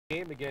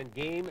Game again,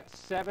 Game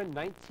 7,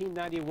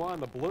 1991.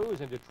 The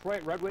Blues and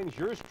Detroit Red Wings.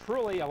 Yours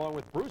truly, along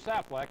with Bruce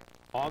Affleck,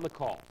 on the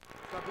call.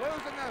 The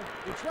Blues and the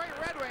Detroit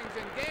Red Wings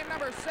in game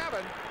number 7.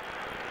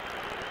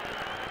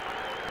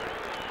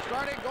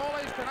 Starting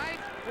goalies tonight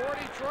for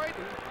Detroit,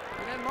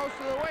 and then most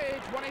of the way,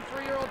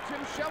 23-year-old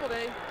Tim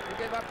Shovelday, who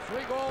gave up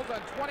 3 goals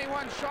on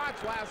 21 shots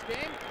last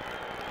game.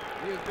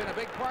 He has been a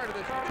big part of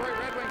this Detroit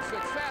Red Wings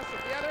success.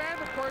 At the other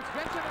end, of course,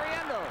 Vincent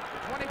Riendo,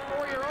 the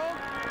 24-year-old,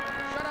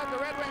 shut out the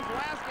Red Wings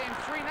last game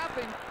 3-0.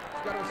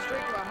 He's got a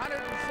streak of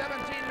 117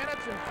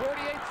 minutes and 48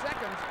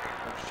 seconds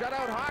of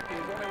shutout hockey.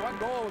 Only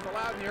 1 goal was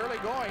allowed in the early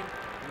going.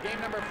 In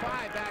game number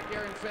 5 back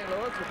here in St.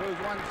 Louis, the Blues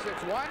won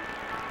 6-1.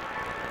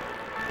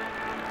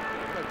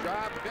 The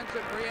job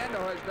Vincent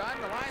Riendo has done.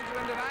 The lines are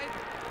in tonight.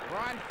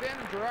 Ron Finn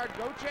and Gerard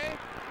Gauthier.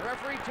 The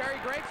referee Terry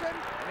Grayson.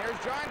 And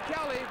here's John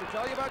Kelly to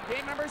tell you about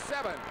game number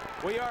 7.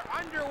 We are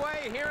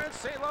underway here in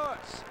St.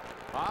 Louis.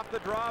 Off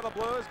the draw, the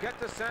Blues get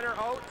to center.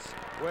 Oates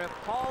with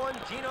Hall and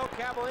Gino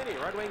Cavallini.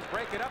 Red Wings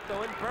break it up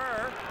though, and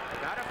Burr.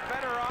 Now to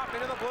Fedorov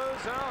into the blue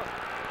zone.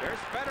 There's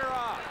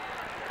Fedorov.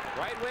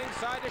 Right wing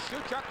side to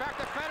Shuchuk, back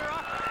to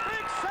Fedorov.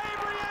 Big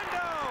save,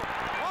 Riendo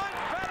on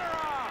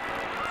Fedorov.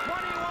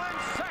 21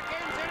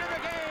 seconds into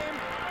the game,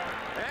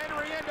 and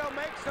Riendo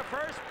makes the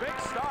first big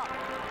stop.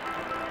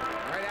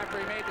 Right after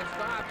he made the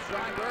stop,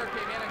 Sean Burr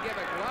came in and gave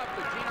a glove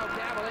to Gino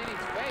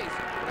Cavallini's face.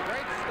 A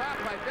great stop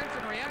by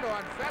Vincent Riendo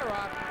on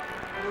Fedorov,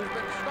 who's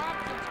been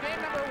stopped since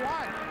game number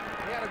 1.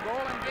 He had a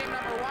goal in game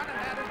number 1, and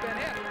that has been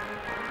it.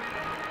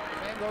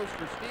 Same goes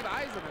for Steve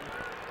Yzerman.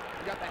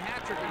 He got the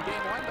hat trick in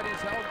game 1, but he's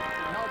held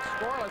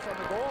scoreless on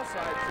the goal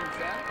side since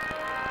then.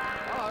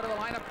 Well, out of the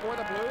lineup for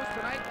the Blues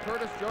tonight,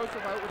 Curtis Joseph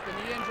out with the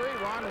knee injury,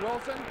 Ron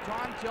Wilson,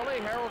 Tom Tilley,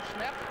 Harold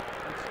Schmidt,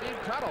 and Steve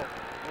Tuttle.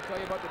 We'll tell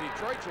you about the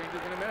Detroit changes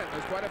in a minute.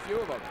 There's quite a few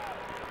of them.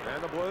 And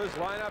the Blues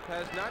lineup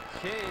has not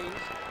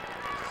changed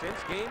since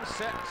game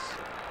 6.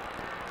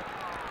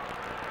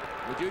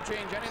 Would you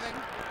change anything?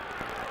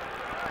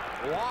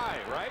 Why,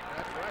 right?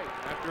 That's right.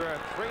 After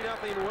a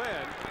 3-0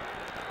 win,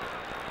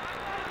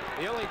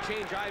 the only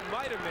change I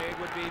might have made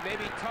would be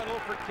maybe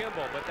Tuttle for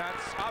Kimball, but that's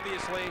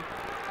obviously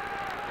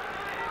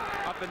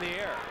up in the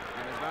air.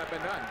 And has not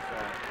been done, so.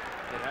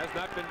 It has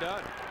not been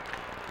done.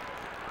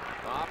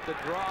 Off the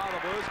draw,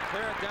 the Blues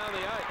clear it down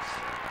the ice.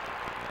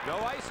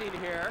 No icing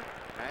here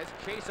as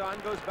Chason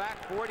goes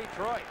back for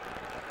Detroit.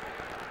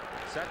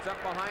 Sets up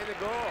behind the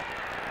goal.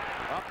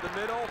 Up the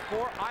middle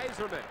for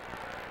Yzerman.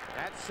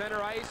 At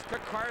center ice to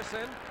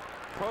Carson.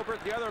 Probert,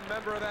 the other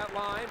member of that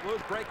line.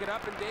 Blues break it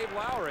up, and Dave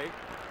Lowry.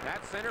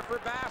 At center for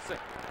Bassett.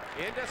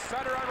 Into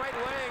Sutter on right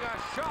wing. A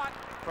shot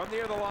from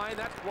near the line.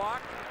 That's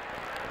blocked.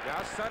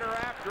 Now Sutter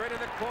after it in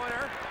the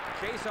corner.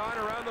 Chase on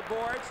around the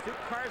boards to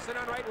Carson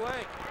on right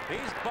wing.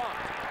 He's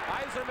bumped.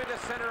 Yzerman to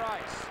center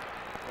ice.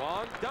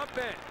 Long dump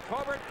in.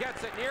 Probert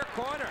gets it near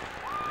corner.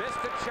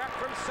 Missed a check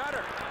from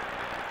Sutter.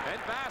 And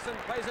Bassett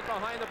plays it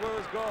behind the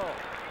Blues goal.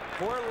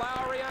 For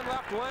Lowry on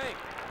left wing.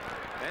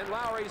 And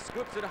Lowry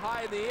scoops it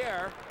high in the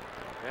air.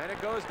 And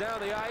it goes down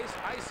the ice.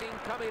 Icing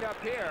coming up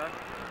here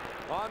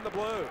on the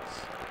Blues.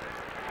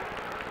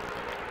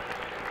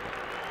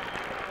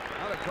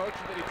 Now the coach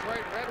of the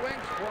Detroit Red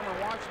Wings, former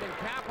Washington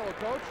Capitol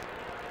coach,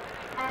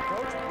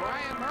 Coach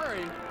Brian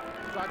Murray,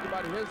 talked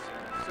about his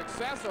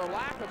success or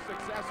lack of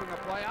success in the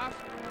playoffs.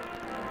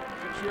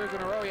 6 years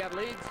in a row he had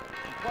leads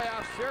in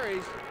playoff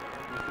series.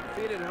 He was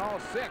defeated in all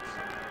 6.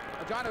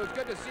 John, it was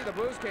good to see the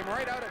Blues came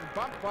right out and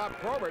bumped Bob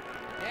Probert.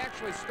 He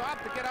actually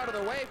stopped to get out of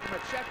the way from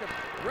a check of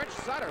Rich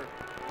Sutter.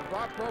 When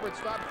Bob Probert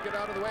stopped to get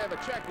out of the way of a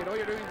check, you know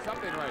you're doing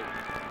something right.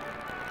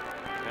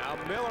 Now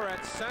Miller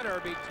at center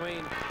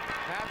between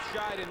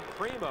Hapshide and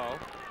Primo.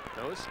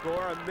 No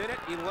score,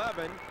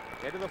 1:11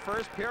 into the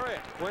first period.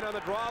 Quinn on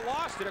the draw,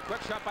 lost it. A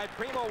quick shot by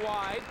Primo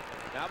wide.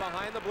 Now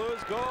behind the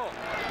Blues goal.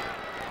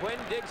 Quinn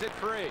digs it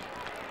free.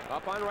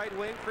 Up on right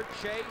wing for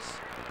Chase.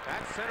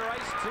 At center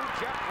ice to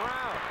Jeff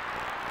Brown.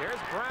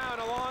 Here's Brown,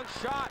 a long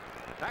shot.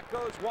 That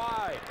goes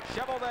wide.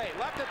 Chevelday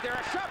left it there.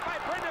 A shot by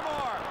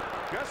Brindamore.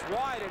 Just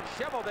wide, and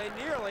Chevelday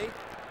nearly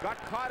got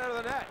caught out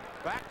of the net.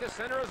 Back to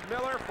center is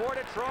Miller for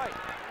Detroit.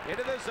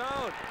 Into the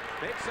zone.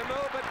 Makes a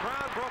move, but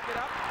Brown broke it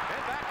up.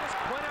 And back is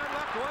Quinn on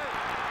left wing.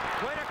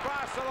 Quinn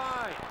across the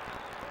line.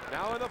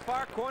 Now in the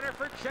far corner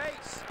for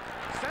Chase.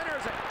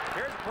 Centers it.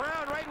 Here's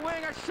Brown, right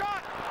wing. A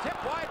shot.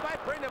 Tipped wide by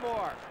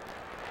Brindamore.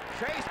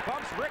 Chase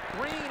bumps Rick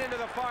Green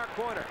into the far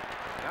corner.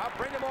 Now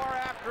Brindamore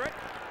after it.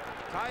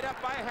 Tied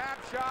up by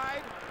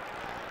Hapshide.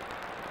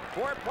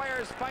 4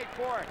 players fight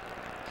for it.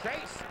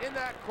 Chase in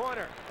that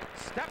corner.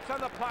 Steps on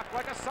the puck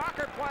like a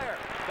soccer player.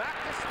 Back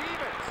to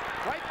Stevens.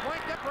 Right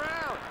point to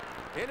Brown.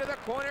 Into the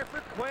corner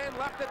for Quinn.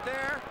 Left it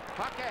there.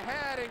 Puck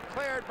ahead and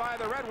cleared by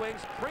the Red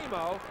Wings.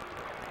 Primo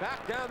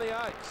back down the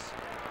ice.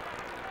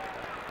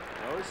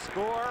 No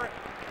score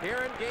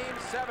here in game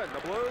 7.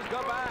 The Blues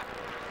go back.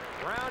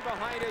 Brown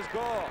behind his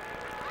goal.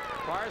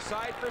 Far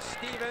side for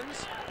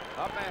Stevens.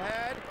 Up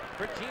ahead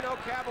for Gino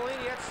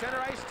Cavallini at center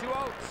ice to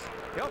Oates.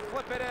 He'll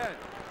flip it in.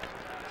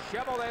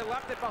 Chevelday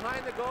left it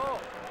behind the goal.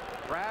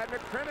 Brad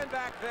McCrimmon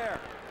back there.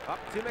 Up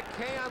to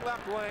McKay on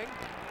left wing.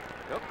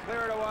 He'll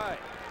clear it away.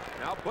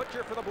 Now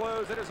Butcher for the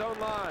Blues at his own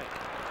line.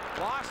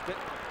 Lost it.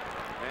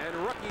 And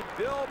rookie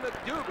Bill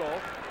McDougall,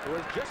 who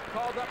was just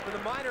called up from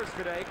the minors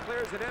today,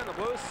 clears it in. The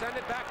Blues send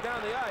it back down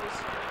the ice.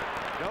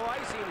 No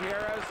icing here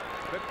as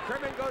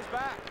McCrimmon goes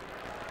back.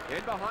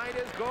 In behind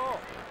his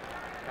goal.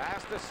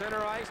 Pass to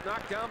center ice,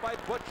 knocked down by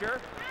Butcher.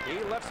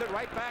 He lifts it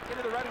right back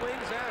into the Red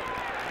Wings end.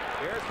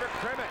 Here's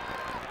McCrimmon.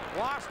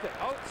 Lost it.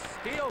 Oates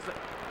steals it.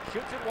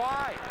 Shoots it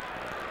wide.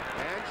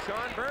 And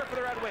Sean Burr for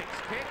the Red Wings.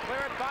 Can't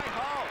clear it by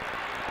Hull.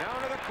 Down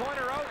to the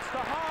corner, Oates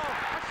to Hull.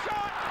 A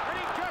shot! And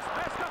he just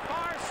missed the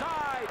far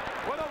side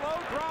with a low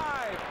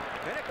drive.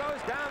 And it goes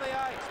down the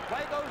ice.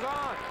 Play goes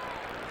on.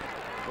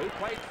 We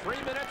played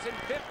 3 minutes and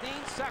 15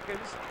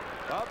 seconds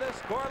of the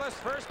scoreless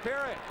first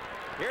period.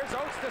 Here's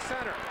Oates to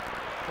center.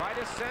 Try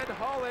to send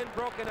Hull in,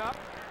 broken up.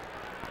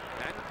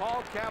 And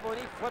Paul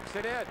Cavallini flips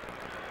it in.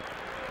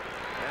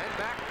 And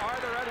back are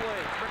the Red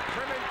Wings.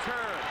 McCrimmon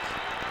turns.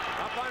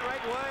 Up on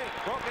right wing.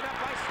 Broken up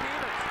by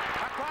Stevens.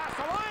 Across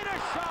the line, a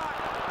shot.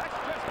 That's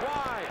just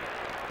wide.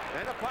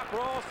 And the puck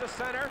rolls to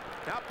center.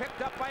 Now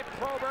picked up by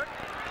Probert.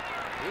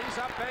 He's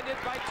upended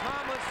by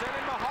Tomlinson,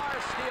 and Mahar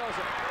steals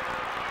it.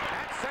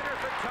 At center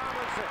for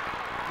Tomlinson.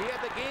 He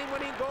had the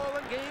game-winning goal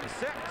in Game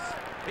 6.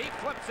 He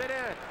flips it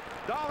in.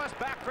 Dallas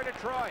back for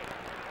Detroit.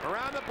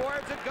 Around the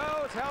boards it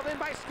goes, held in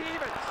by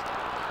Stevens.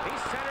 He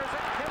centers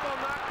it, Kimball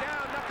knocked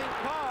down, nothing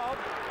called.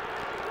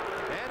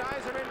 And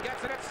Yzerman gets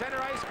it at center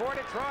ice for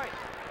Detroit.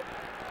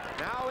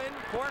 Now in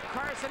for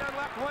Carson on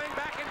left wing,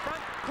 back in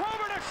front.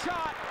 Probert a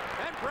shot!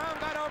 And Brown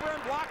got over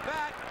and blocked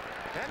that.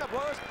 And the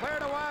Blues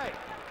cleared away.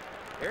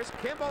 Here's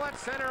Kimball at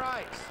center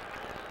ice.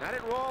 Let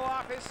it roll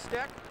off his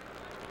stick.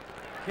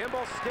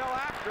 Kimball still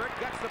after it,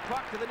 gets the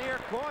puck to the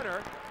near corner.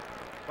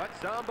 But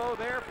Zombo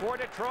there for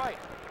Detroit.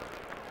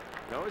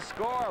 No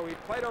score. We've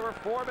played over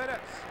 4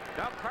 minutes.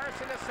 Now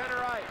Carson to center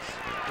ice.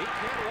 He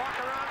can't walk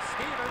around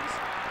Stevens.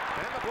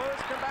 And the Blues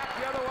come back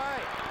the other way.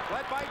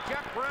 Led by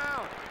Jeff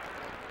Brown.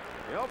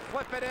 He'll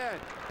flip it in.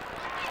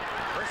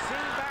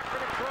 Racine back for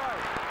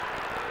Detroit.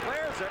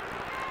 Clears it.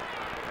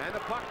 And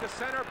the puck to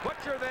center.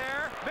 Butcher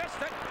there.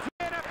 Missed it.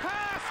 And a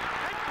pass.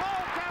 And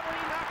Paul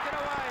Cavallini knocked it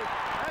away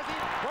as he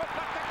broke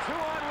up the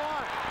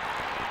 2-on-1.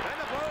 Then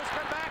the Blues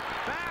come back.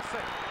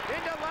 Bassett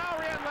into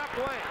Lowry on left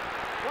wing.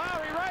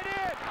 Lowry right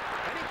in.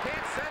 And he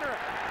can't center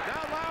it.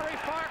 Now Lowry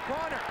far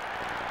corner.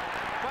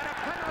 But a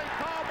penalty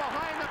call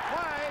behind the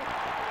play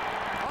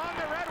on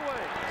the Red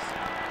Wings.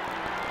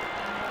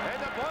 And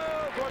the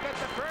Blues will get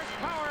the first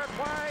power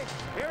play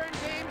here in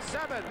Game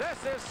 7. This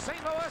is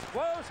St. Louis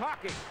Blues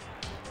hockey.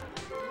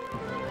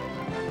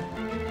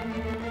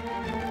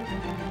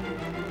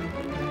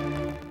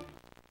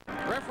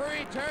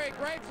 Referee Terry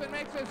Gregson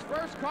makes his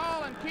first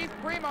call, and Keith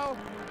Primo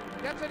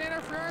gets an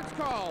interference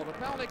call. The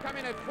penalty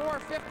coming at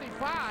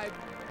 4:55.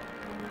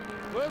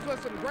 Blues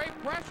with some great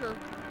pressure.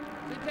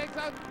 He takes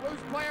out Blues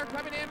player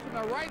coming in from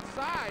the right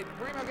side.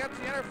 Primo gets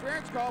the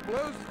interference call.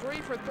 Blues 3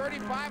 for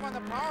 35 on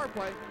the power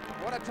play.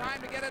 What a time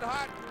to get it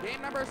hot.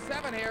 Game number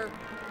 7 here.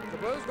 The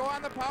Blues go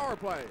on the power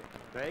play.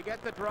 They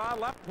get the draw,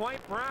 left point,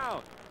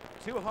 Brown.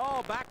 To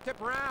Hull, back to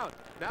Brown.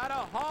 Now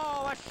to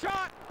Hull, a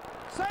shot!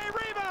 Save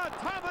rebound!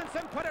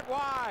 Tomlinson put it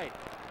wide.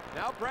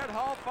 Now Brett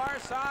Hull, far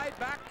side,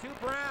 back to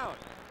Brown.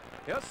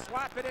 He'll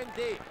slap it in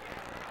deep.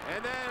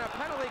 And then a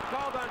penalty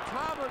called on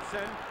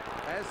Tomlinson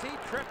as he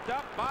tripped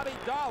up Bobby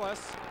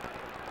Dallas.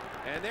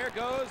 And there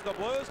goes the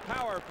Blues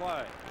power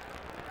play.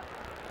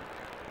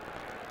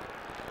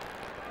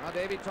 Now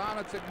Davey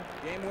Tomlinson,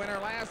 game winner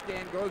last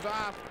game, goes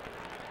off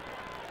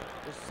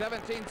just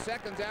 17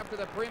 seconds after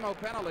the Primo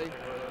penalty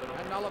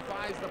and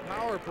nullifies the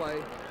power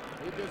play.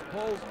 He just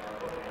pulls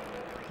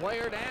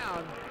player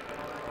down.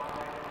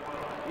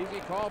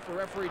 Easy call for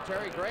referee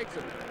Terry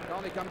Gregson.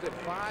 Penalty comes at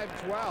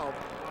 5:12.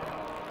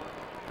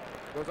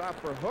 Goes off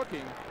for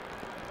hooking.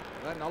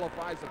 And that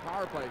nullifies the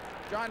power play.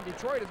 John,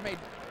 Detroit has made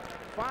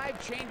 5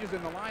 changes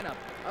in the lineup.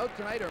 Out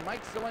tonight are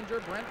Mike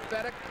Sillinger, Brent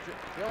Fedek,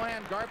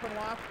 Johan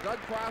Garpenloff, Doug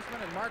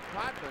Crossman, and Mark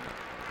Potvin.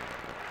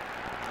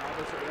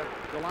 Obviously, we have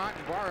Gallant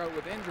and Barr out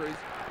with injuries.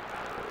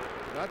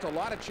 That's a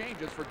lot of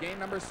changes for game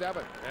number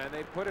 7. And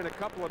they put in a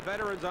couple of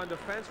veterans on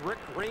defense, Rick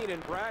Green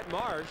and Brad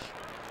Marsh.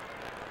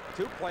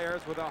 2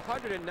 players with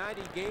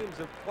 190 games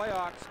of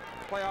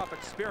playoff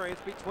experience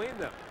between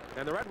them.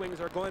 And the Red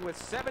Wings are going with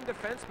 7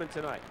 defensemen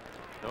tonight.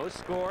 No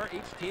score,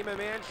 each team a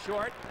man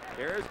short.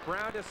 Here's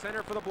Brown to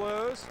center for the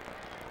Blues.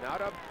 Now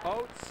to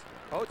Oates.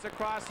 Oates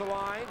across the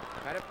line.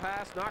 Had it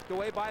passed, knocked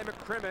away by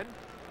McCrimmon.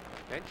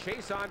 And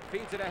Chason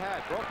feeds it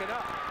ahead. Broken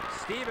up.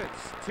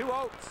 Stevens to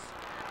Oates.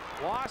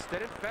 Lost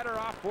it, and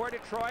Fedorov for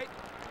Detroit.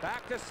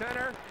 Back to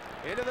center.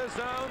 Into the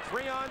zone.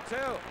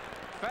 3-on-2.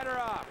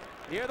 Fedorov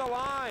near the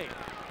line.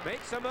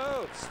 Makes a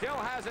move. Still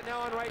has it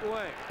now on right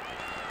wing.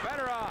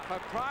 Fedorov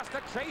across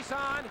to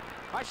Chason.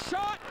 A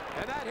shot!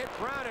 And that hit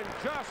Brown and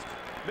just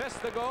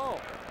missed the goal.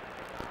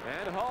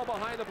 And Hull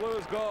behind the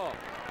Blues goal.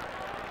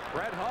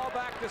 Brett Hull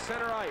back to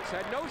center ice.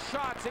 Had no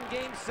shots in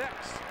game 6.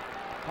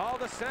 Hull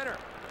to center.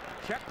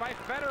 Checked by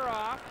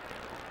Fedorov.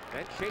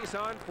 And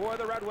Chason for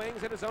the Red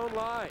Wings at his own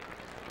line.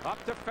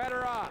 Up to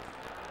Fedorov.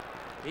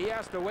 He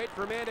has to wait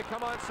for a man to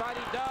come onside.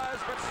 He does,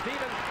 but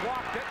Stevens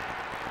blocked it.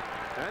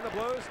 And the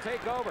Blues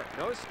take over.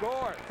 No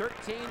score.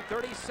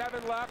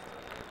 13:37 left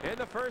in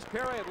the first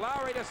period.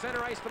 Lowry to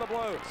center ice for the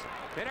Blues.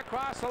 Then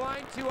across the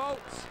line to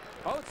Oates.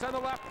 Oates on the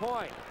left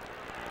point.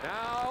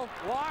 Now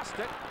lost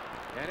it.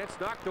 And it's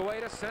knocked away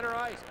to center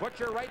ice.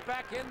 Butcher right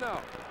back in, though.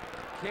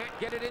 Can't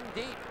get it in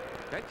deep.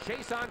 Then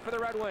chase on for the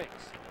Red Wings.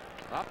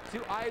 Up to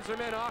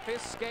Yzerman off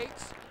his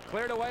skates.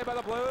 Cleared away by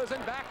the Blues,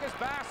 and back is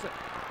Bassett.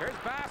 Here's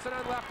Bassett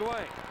on left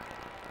wing.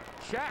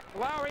 Check.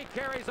 Lowry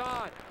carries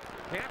on.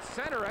 Can't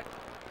center it.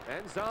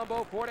 And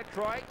Zombo for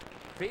Detroit.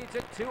 Feeds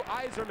it to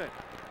Yzerman.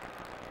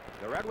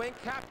 The Red Wing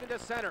captain to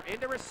center.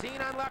 Into Racine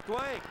on left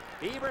wing.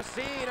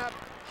 Racine, a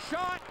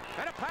shot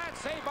and a pad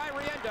save by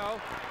Riendo.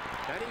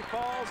 And he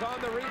falls on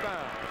the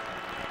rebound.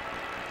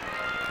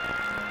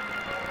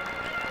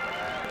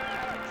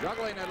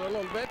 Juggling it a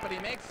little bit, but he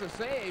makes the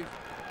save.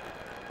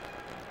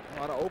 A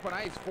lot of open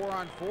ice,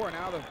 4-on-4.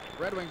 Now the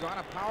Red Wings on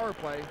a power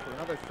play for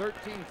another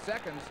 13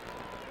 seconds.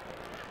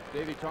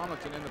 Davey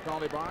Tomlinson in the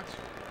penalty box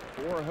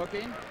for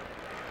hooking.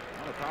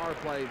 On a power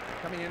play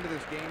coming into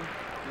this game.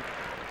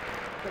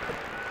 Put the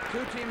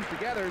two teams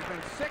together has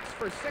been 6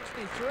 for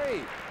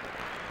 63.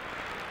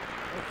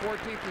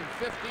 14th and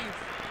 15th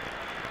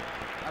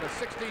out of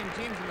 16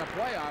 teams in the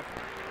playoff.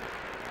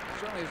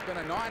 Certainly has been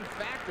a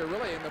non-factor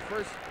really in the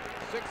first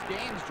 6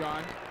 games,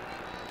 John.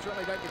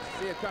 Certainly like to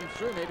see it come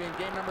through maybe in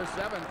game number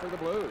 7 for the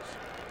Blues.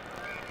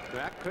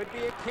 That could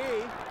be a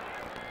key.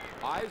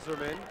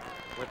 Yzerman,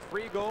 with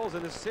 3 goals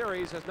in the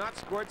series, has not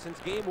scored since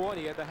game 1.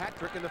 He had the hat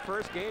trick in the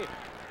first game.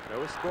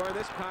 No score in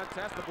this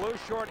contest. The Blues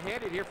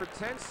short-handed here for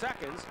 10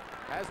 seconds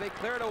as they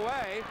clear it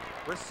away.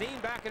 Racine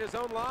back at his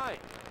own line.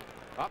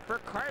 Up for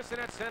Carson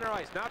at center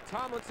ice. Now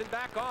Tomlinson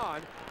back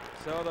on.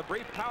 So the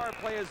brief power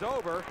play is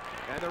over,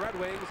 and the Red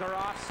Wings are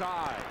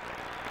offside.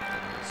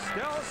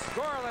 Still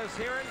scoreless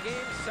here in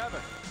game 7.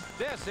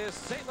 This is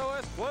St.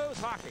 Louis Blues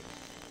hockey.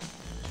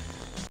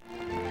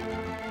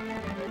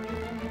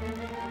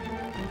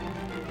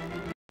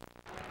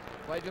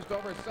 Play just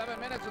over 7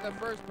 minutes in the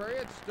first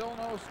period. Still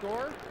no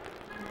score.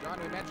 John,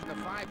 we mentioned the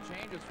 5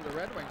 changes for the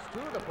Red Wings. 2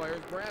 of the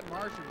players, Brad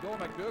Marsh and Joel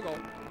McDougall,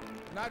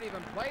 not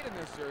even played in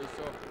this series.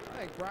 So I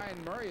think Brian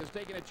Murray is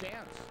taking a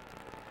chance.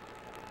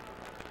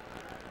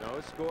 No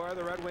score.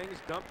 The Red Wings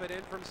dump it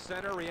in from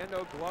center.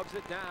 Riendo gloves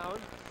it down.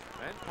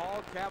 And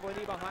Paul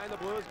Cavallini behind the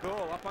Blues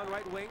goal. Up on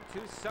right wing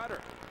to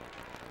Sutter.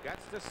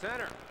 Gets to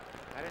center.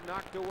 Had it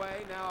knocked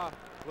away. Now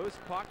a loose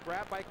puck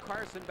grabbed by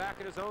Carson back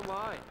at his own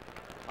line.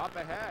 Up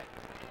ahead.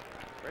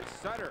 Rich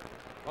Sutter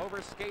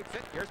overskates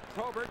it. Here's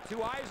Probert to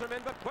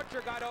Yzerman, but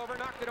Butcher got over,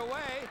 knocked it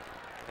away.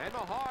 And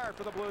Mahar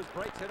for the Blues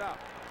breaks it up.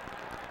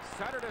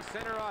 Sutter to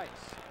center ice.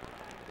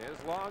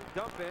 His long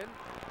dump in.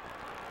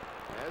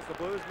 As the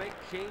Blues make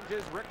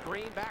changes, Rick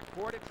Green back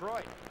for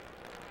Detroit.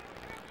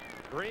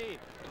 Green,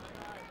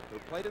 who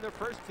played in the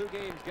first 2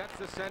 games, gets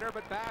to center,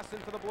 but Basson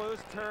for the Blues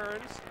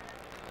turns.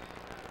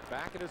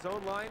 Back at his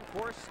own line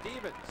for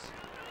Stevens.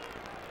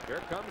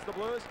 Here comes the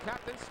Blues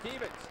captain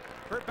Stevens.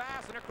 For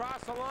Basson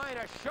across the line,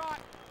 a shot.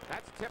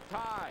 That's tipped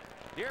high.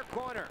 Near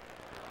corner.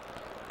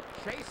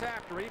 Chase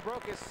after he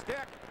broke his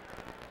stick.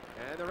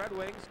 And the Red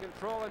Wings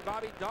control, and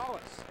Bobby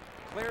Dallas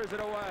clears it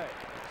away.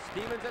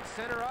 Stevens at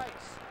center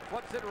ice.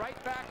 Flips it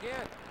right back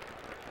in.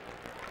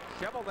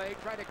 Cheveldae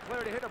tried to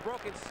clear to hit a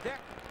broken stick.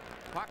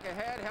 Puck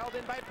ahead, held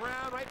in by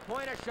Brown. Right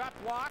point, a shot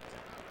blocked.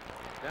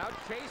 Now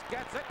Chase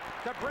gets it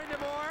to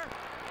Brindamore.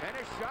 And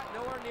a shot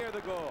nowhere near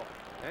the goal.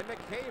 And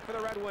McKay for the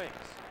Red Wings.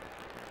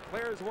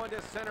 Clears one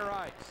to center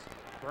ice.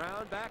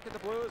 Brown back at the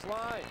Blues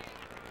line.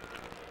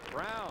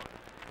 Brown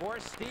for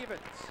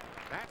Stevens.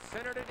 That's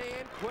center to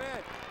Dan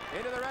Quinn.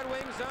 Into the Red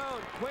Wing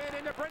zone. Quinn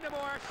into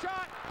Brindamore.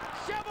 Shot.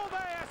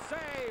 Cheveldae a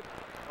save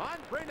on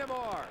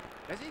Brindamore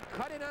as he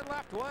cut in on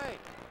left wing.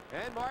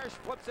 And Marsh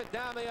flips it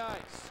down the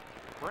ice.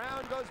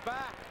 Brown goes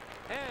back.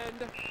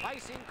 And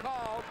icing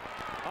called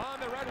on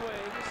the Red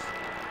Wings.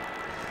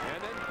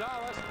 And then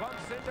Dallas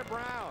bumps into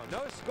Brown.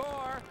 No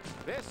score.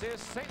 This is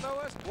St.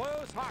 Louis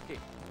Blues hockey.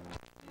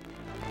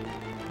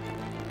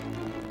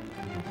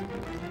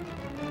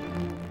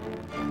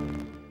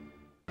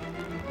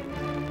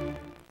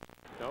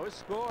 No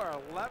score.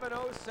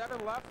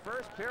 11:07 left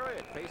first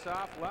period.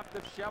 Face-off left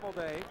of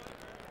Cheveldae.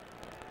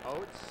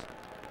 Oates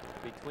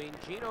between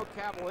Gino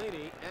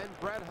Cavallini and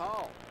Brett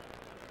Hull.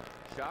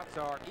 Shots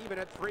are even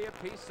at 3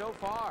 apiece so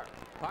far.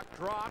 Puck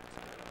dropped.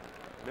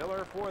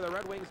 Miller for the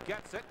Red Wings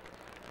gets it.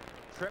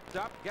 Tripped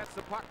up, gets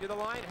the puck to the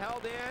line,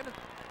 held in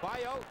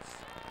by Oates.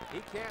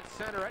 He can't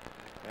center it,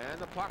 and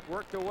the puck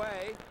worked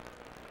away.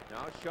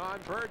 Now Sean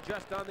Bird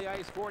just on the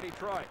ice for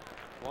Detroit.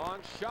 Long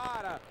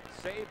shot, a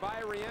save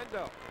by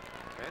Riendo.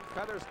 And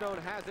Featherstone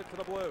has it for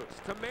the Blues.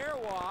 To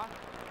Marois.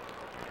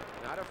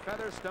 Now to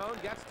Featherstone,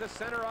 gets to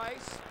center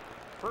ice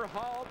for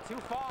Hull, too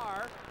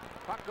far.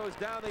 Puck goes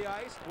down the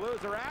ice,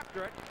 Blues are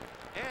after it.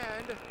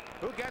 And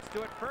who gets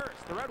to it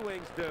first? The Red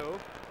Wings do.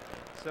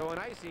 So an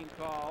icing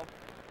call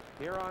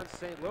here on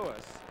St.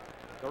 Louis.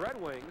 The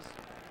Red Wings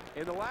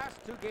in the last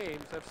 2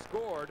 games have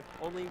scored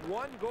only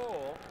 1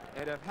 goal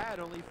and have had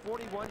only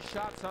 41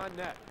 shots on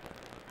net.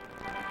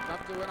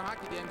 Tough to win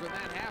hockey games when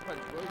that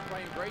happens. Blues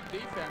playing great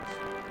defense.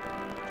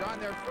 John,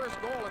 their first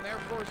goal in their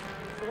first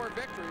 3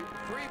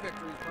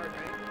 victories, pardon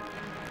me.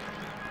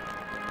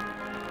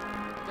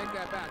 Take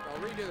that back.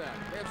 I'll redo that.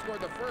 They have scored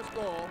the first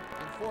goal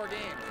in 4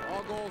 games.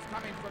 All goals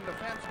coming from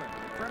defensemen.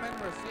 Freeman,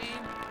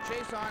 Racine,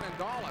 Chason, and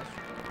Dallas.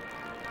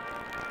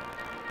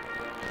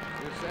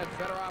 We've said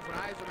Fedorov and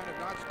Yzerman have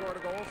not scored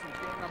a goal since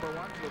game number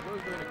 1, so the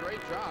Blues doing a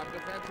great job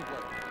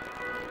defensively.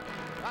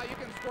 Now you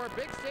can score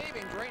big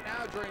savings right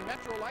now during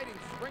Metro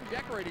Lighting's spring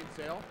decorating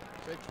sale.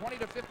 Say 20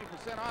 to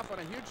 50% off on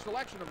a huge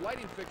selection of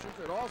lighting fixtures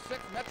at all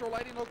 6 Metro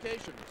Lighting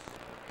locations.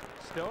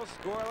 Still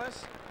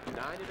scoreless.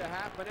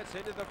 9.5 minutes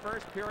into the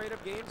first period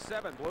of Game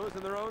 7. Blues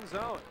in their own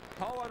zone.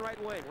 Hull on right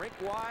wing. Rink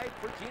wide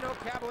for Gino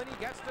Cavallini.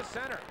 Gets to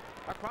center.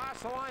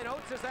 Across the line.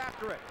 Oates is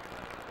after it.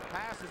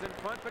 Pass is in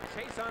front, but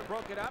Chason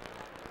broke it up.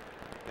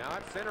 Now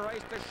at center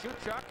ice to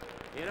Shewchuk.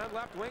 In on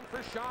left wing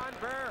for Sean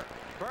Burr.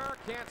 Burr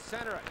can't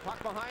center it.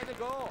 Puck behind the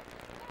goal.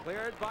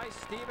 Cleared by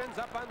Stevens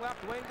up on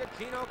left wing to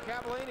Gino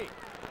Cavallini.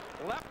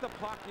 Left the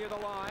puck near the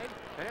line,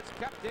 and it's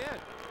kept in.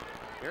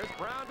 Here's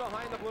Brown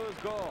behind the Blues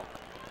goal.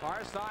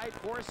 Far side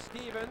for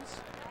Stevens.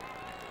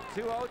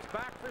 2 Oates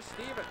back for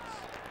Stevens.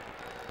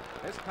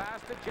 This pass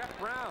to Jeff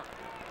Brown.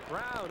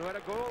 Brown, who had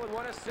a goal and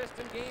 1 assist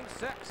in Game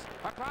 6.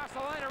 Across the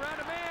line,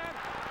 around a man,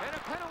 and a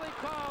penalty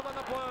called on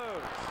the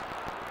Blues.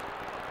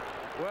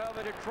 Well,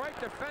 the Detroit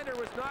defender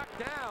was knocked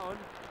down,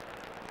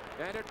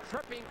 and a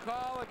tripping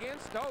call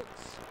against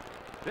Oates.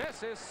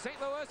 This is St.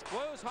 Louis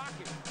Blues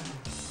hockey.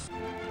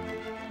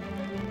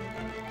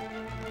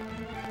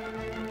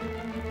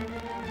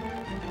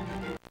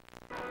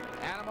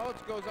 Adam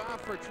Oates goes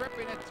off for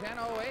tripping at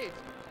 10:08.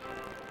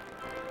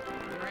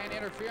 He ran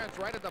interference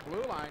right at the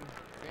blue line.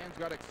 Fans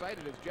got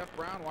excited as Jeff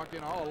Brown walked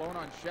in all alone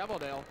on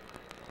Cheveldae,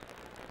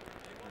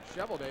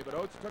 but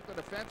Oates took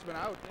the defenseman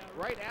out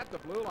right at the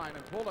blue line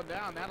and pulled him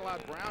down. That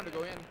allowed Brown to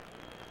go in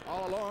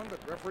all alone, but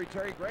referee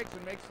Terry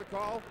Gregson makes the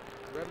call.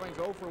 Red Wings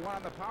 0 for 1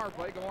 on the power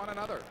play, go on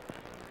another.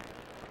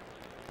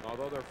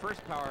 Although their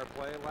first power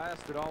play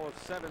lasted all of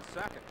 7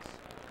 seconds.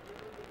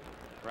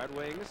 Red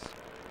Wings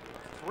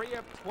 3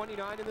 of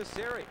 29 in the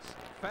series.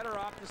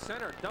 Fedorov to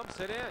center, dumps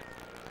it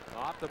in.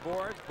 Off the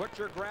boards,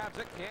 Butcher grabs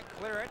it, can't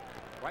clear it.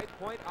 Right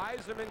point,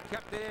 Yzerman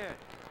kept it in.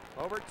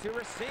 Over to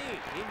Racine,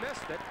 he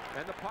missed it,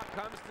 and the puck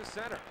comes to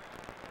center.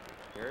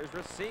 Here's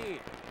Racine,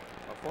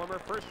 a former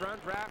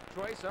first-round draft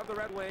choice of the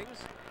Red Wings.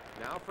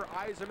 Now for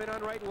Yzerman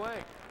on right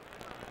wing.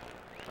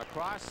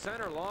 Across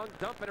center, long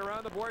dump it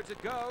around the boards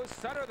it goes.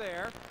 Sutter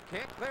there,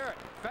 can't clear it.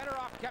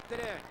 Fedorov kept it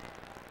in.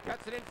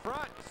 Gets it in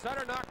front.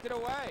 Sutter knocked it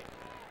away.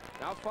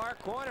 Now far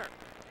corner.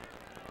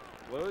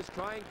 Blues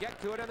try and get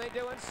to it, and they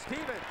do, and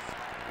Stevens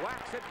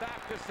whacks it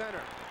back to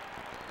center.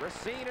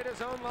 Racine at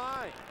his own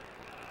line.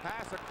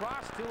 Pass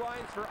across 2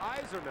 lines for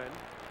Yzerman.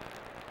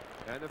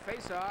 And the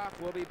face-off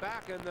will be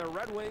back in the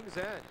Red Wings'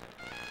 end.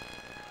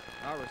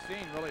 Now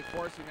Racine really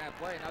forcing that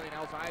play. Nothing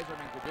else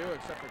Yzerman could do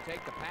except for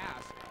take the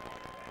pass.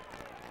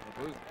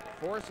 The Blues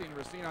forcing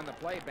Racine on the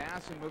play.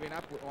 Basson moving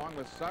up along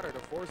with Sutter to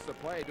force the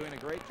play. Doing a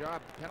great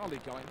job penalty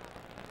killing.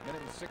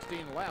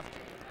 1:16 left.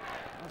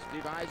 Well,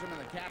 Steve Yzerman,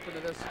 the captain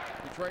of this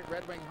Detroit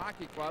Red Wing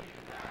hockey club.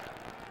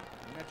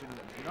 You mentioned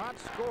not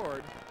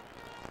scored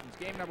since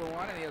game number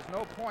 1, and he has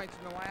no points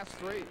in the last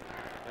 3.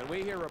 And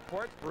we hear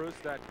reports, Bruce,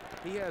 that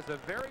he has a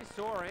very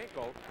sore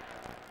ankle.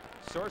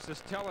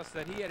 Sources tell us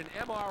that he had an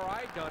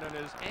MRI done on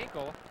his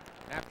ankle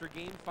after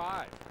Game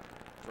 5.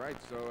 That's right,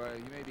 so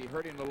he may be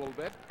hurting a little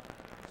bit.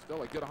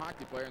 Still a good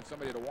hockey player and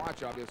somebody to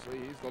watch, obviously.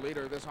 He's the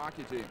leader of this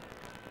hockey team.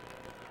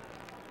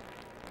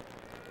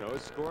 No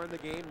score in the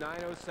game,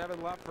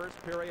 9:07 left, first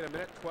period,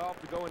 1:12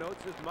 to go in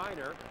Oates'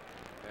 minor.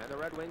 And the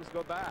Red Wings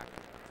go back.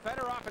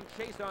 Fedorov and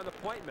Chase on the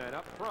point man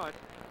up front.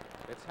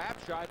 It's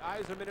Hapshide,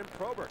 Yzerman, and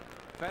Probert.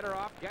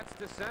 Fedorov gets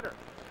to center.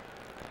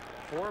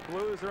 4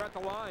 Blues are at the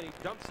line. He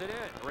dumps it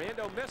in.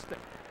 Rando missed it.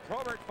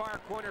 Probert far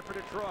corner for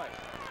Detroit.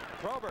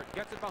 Probert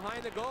gets it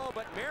behind the goal,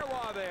 but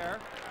Marois there.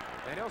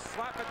 And he'll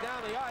slap it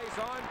down the ice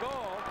on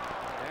goal.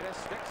 And a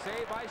stick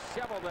save by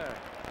Cheveldae.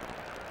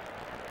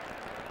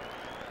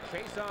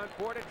 Chase on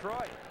for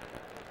Detroit.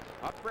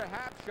 Up for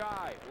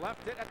Hapshide.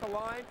 Left it at the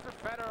line for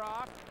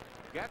Fedorov.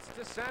 Gets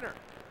to center.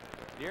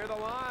 Near the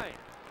line.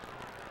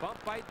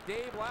 Bumped by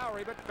Dave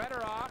Lowry, but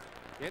Fedorov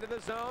into the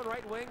zone.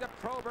 Right wing to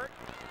Probert.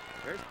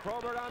 There's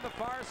Probert on the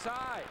far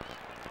side.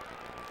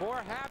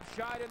 For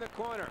Hapshide in the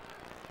corner.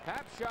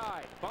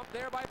 Hapshide bumped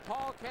there by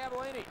Paul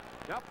Cavallini.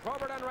 Now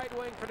Probert on right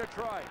wing for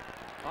Detroit.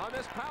 On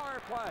this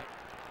power play.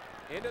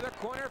 Into the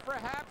corner for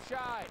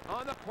Hapshide.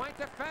 On the point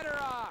to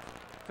Fedorov.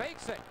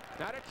 Fakes it.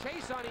 Now to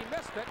Chason, he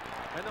missed it.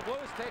 And the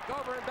Blues take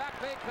over, and back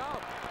they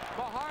come.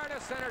 Mahar to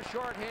center,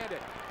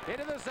 shorthanded.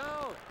 Into the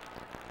zone.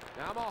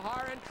 Now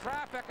Mahar in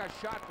traffic, a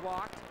shot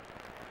blocked.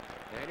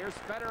 And here's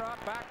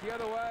Fedorov back the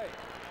other way.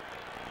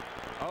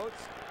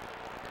 Oates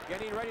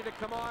getting ready to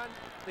come on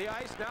the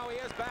ice. Now he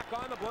is back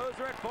on. The Blues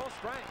are at full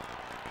strength.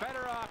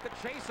 Fedorov to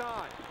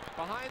Chason.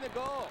 Behind the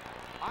goal.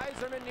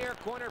 Yzerman near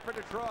corner for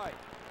Detroit.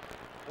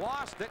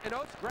 Lost it, and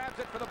Oates grabs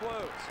it for the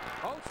Blues.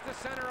 Oates to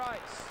center ice.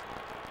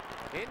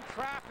 In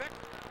traffic,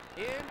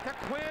 into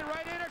Quinn,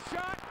 right in a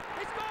shot.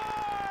 He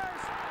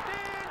scores!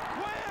 Dan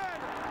Quinn!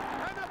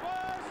 And the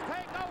Blues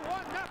take a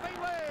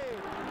 1-0 lead.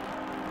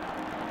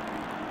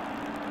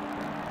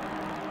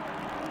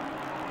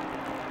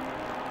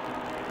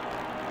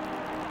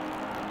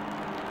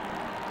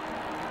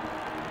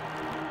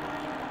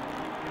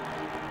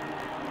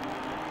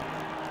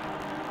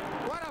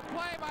 What a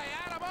play by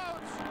Adam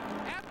Oates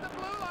at the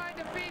blue line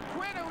to feed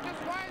Quinn, who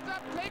just winds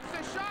up, takes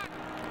a shot,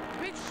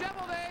 beats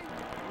Cheveldae,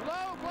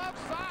 low glove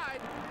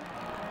side.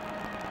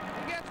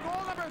 He gets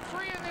goal number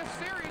 3 in this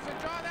series, and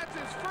John, that's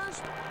his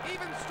first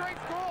even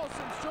strength goal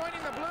since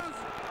joining the Blues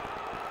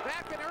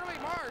back in early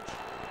March.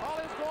 All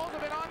his goals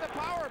have been on the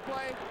power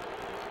play,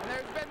 and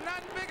there's been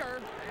none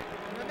bigger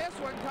than this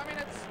one, coming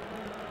at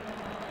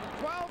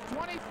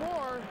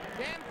 12:24,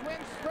 Dan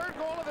Quinn's third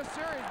goal of the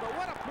series. But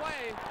what a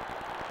play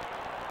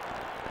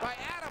by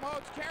Adam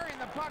Oates, carrying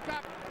the puck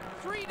up.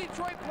 3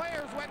 Detroit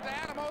players went to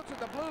Adam Oates at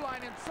the blue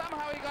line, and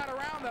somehow he got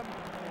around them,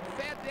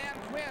 fed Dan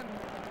Quinn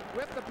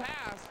with the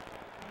pass.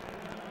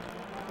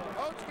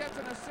 Oates gets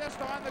an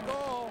assist on the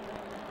goal.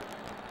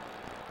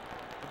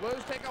 The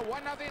Blues take a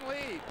 1-0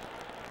 lead.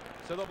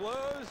 So the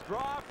Blues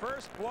draw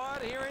first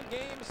blood here in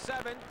Game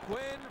 7.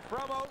 Quinn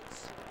from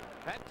Oates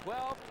at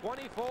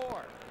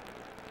 12:24.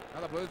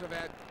 Now the Blues have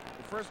had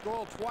the first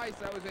goal twice.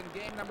 That was in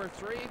game number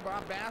 3,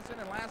 Bob Basson,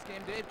 and last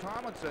game, Dave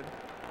Tomlinson.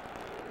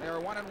 They were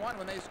 1-1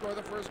 when they score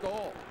the first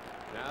goal.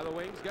 Now the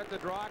Wings get the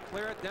draw,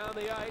 clear it down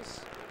the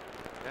ice.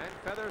 And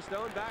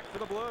Featherstone back for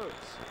the Blues.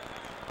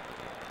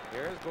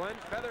 Here's Glenn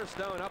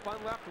Featherstone up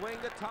on left wing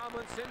to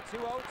Tomlinson, to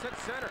Oates at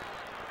center.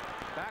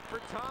 Back for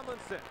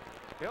Tomlinson.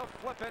 He'll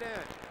flip it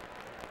in.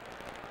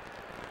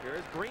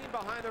 Here's Green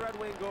behind the Red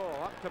Wing goal.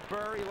 Up to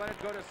Burr, he let it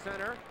go to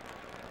center.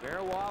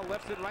 Marois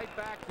lifts it right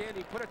back in.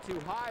 He put it too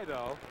high,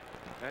 though,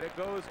 and it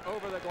goes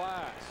over the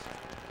glass.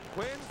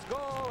 Quinn's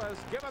goal has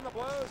given the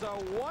Blues a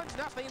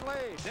 1-0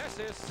 lead. This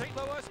is St.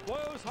 Louis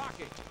Blues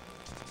hockey.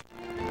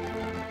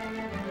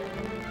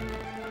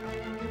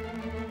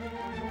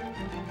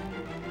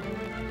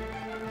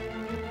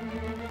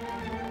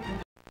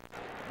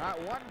 Not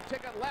one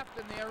ticket left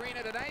in the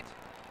arena tonight.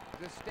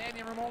 This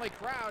standing room only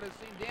crowd has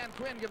seen Dan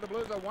Quinn give the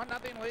Blues a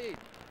 1-0 lead.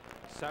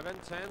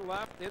 7:10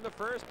 left in the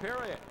first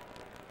period.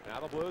 Now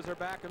the Blues are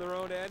back in their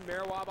own end.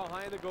 Marois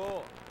behind the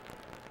goal.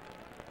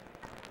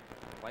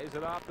 Plays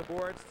it off the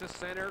boards to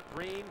center.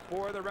 Green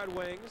for the Red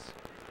Wings.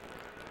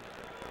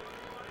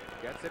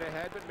 Gets it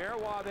ahead, but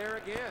Marois there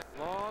again.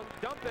 Long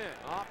dump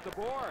in off the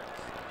boards.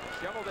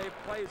 Cheveldae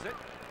plays it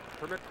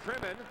for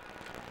McCrimmon.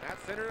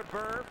 At center to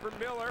Burr for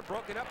Miller.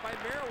 Broken up by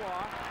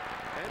Marois.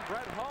 And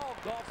Brett Hull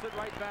golfs it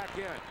right back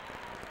in.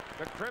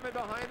 McCrimmon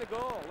behind the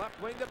goal.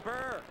 Left wing to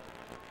Burr.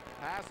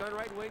 Pass on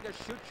right wing to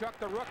Shutchuk,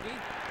 the rookie.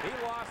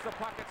 He lost the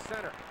puck at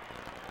center.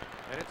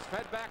 And it's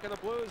fed back in the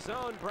Blues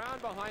zone. Brown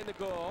behind the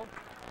goal.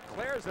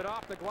 Clears it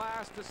off the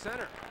glass to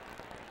center.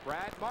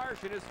 Brad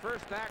Marsh in his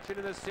first action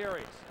in the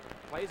series.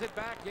 Plays it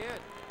back in.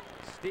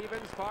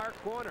 Stevens far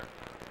corner.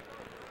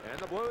 And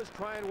the Blues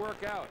try and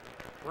work out.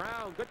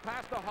 Brown, good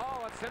pass to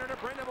Hall at center to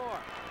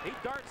Brindamore. He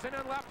darts in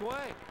on left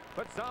wing,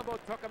 but Zombo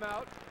took him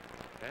out.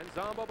 And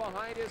Zombo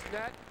behind his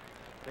net.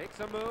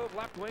 Makes a move,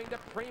 left wing to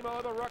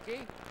Primo, the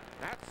rookie.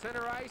 At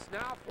center ice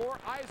now for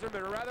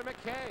Yzerman, or rather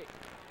McKay.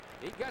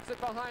 He gets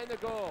it behind the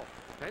goal.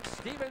 And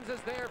Stevens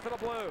is there for the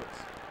Blues.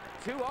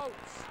 To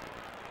Oates.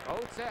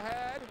 Oates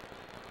ahead.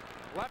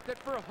 Left it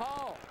for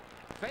Hall.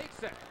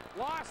 Fakes it.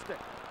 Lost it.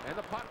 And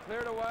the puck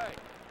cleared away.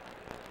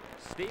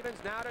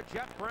 Stevens now to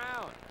Jeff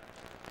Brown.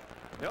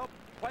 He'll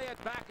play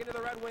it back into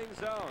the Red Wing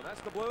zone.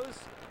 That's the Blues'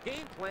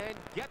 game plan.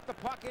 Get the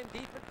puck in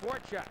deep and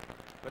forecheck.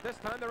 But this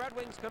time the Red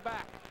Wings come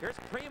back. Here's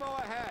Primo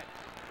ahead.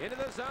 Into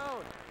the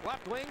zone.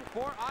 Left wing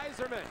for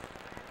Yzerman.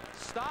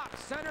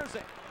 Stops, centers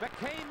it.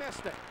 McKay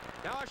missed it.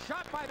 Now a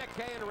shot by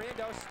McKay, and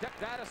Rando stepped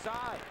that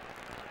aside.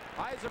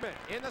 Yzerman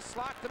in the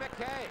slot to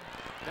McKay.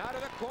 Now to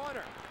the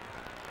corner.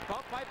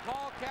 Bumped by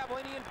Paul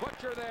Cavallini and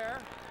Butcher there.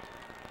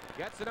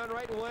 Gets it on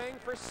right wing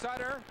for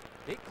Sutter.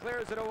 He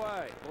clears it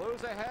away.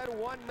 Blues ahead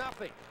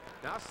 1-0.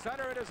 Now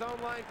Sutter at his own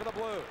line for the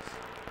Blues.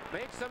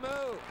 Makes a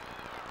move.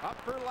 Up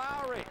for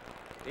Lowry.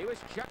 He was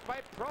checked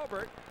by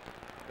Probert.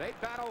 They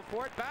battle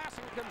for it.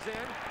 Basson comes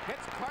in.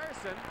 Hits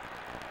Carson.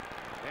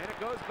 And it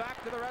goes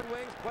back to the Red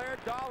Wings player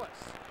Dulles.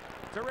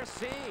 To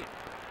Racine.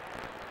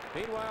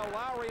 Meanwhile,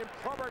 Lowry and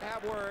Probert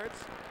have words.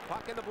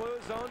 Puck in the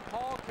Blues zone.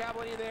 Paul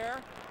Cavallini there.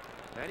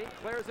 And he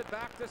clears it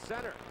back to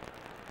center.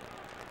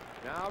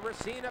 Now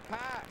Racine a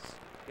pass.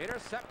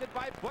 Intercepted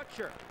by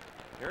Butcher.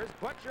 Here's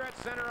Butcher at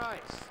center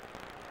ice.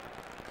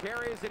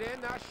 Carries it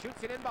in. Now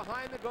shoots it in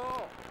behind the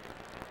goal.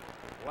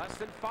 Less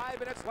than 5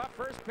 minutes left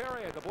first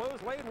period. The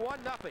Blues lead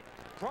 1-0.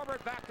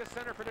 Probert back to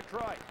center for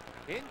Detroit.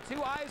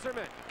 Into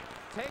Yzerman.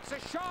 Takes a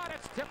shot.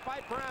 It's tipped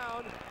by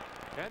Brown.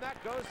 And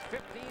that goes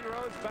 15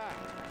 rows back.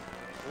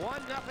 1-0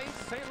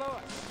 St.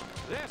 Louis.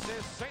 This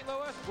is St.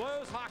 Louis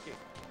Blues hockey.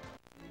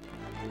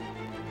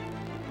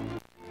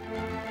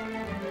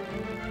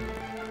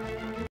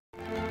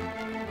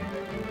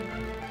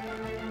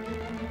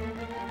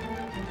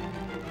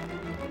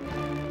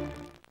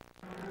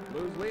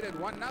 Blues lead at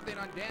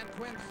 1-0 on Dan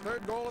Quinn's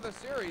third goal of the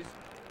series.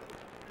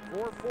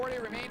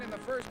 4:40 remain in the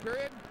first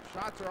period.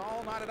 Shots are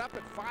all knotted up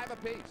at 5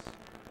 apiece.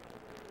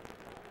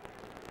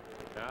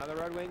 Now the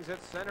Red Wings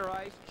at center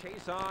ice.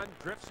 Chase on,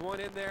 drifts one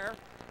in there.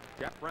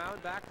 Jeff Brown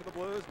back to the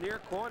Blues near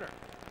corner.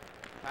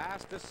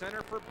 Pass to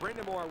center for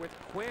Brindamore with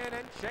Quinn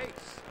and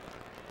Chase.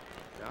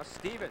 Now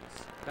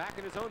Stevens back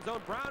in his own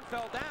zone. Brown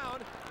fell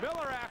down.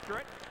 Miller after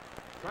it.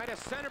 Trying to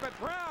center, but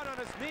Brown on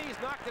his knees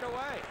knocked it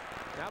away.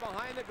 Now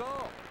behind the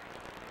goal.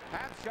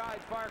 Half-side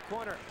far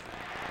corner.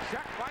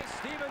 Check by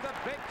Stevens,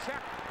 a big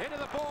check into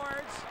the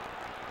boards.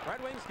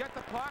 Red Wings get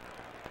the puck.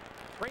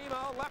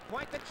 Primo left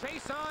point to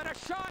Chase on. A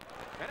shot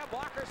and a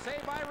blocker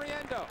saved by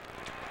Riendo.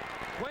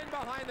 Quinn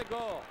behind the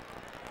goal.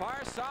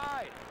 Far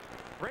side.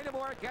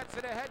 Brindamore gets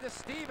it ahead to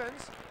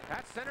Stevens.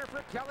 At center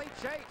for Kelly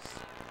Chase.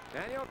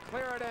 And he'll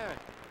clear it in.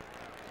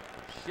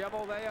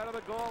 Chevrolet out of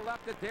the goal,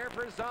 left it there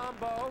for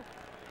Zombo.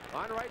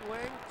 On right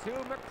wing to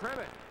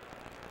McCrimmon.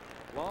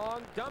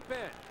 Long dump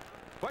in.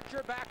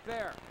 Butcher back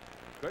there.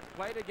 Good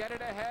play to get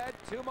it ahead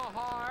to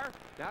Mahar.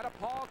 Now to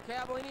Paul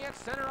Cavallini at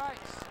center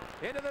ice.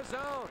 Into the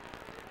zone.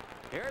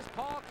 Here's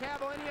Paul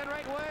Cavallini in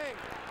right wing.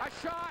 A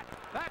shot.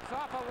 That's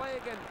off a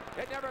leg and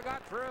it never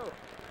got through.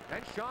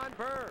 And Sean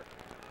Burr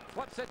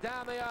flips it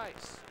down the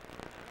ice.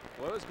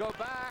 Blues go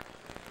back.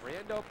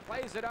 Riendo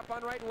plays it up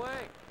on right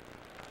wing.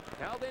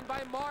 Held in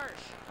by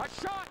Marsh. A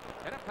shot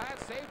and a pass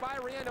saved by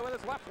Riendo with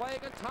his left leg,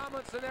 and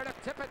Tomlinson there to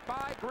tip it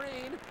by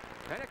Green.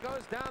 And it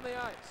goes down the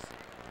ice.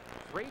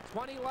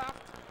 3:20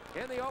 left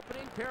in the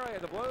opening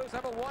period. The Blues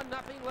have a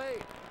 1-0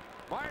 lead.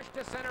 Marsh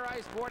to center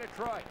ice for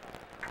Detroit.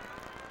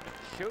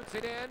 Shoots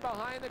it in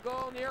behind the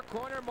goal near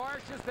corner.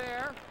 Marsh is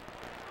there.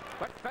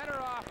 But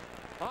Fedorov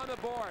on the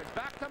boards.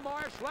 Back to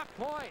Marsh, left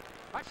point.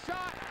 A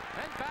shot,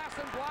 and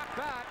Basson blocked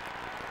that.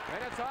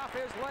 And it's off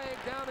his leg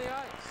down the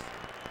ice.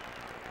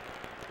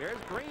 Here's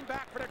Green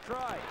back for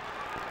Detroit.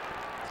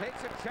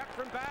 Takes a check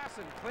from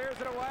Basson, clears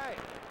it away.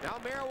 Now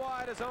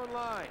Marois at his own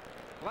line.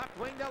 Left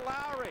wing to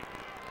Lowry.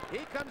 He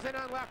comes in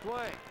on left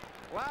wing.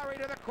 Lowry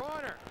to the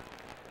corner.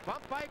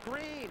 Bumped by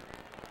Green.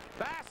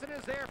 Basson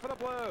is there for the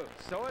Blues.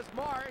 So is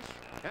Marsh,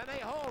 and they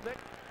hold it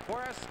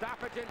for a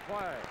stoppage in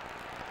play.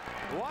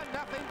 1-0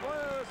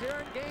 Blues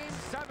here in Game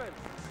 7.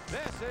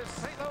 This is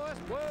St. Louis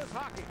Blues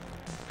hockey.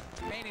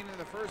 Remaining in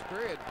the first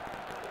period.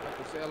 I'd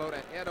like to say hello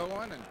to Ed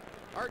Owen and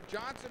Art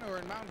Johnson, who are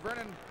in Mount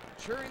Vernon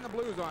cheering the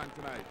Blues on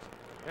tonight.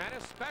 And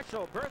a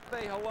special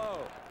birthday hello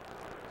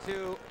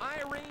to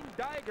Irene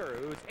Diger,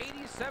 who's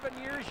 87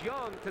 years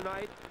young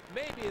tonight.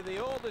 Maybe the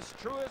oldest,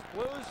 truest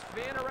Blues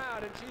fan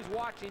around, and she's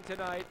watching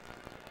tonight.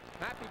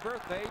 Happy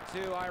birthday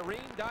to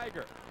Irene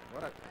Diger.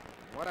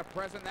 What a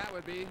present that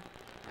would be.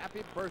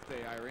 Happy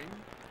birthday, Irene.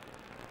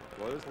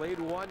 Blues lead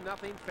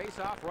 1-0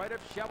 face-off right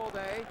of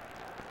Chevrolet.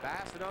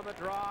 Basson on the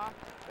draw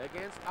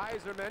against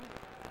Yzerman.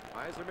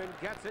 Yzerman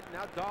gets it.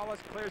 Now Dawes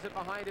clears it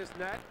behind his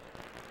net.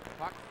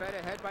 Puck fed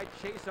ahead by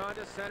Chase on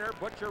to center.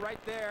 Butcher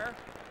right there.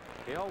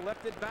 He'll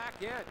lift it back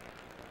in.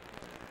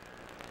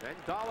 Then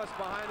Dawes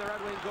behind the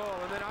Red Wing goal.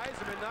 And then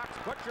Yzerman knocks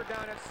Butcher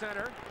down at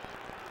center.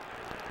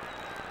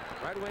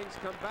 Red Wings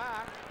come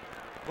back.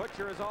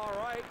 Butcher is all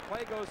right.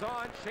 Play goes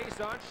on.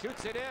 Chase on.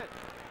 Shoots it in.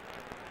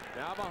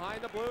 Now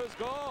behind the Blues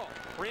goal.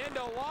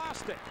 Riendo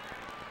lost it.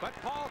 But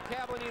Paul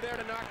Cavallini there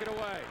to knock it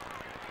away.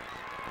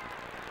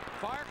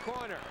 Far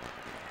corner.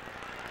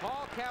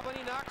 Paul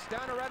Cavallini knocks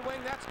down a Red Wing.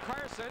 That's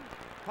Carson.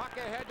 Puck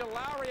ahead to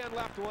Lowry on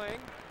left wing.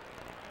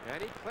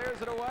 And he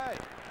clears it away.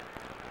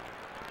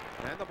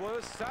 And the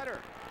Blues setter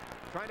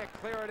trying to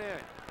clear it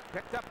in.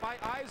 Picked up by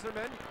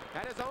Yzerman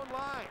at his own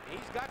line.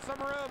 He's got some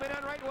room in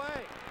on right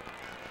wing.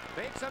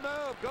 Makes a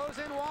move. Goes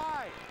in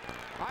wide.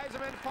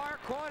 Yzerman far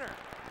corner.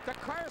 To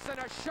Carson,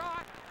 a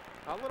shot.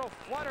 A little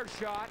flutter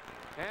shot.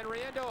 And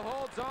Riendo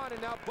holds on,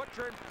 and now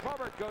Butcher and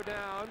Probert go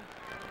down.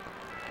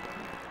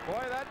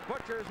 Boy, that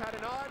Butcher's had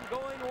an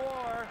ongoing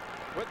war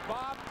with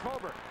Bob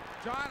Probert.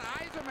 John,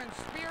 Yzerman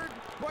speared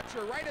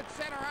Butcher right at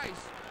center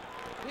ice.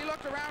 He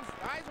looked around.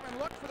 Yzerman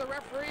looked for the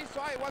referee,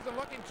 saw he wasn't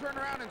looking, turned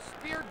around and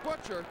speared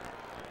Butcher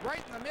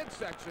right in the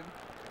midsection.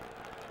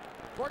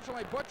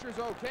 Fortunately, Butcher's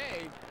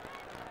okay.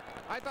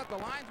 I thought the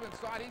linesman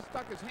saw it. He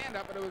stuck his hand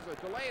up, but it was a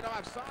delayed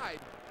offside.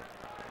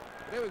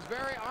 But it was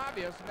very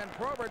obvious, and then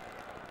Probert,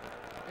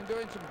 in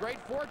doing some great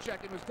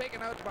forechecking, was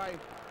taken out by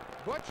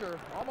Butcher,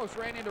 almost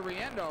ran into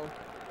Riendo.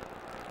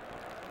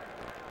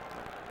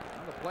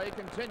 And the play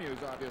continues,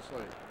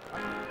 obviously.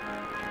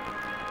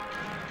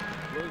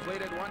 Blues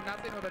lead at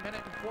 1-0 with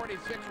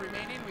 1:46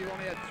 remaining. We've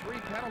only had 3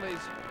 penalties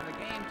in the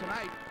game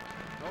tonight.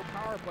 No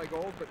power play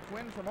goals, but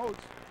Quinn from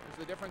Oates is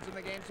the difference in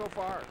the game so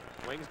far.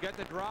 Wings get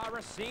the draw.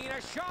 Racine,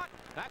 a shot.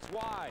 That's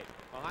wide.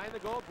 Behind the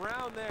goal,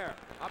 Brown there.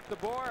 Up the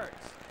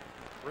boards.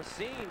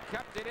 Racine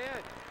kept it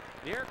in.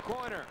 Near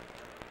corner.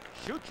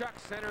 Shuchuk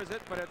centers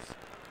it, but it's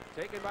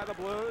taken by the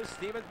Blues.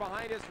 Stevens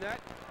behind his net.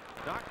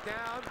 Knocked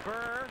down.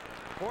 Burr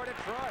for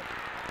Detroit.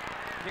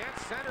 Can't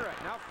center it.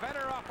 Now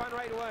Fedorov on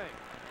right wing.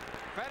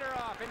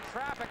 Fedorov in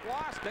traffic,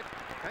 lost it.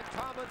 And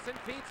Tomlinson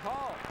feeds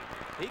Hall.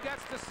 He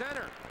gets to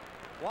center.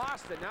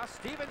 Lost it. Now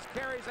Stevens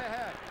carries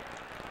ahead.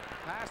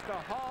 Pass to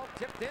Hall,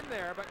 tipped in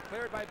there, but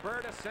cleared by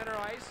Bird to center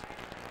ice.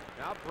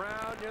 Now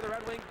Brown near the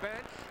Red Wing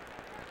bench.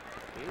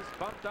 He's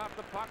bumped off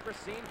the puck.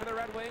 Racine for the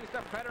Red Wings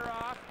to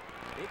Fedorov.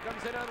 He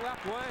comes in on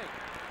left wing.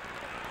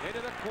 Into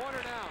the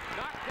corner now.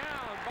 Knocked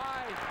down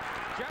by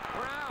Jeff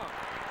Brown.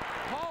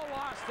 Hall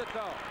lost it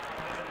though.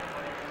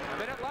 A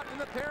minute left in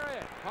the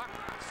period. Puck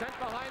sent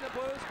behind the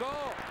Blues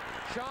goal.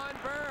 Sean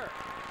Burr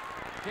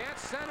can't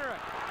center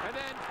it. And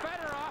then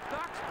Fedorov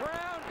knocks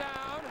Brown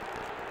down.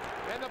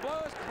 And the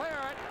Blues clear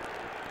it.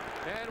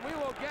 And we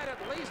will get at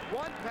least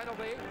one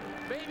penalty,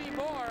 maybe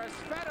more, as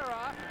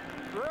Fedorov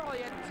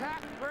really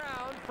attacked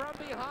Brown from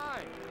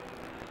behind.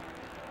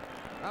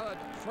 Well, the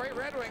Detroit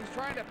Red Wings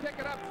trying to pick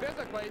it up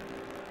physically.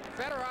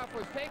 Fedorov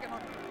was taken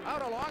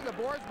out along the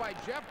boards by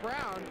Jeff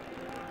Brown.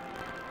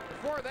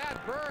 Before that,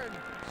 Burr and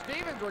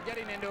Stevens were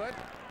getting into it,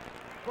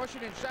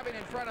 pushing and shoving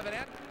in front of the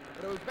net.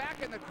 But it was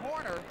back in the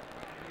corner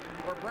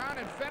where Brown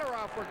and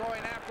Fedorov were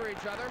going after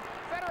each other.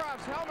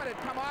 Fedorov's helmet had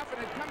come off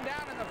and had come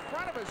down in the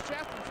front of his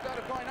chest instead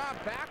of going off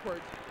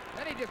backwards.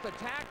 Then he just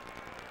attacked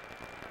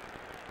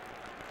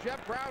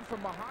Jeff Brown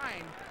from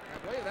behind. I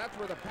believe that's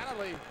where the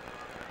penalty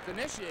is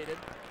initiated.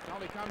 It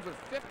only comes with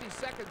 50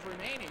 seconds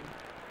remaining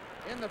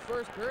in the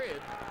first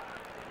period.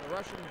 The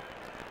Russian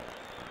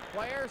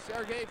player,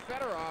 Sergei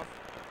Fedorov,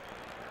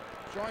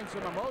 showing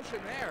some emotion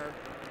there.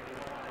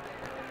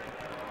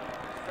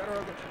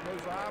 Fedorov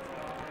moves off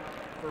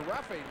for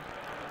roughing.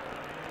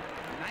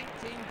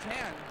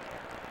 19-10.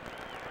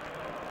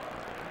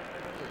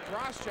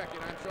 Cross-checking,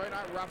 I'm sorry,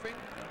 not roughing.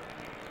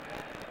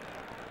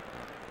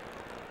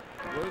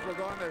 The Blues will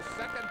go on their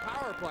second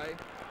power play.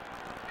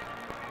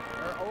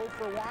 They're 0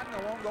 for 1,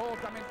 the lone goal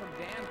coming from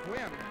Dan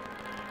Quinn.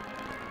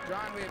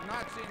 John, we have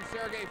not seen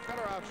Sergei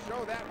Fedorov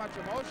show that much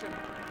emotion,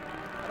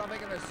 I don't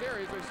think, in this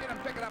series. We've seen him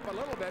pick it up a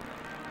little bit.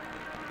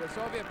 The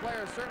Soviet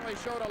player certainly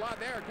showed a lot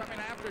there coming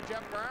after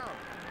Jeff Brown.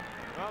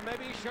 Well,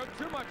 maybe he showed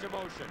too much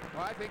emotion.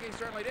 Well, I think he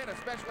certainly did,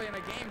 especially in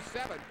a Game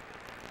 7.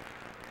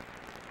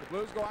 The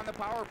Blues go on the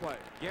power play.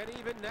 Get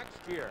even next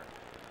year.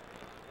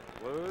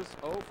 Blues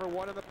 0 for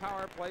 1 in the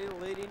power play,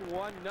 leading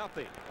 1-0.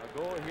 A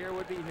goal here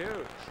would be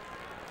huge.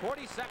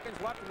 40 seconds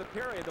left in the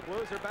period. The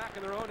Blues are back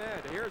in their own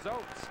end. Here's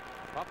Oates.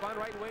 Up on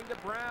right wing to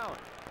Brown.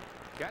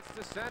 Gets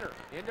to center.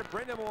 Into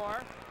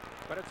Brindamore.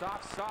 But it's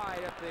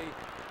offside at the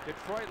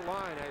Detroit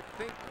line. I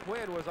think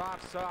Quinn was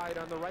offside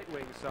on the right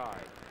wing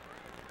side.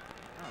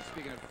 Oh,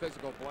 speaking of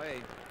physical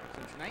play,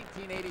 since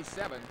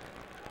 1987,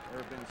 there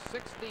have been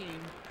 16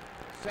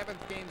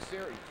 seventh-game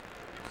series.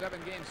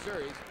 7-game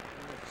series.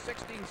 In the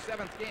 16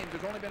 seventh games,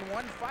 there's only been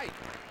one fight.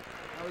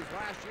 That was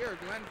last year,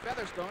 Glenn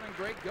Featherstone and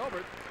Greg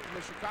Gilbert from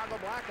the Chicago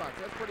Blackhawks.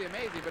 That's pretty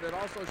amazing, but it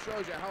also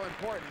shows you how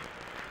important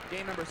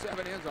game number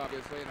 7 is,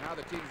 obviously, and how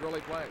the teams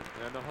really play.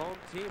 And the home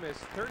team is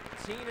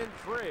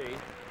 13-3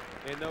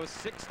 in those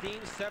 16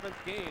 seventh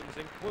games,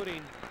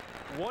 including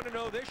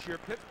 1-0 this year.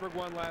 Pittsburgh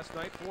won last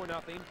night,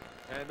 4-0.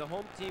 And the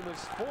home team was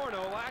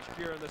 4-0 last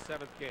year in the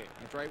 7th game.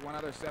 That's right, one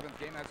other 7th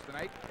game. That's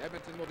tonight.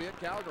 Edmonton will be at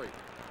Calgary.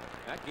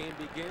 That game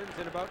begins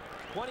in about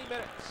 20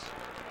 minutes.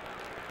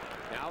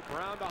 Now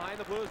Brown behind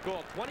the Blues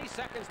goal. 20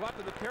 seconds left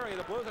in the period.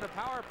 The Blues in a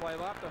power play.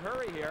 They'll have to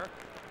hurry here.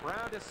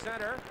 Brown to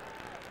center.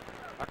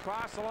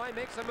 Across the line,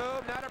 makes a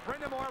move. Now to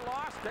Brindamore,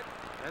 lost it.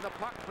 And the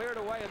puck cleared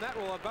away, and that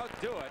will about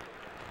do it.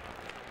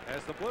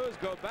 As the Blues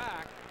go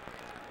back,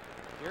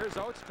 here's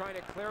Oates trying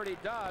to clear it. He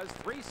does.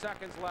 3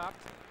 seconds left.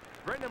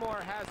 Brindamore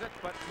has it,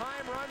 but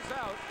time runs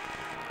out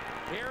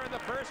here in the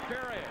first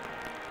period.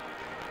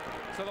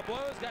 So the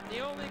Blues get the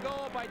only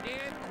goal by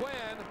Dan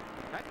Quinn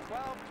at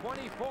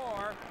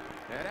 12:24.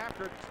 And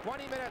after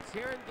 20 minutes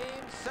here in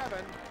Game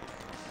 7,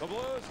 the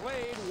Blues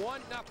lead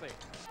 1-0.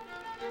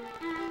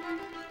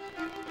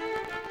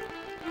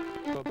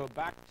 We'll go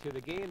back to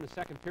the game, the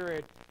second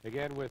period,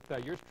 again with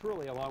yours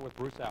truly, along with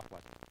Bruce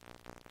Affleck.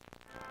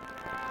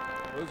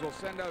 Blues will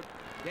send out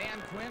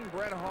Dan Quinn,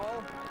 Brett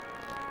Hull,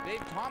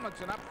 Dave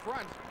Tomlinson up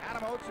front,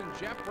 Adam Oates and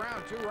Jeff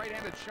Brown, 2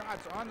 right-handed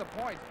shots on the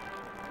point.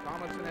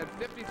 Tomlinson had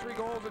 53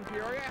 goals in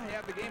Peoria. He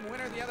had the game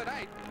winner the other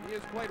night. He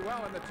has played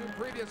well in the 2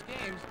 previous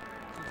games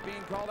since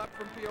being called up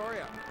from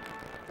Peoria.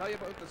 Tell you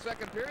about the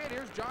second period,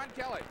 here's John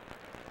Kelly.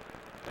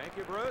 Thank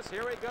you, Bruce.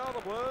 Here we go.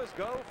 The Blues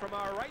go from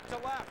our right to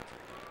left.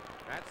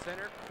 At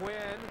center,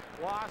 Quinn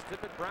lost it,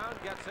 but Brown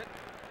gets it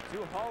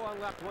to Hull on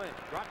left wing.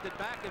 Dropped it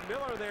back, and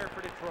Miller there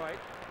for Detroit.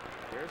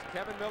 Here's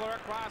Kevin Miller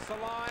across the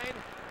line.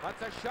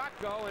 Lets a shot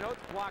go, and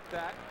Oates blocked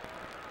that.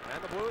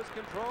 And the Blues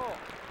control.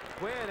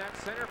 Quinn at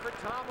center for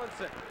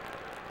Tomlinson.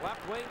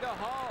 Left wing to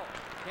Hull.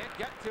 Can't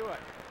get to it.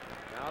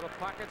 Now the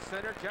puck at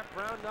center. Jeff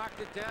Brown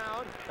knocked it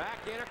down. Back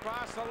in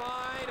across the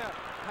line. A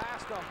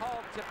pass to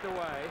Hull tipped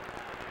away.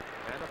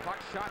 And the puck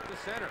shot to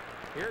center.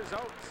 Here's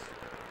Oates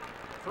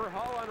for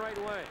Hull on right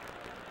wing.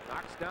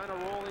 Knocks down a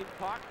rolling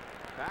puck.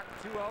 Back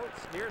to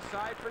Oates. Near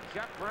side for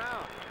Jeff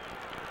Brown.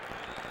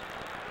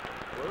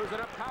 Blues in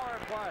a power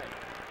play.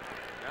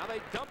 Now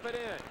they dump it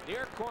in.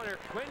 Near corner.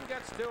 Quinn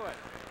gets to it.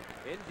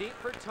 In deep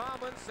for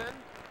Tomlinson.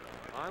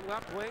 On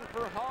left wing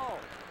for Hull.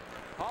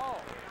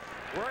 Hull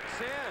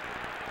works in.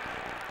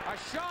 A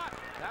shot.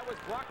 That was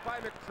blocked by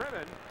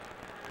McCrimmon.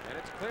 And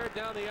it's cleared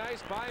down the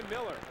ice by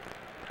Miller.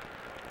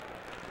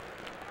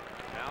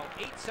 Now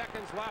 8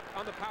 seconds left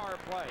on the power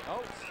play.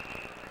 Oates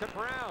to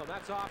Brown.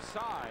 That's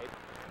offside.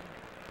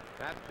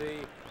 At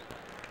the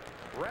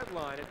red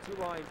line, a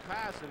two-line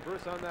pass. And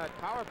Bruce, on that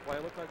power play,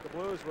 looked like the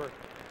Blues were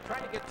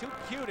trying to get too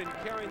cute in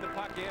carrying the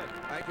puck in.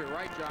 I think you're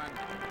right, John.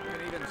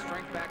 And even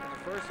strength back in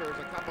the first, there was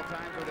a couple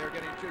times where they were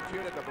getting too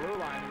cute at the blue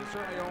line. And you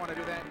certainly don't want to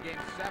do that in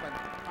Game 7.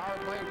 Power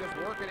play, just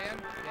work it in.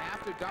 You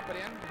have to dump it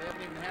in. They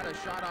haven't even had a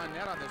shot on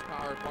net on this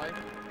power play.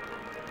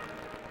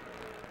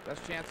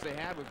 Best chance they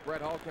had was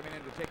Brett Hull coming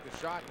in to take the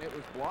shot, and it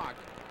was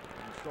blocked.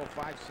 And still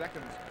 5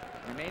 seconds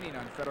remaining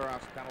on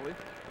Fedorov's penalty.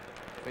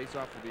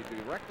 Face-off will be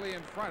directly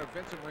in front of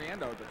Vincent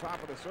Riendeau at the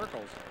top of the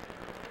circles.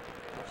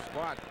 Tough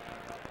spot.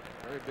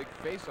 Very big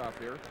face-off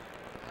here.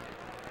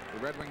 The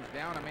Red Wings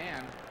down a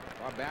man.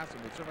 Bob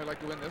Basson would certainly like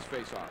to win this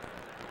face-off.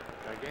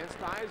 Against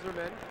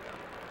Yzerman.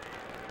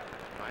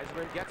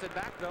 Yzerman gets it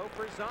back, though,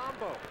 for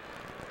Zombo.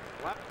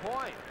 Left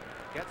point.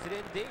 Gets it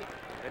in deep.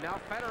 And now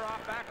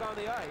Fedorov back on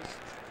the ice.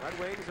 Red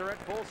Wings are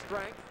at full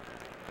strength.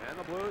 And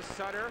the Blues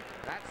Sutter.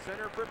 That's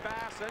center for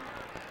Basson.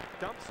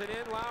 Dumps it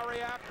in.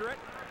 Lowry after it.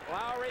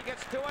 Lowry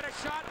gets to it. A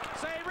shot.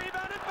 Save.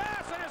 Rebounded.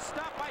 Basson is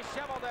stopped by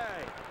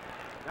Cheveldae.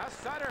 Now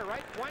Sutter.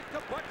 Right point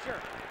to Butcher.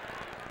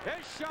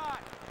 His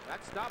shot.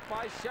 That's stopped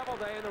by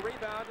Cheveldae, and the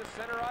rebound to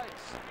center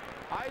ice.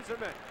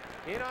 Yzerman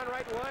in on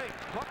right wing.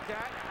 Hooked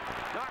at.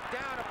 Knocked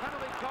down. A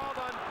penalty called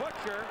on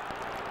Butcher.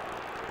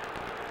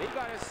 He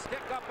got his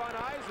stick up on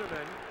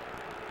Yzerman.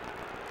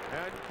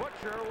 And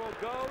Butcher will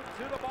go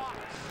to the box.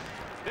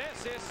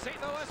 This is St.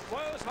 Louis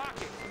Blues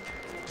hockey.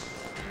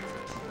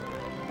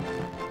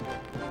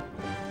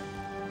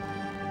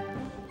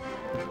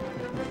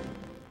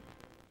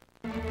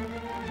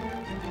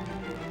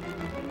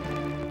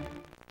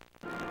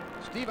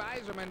 Steve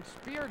Yzerman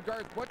speared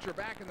Garth Butcher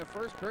back in the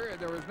first period.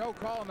 There was no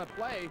call on the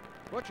play.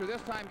 Butcher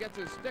this time gets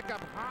his stick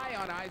up high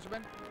on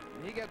Yzerman,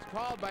 and he gets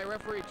called by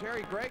referee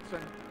Terry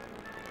Gregson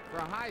for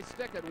a high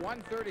stick at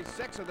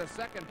 1:36 of the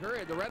second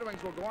period. The Red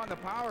Wings will go on the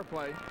power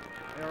play.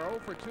 They are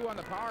 0 for 2 on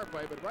the power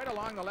play, but right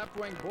along the left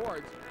wing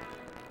boards,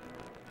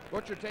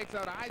 Butcher takes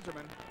out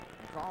Yzerman.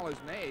 The call is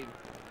made.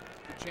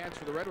 Good chance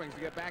for the Red Wings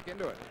to get back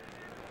into it.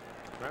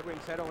 Red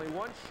Wings had only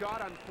 1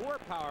 shot on 4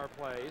 power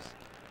plays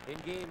in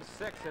Game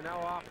 6, and now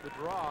off the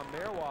draw,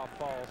 Marois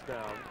falls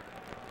down.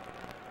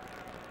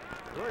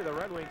 Really, the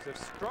Red Wings have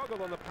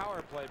struggled on the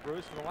power play,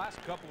 Bruce, for the last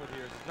couple of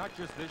years, not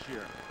just this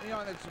year. You know,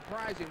 and it's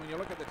surprising when you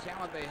look at the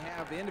talent they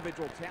have, the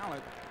individual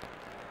talent.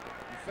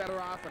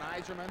 Fedorov and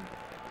Yzerman,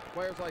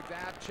 players like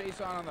that.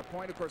 Chase on the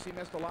point, of course, he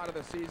missed a lot of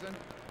the season.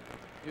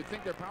 You'd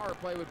think their power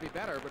play would be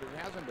better, but it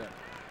hasn't been.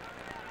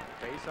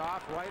 Face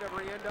off right of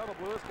Riendeau. The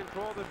Blues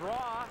control the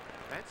draw.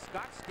 And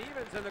Scott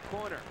Stevens in the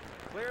corner.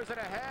 Clears it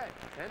ahead.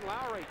 And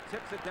Lowry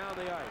tips it down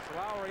the ice.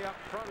 Lowry up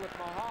front with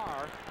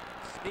Mahar.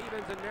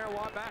 Stevens and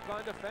Marois back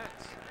on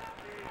defense.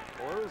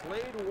 Blues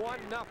lead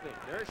 1-0.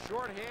 They're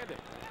shorthanded.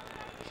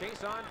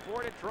 Chase on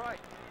for Detroit.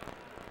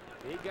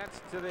 He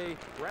gets to the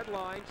red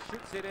line,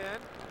 shoots it in.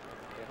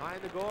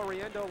 Behind the goal,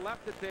 Riendeau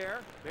left it there.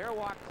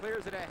 Marois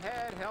clears it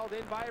ahead, held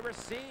in by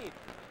Racine.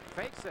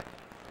 Fakes it.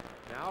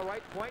 Now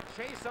right point,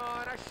 Chase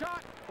on, a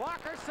shot.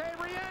 Blocker save,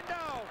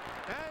 Riendeau.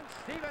 And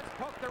Stevens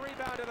poked the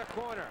rebound to the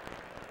corner.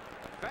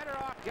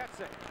 Fedorov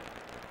gets it.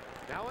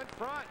 Now in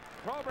front.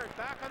 Probert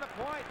back on the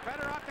point.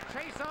 Fedorov to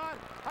Chase on.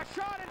 A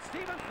shot, and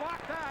Stevens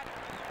blocked that.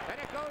 And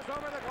it goes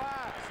over the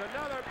glass.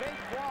 Another big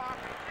block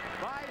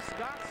by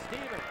Scott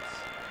Stevens.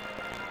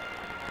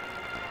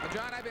 Now,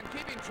 John, I've been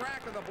keeping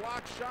track of the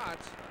blocked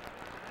shots.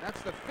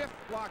 That's the 5th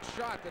blocked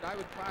shot that I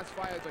would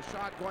classify as a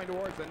shot going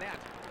towards the net.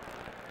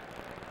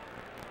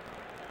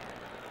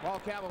 Paul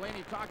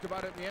Cavallini talked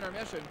about it in the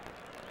intermission,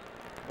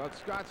 about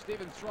Scott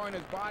Stevens throwing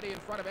his body in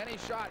front of any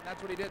shot, and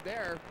that's what he did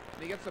there.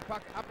 And he gets the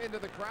puck up into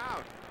the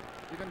crowd.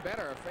 Even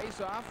better, a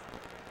face-off.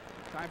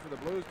 Time for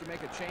the Blues to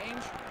make a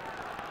change.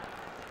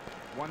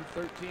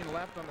 1:13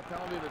 left on the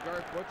penalty to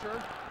Garth Butcher.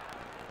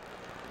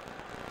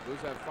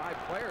 Blues have 5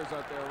 players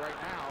out there right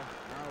now.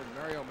 Now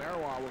Mario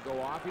Marois will go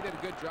off. He did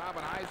a good job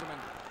on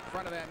Yzerman in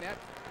front of that net.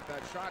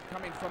 That shot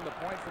coming from the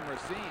point from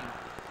Racine.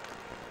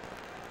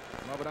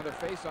 We'll have another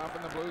face-off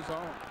in the Blues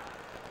zone.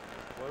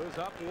 Blues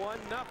up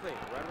 1-0.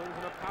 Red Wings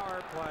in a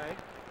power play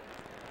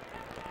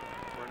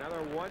for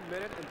another 1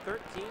 minute and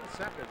 13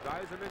 seconds.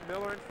 Yzerman,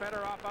 Miller, and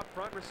Fedorov up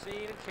front.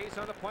 Racine and Chase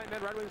on the point.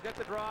 Men, Red Wings get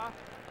the draw.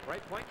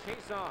 Right point,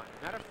 Chase on.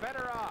 Now to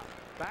Fedorov.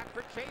 Back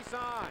for Chase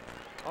on.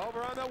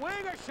 Over on the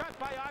wing, a shot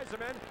by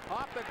Yzerman.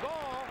 Off the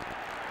goal.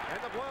 And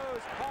the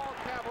Blues, Paul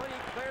Cavallini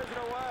clears it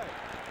away.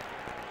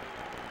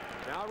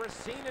 Now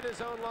Racine at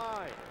his own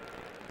line.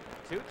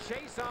 To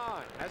Chase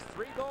on. Has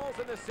 3 goals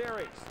in the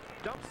series.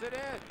 Dumps it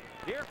in.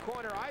 Near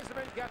corner,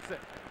 Yzerman gets it.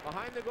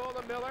 Behind the goal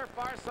to Miller,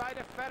 far side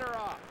to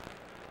Fedorov.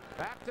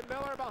 Back to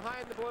Miller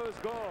behind the Blues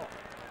goal.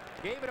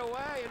 Gave it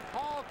away, and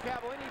Paul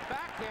Cavallini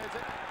backhands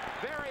it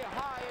very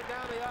high and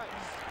down the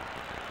ice.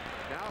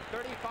 Now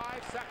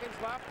 35 seconds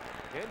left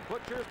in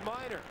Butcher's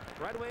minor.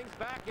 Red Wings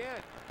back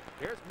in.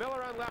 Here's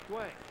Miller on left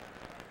wing.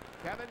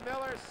 Kevin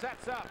Miller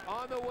sets up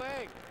on the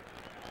wing.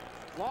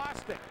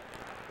 Lost it.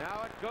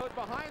 Now it goes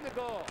behind the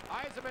goal.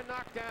 Yzerman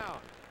knocked down.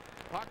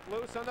 Puck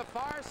loose on the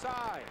far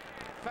side.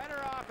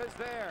 Fedorov is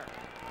there.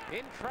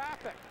 In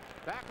traffic.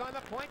 Back on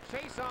the point.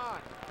 Chase on.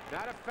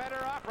 Now to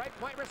Fedorov. Right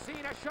point.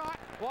 Racine. A shot.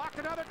 Blocked.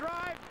 Another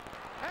drive.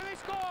 And they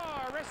score.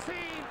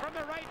 Racine from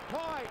the right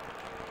point.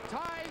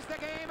 Ties the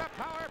game. A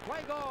power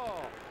play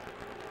goal.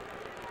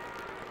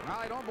 Well,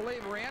 I don't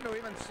believe Riendo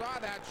even saw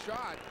that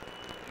shot.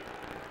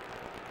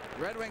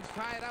 Red Wings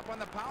tie it up on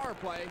the power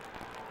play.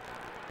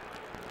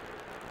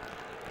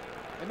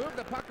 They moved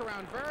the puck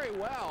around very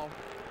well.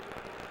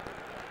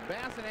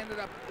 Basson ended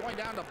up going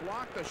down to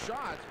block the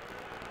shot.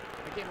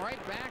 It came right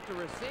back to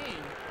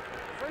Racine.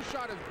 First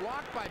shot is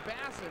blocked by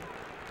Basson.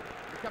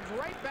 It comes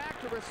right back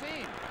to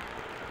Racine.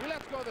 He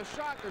lets go of the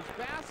shot. There's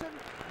Basson,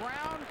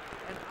 Brown,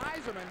 and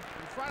Yzerman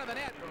in front of the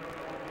net.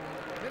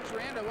 Vince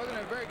Riendo wasn't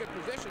in a very good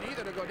position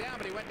either to go down,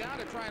 but he went down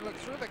to try and look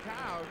through the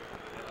cow.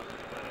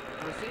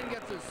 Racine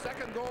gets his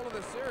second goal of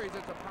the series.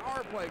 It's a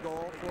power play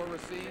goal for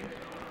Racine.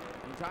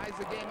 He ties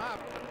the game up.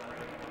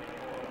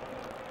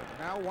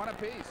 Now one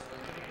apiece.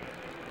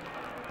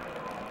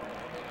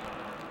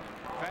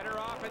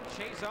 Fedorov and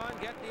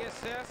Chason get the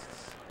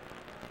assists.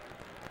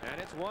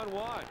 And it's 1-1.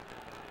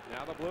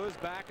 Now the Blues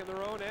back in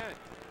their own end.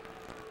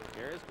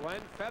 Here's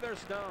Glenn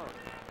Featherstone.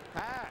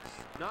 Pass.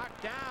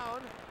 Knocked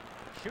down.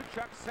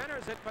 Shuchuk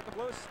centers it, but the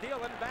Blues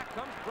steal it. Back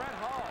comes Brett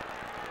Hull.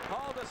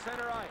 Hull to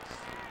center ice.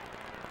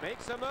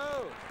 Makes a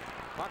move.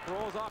 Puck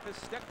rolls off his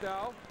stick,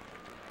 though.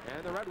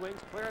 And the Red Wings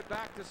clear it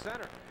back to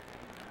center.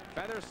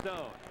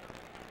 Featherstone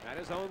at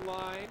his own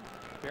line.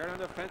 Paired on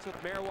the fence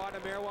with Marois to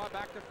Marois.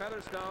 Back to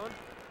Featherstone.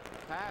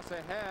 Pass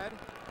ahead.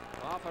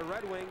 Off a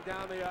Red Wing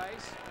down the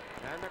ice.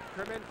 And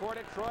McCrimmon for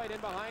Detroit in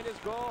behind his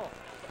goal.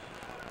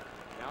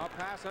 Now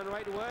a pass on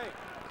right wing.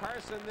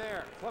 Carson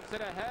there. Flips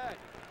it ahead.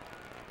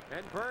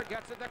 And Berg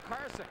gets it to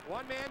Carson.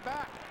 One man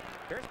back.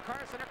 Here's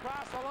Carson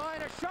across the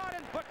line. A shot,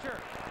 and Butcher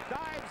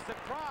dives the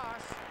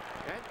cross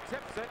and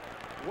tips it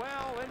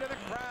well into the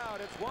crowd.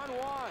 It's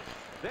 1-1.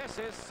 This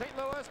is St.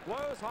 Louis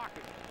Blues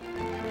hockey.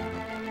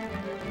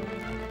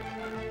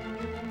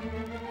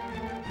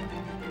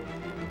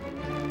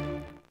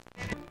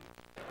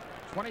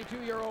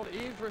 22-year-old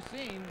Yves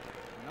Racine,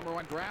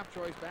 #1 draft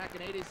choice back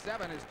in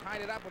 '87, has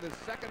tied it up with his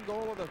second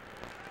goal of the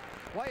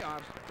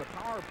playoffs. The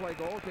power play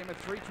goal came at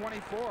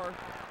 3:24.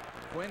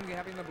 Quinn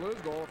having the Blues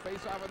goal,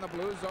 face-off in the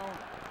Blues zone.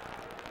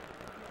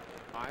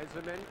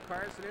 Yzerman,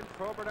 Carson, and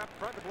Probert up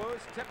front. The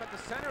Blues tip at the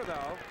center,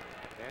 though.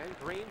 And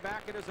Green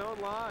back at his own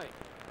line.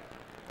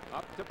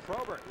 Up to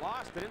Probert.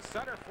 Lost it, and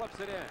Sutter flips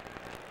it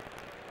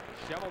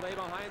in. Cheveldae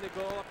behind the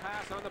goal. A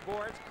pass on the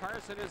boards.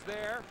 Carson is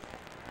there.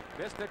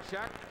 Missed a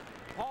check.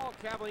 Paul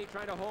Cavallini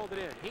trying to hold it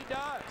in. He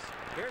does.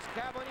 Here's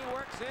Cavallini,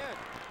 works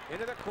in.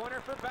 Into the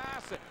corner for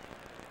Bassett.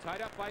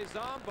 Tied up by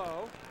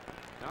Zombo.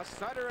 Now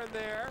Sutter in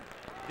there.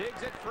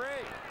 Digs it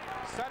free.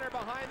 Sutter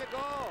behind the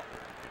goal.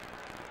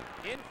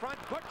 In front,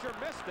 Butcher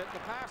missed it. The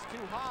pass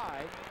too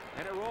high,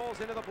 and it rolls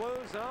into the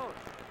Blues zone.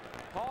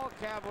 Paul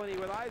Cavallini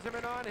with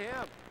Yzerman on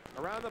him.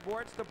 Around the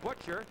boards to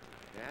Butcher,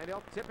 and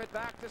he'll tip it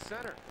back to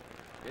center.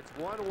 It's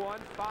 1-1,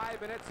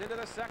 5 minutes into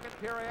the second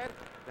period.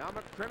 Now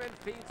McCrimmon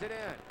feeds it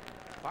in.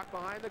 Puck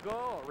behind the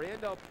goal.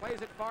 Riendo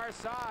plays it far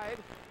side.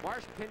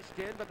 Marsh pinched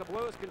in, but the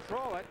Blues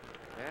control it.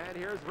 And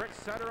here's Rich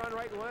Sutter on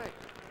right wing.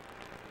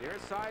 Near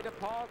side to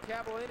Paul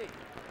Cavallini.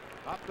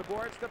 Up the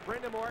boards to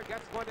Brindamore.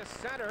 Gets one to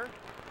center.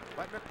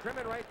 But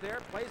McCrimmon right there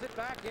plays it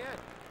back in.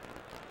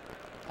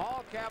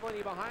 Paul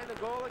Cavallini behind the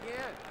goal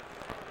again.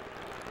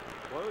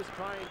 Blues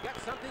try and get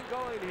something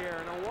going here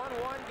in a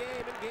 1-1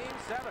 game in Game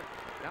 7.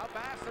 Now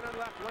Basson on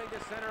left wing to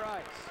center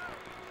ice.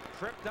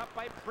 Tripped up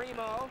by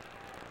Primo.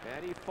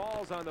 And he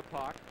falls on the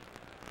puck.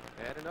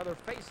 And another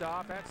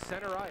face-off at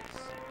center ice.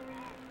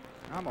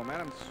 Now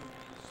momentum's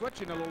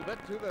switching a little bit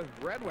to the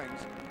Red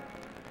Wings.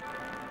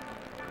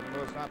 St.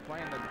 Louis not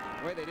playing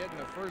the way they did in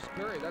the first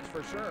period, that's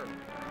for sure.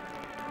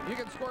 You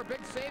can score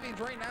big savings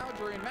right now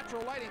during Metro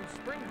Lighting's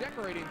spring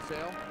decorating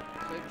sale.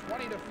 Save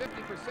 20 to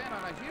 50%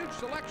 on a huge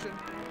selection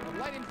of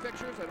lighting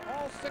fixtures at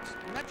all 6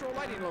 Metro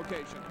Lighting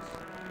locations.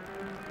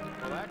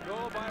 Well, that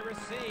goal by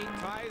Racine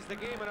ties the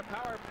game in a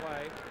power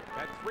play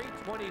at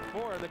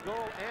 3:24. The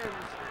goal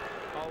ends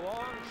a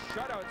long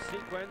shutout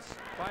sequence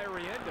by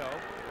Riendo.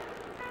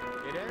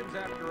 It ends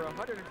after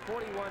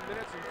 141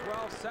 minutes and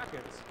 12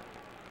 seconds.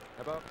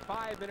 About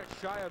 5 minutes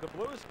shy of the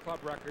Blues Club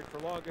record for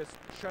longest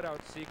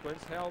shutout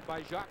sequence held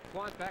by Jacques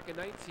Plante back in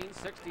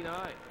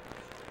 1969.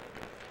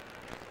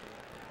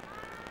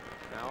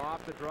 Now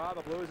off the draw,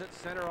 the Blues at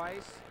center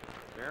ice.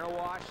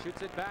 Marois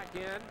shoots it back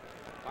in.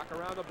 Puck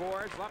around the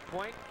boards, left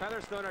point.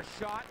 Featherstone a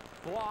shot,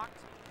 blocked.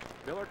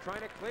 Miller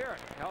trying to clear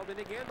it. Held in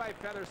again by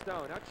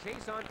Featherstone. Now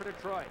chase on for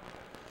Detroit.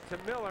 To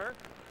Miller.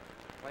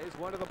 Plays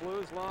one to the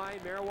Blues line.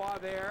 Marois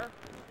there.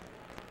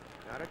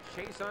 Now to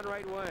chase on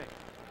right wing.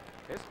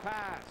 His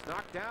pass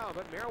knocked down,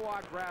 but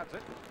Marois grabs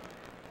it.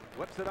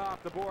 Whips it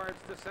off the boards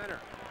to center.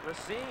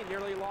 Racine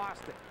nearly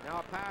lost it. Now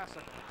a pass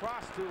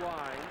across 2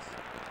 lines.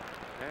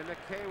 And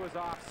McKay was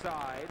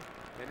offside.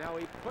 And now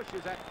he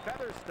pushes at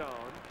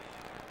Featherstone.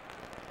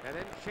 And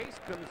then Chase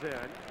comes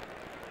in.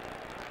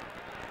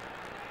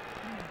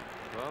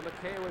 Well,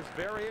 McKay was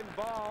very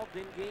involved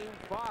in Game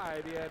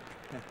 5. He had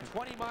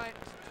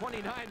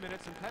 29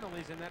 minutes and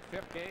penalties in that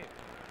 5th game.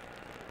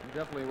 He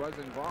definitely was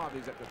involved.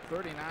 He's at the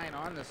 39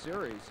 on the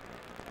series.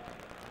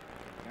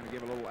 Going to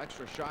give a little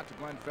extra shot to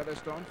Glenn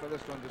Featherstone.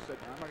 Featherstone just said,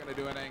 I'm not going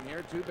to do anything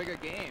here. Too big a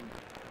game.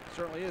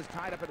 Certainly is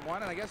tied up at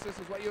 1, and I guess this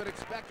is what you would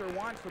expect or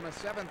want from a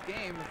 7th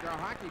game if you're a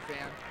hockey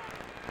fan.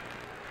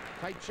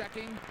 Tight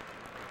checking.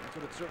 That's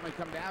what it's certainly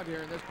come down to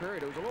here in this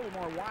period. It was a little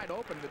more wide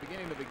open at the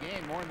beginning of the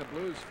game, more in the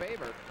Blues'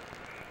 favor.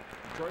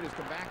 Detroit has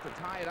come back to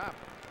tie it up.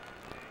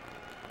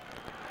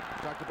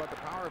 We talked about the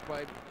power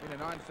play being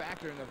a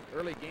non-factor in the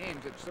early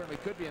games. It certainly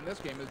could be in this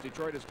game as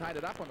Detroit has tied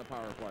it up on the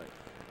power play.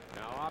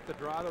 Now off the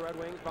draw, the Red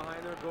Wings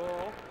behind their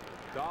goal.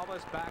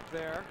 Dallas back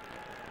there.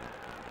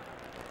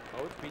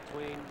 Both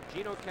between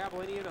Gino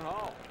Cavallini and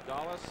Hull.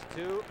 Dallas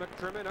to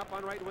McDermott up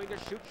on right wing to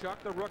Shuchuk,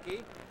 the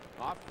rookie.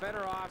 Off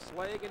Fedorov's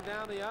leg and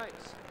down the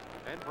ice.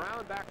 And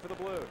Brown back for the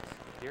Blues.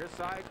 Near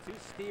side to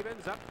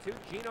Stevens, up to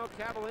Gino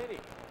Cavallini.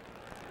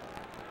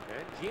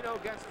 And Gino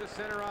gets to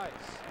center ice.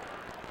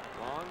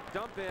 Long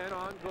dump in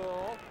on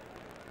goal.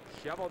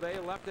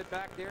 Cheveldae left it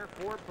back there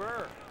for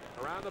Burr.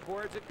 Around the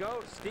boards it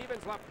goes.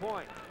 Stevens left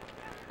point.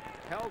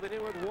 Held it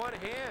in with one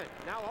hand.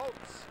 Now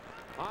Oates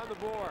on the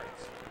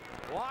boards.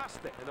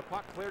 Lost it, and the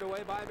puck cleared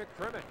away by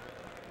McDermott.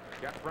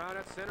 Jeff Brown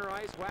at center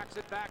ice, whacks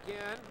it back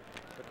in.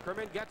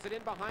 McDermott gets it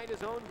in behind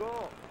his own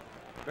goal.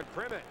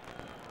 McDermott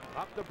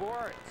up the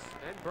boards,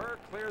 and Burr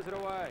clears it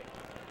away.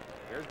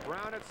 Here's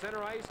Brown at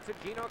center ice to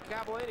Gino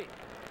Cavallini.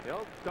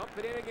 He'll dump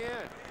it in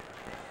again.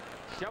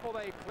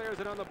 Cheveldae clears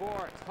it on the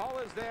boards. Hull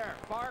is there,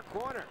 far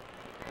corner.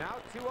 Now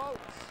to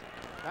Oates.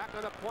 Back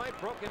on the point,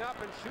 broken up,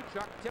 and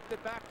Shuchuk tipped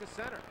it back to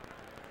center.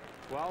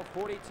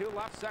 12:42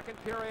 left, second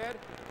period.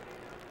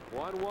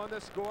 1-1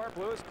 the score.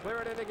 Blues clear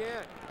it in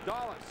again.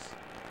 Dallas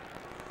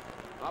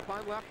up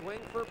on left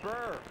wing for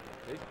Burr.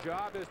 His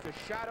job is to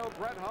shadow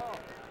Brett Hull.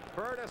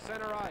 Burr to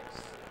center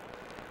ice.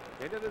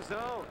 Into the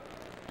zone.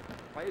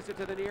 Plays it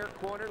to the near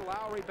corner.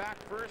 Lowry back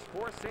first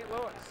for St.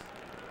 Louis.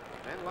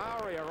 And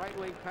Lowry, a right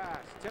wing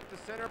pass. Tipped to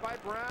center by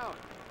Brown.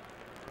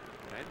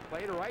 And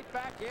played right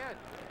back in.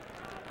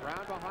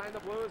 Brown behind the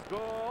Blues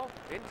goal.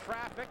 In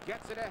traffic.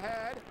 Gets it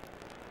ahead.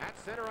 At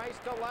center ice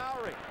to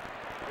Lowry.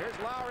 Here's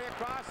Lowry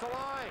across the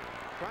line.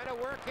 Trying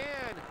to work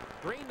in.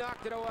 Green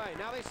knocked it away.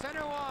 Now they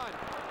center one.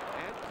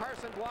 And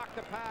Carson blocked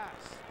the pass.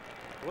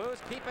 Blues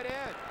keep it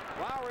in.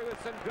 Lowry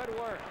with some good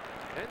work.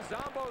 And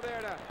Zombo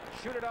there to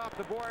shoot it off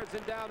the boards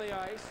and down the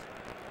ice.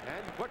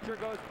 And Butcher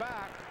goes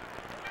back.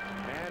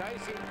 And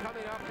icing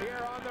coming up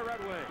here on the Red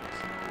Wings.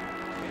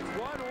 It's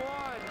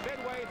 1-1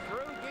 midway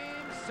through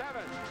Game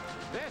 7.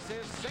 This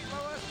is St.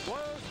 Louis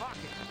Blues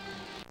hockey.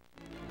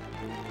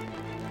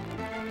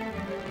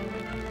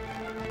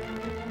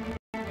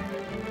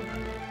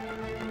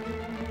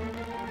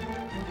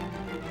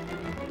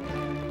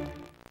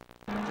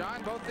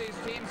 John, both these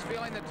teams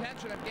feeling the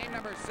tension of game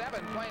number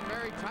 7, playing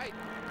very tight.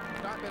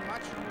 Not been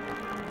much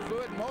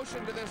fluid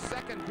motion to this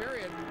second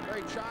period.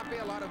 Very choppy,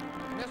 a lot of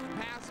missed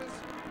passes,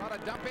 a lot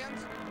of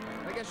dump-ins.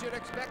 I guess you'd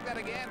expect that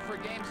again for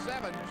game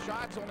 7.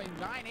 Shots only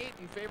 9-8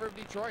 in favor of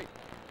Detroit.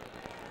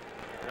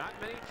 Not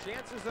many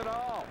chances at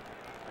all.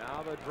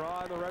 Now the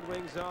draw in the Red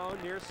Wing zone.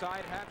 Near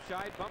side,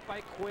 Hapshide, bumped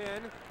by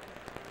Quinn.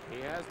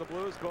 He has the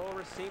Blues goal.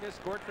 Racina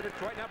scored for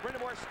Detroit. Now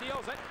Brindamore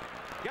steals it.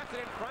 Gets it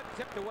in front,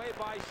 tipped away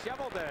by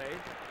Cheveldae.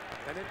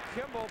 And then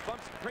Kimball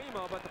bumps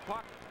Primo, but the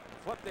puck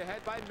flipped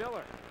ahead by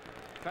Miller.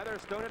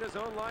 Featherstone at his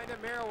own line to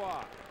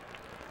Marois.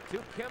 To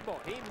Kimball.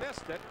 He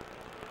missed it.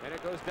 And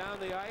it goes down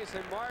the ice,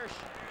 and Marsh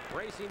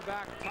racing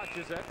back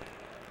touches it.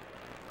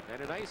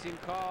 And an icing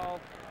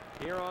call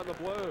here on the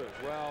Blues.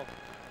 Well,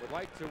 would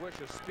like to wish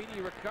a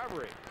speedy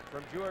recovery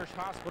from Jewish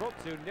Hospital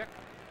to Nick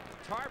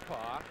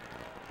Tarpa.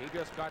 He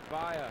just got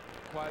by a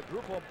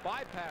quadruple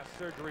bypass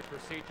surgery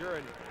procedure,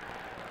 and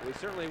we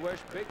certainly wish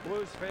big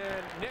Blues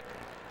fan Nick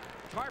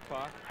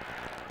Tarpa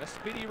a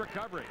speedy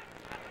recovery.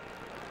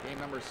 Game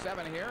number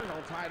 7 here,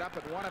 all tied up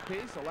at 1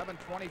 apiece.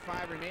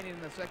 11:25 remaining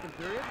in the second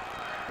period.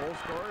 Goal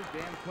scorers,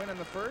 Dan Quinn in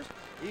the first,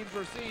 Yves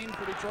Racine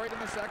for Detroit in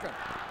the second.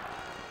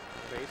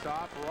 Face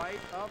off right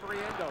of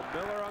Riendo.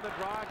 Miller on the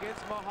draw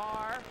against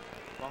Mahar.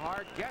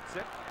 Mahar gets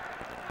it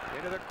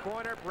into the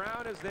corner.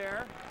 Brown is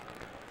there.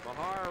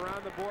 Mahar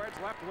around the boards,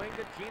 left wing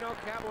to Gino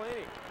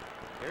Cavallini.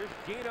 Here's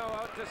Gino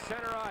out to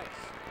center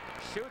ice.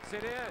 Shoots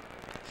it in.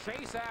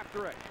 Chase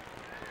after it.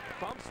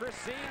 Bumps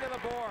Racine to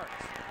the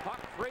boards. Puck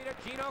free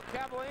to Gino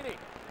Cavallini.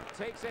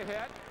 Takes a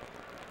hit.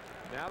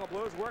 Now the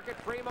Blues work it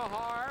free.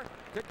 Mahar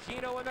to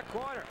Gino in the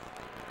corner.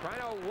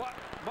 Trying to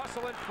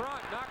muscle in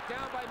front. Knocked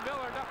down by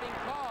Miller. Nothing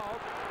called.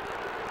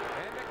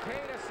 And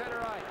McKay to center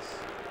ice.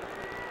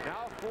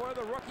 Now for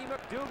the rookie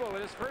McDougall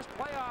in his first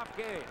playoff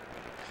game.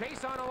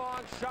 Chase on a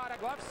long shot. A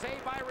glove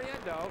saved by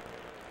Riendo.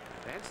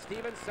 And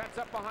Stevens sets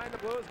up behind the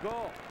Blues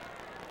goal.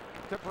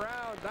 To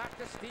Brown. Back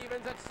to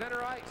Stevens at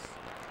center ice.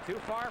 Too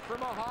far for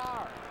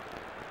Mahar.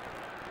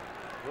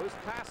 Blues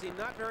passing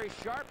not very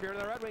sharp here.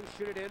 The Red Wings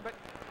shoot it in, but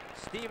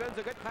Stevens,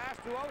 a good pass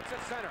to Oates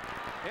at center.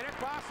 In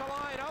across the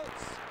line,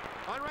 Oates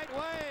on right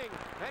wing.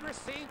 And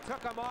Racine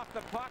took him off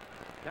the puck.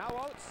 Now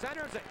Oates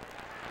centers it.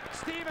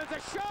 Stevens, a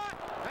shot,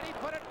 and he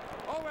put it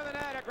over the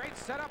net. A great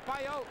setup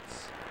by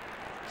Oates.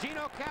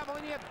 Gino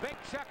Cavallini, a big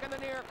check in the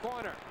near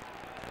corner.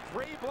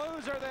 3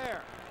 Blues are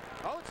there.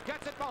 Oates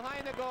gets it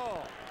behind the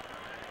goal.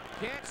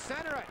 Can't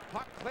center it.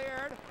 Puck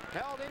cleared,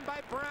 held in by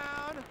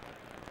Brown.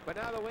 But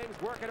now the Wings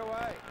work it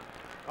away.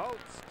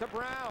 Oates to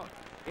Brown,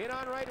 in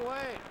on right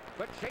wing.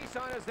 But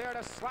Chason is there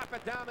to slap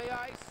it down the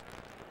ice.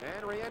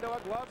 And Riendo, a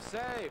glove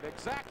save.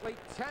 Exactly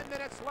 10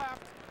 minutes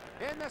left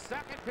in the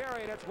second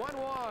period. It's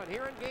 1-1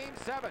 here in Game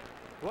 7.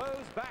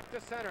 Blues back to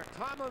center.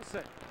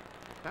 Tomlinson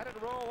had it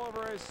roll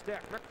over his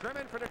stick.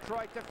 McCrimmon for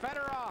Detroit to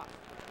Fedorov.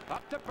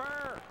 Up to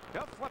Burr.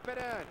 He'll flip it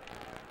in.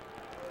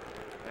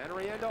 And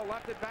Riendo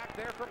left it back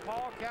there for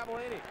Paul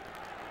Cavallini.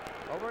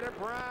 Over to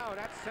Brown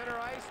at center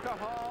ice to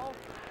Hall.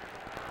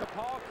 To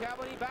Paul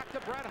Cavallini, back to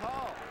Brett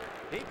Hull.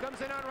 He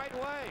comes in on right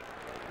wing.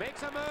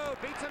 Makes a move,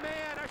 beats a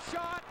man, a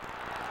shot,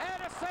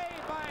 and a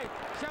save by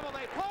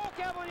Cheveldae. Paul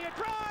Cavallini, a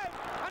drive,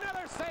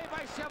 another save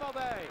by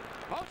Cheveldae.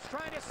 Oates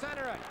trying to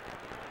center it.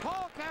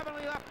 Paul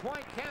Cavallini left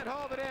point, can't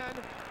hold it in.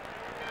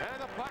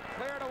 And the puck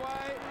cleared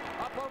away,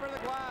 up over the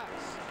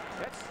glass.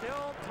 It's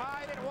still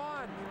tied at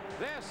 1.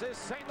 This is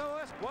St.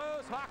 Louis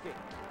Blues hockey.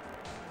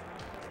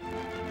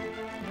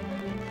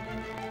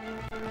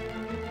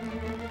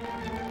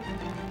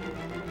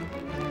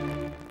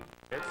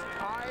 It's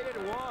tied at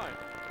 1.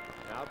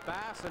 Now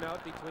Bassin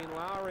out between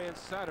Lowry and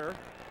Sutter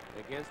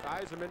against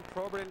Yzerman,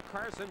 Probert, and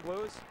Carson.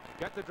 Blues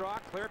get the draw,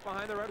 cleared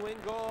behind the Red Wing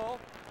goal.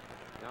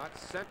 Now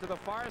it's sent to the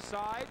far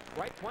side.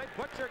 Right point,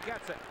 Butcher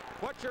gets it.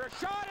 Butcher, a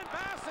shot, and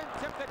Bassin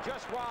tipped it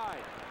just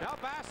wide. Now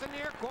Bassin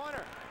near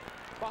corner,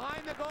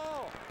 behind the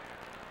goal.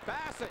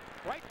 Bassin,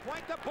 right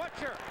point to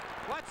Butcher.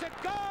 Lets it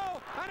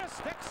go, and a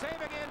stick save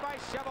again by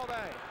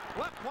Cheveldae.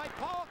 Left point,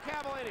 Paul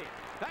Cavallini.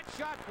 That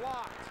shot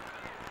blocked.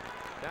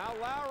 Now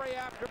Lowry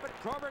after, but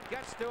Probert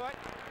gets to it.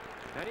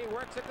 And he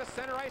works it to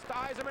center ice to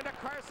Yzerman, to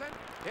Carson,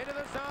 into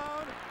the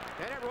zone,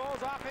 and it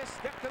rolls off his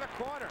stick to the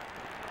corner.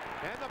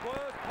 And the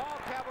Blues, Paul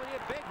Cavallini,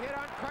 a big hit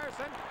on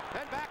Carson,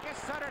 and back is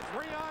Sutter,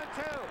 3-on-2.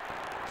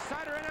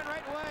 Sutter in on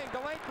right wing,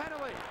 delayed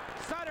penalty.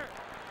 Sutter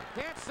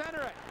can't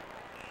center it.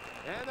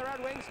 And the Red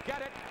Wings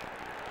get it.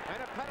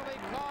 And a penalty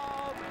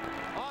called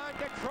on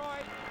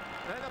Detroit.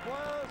 And the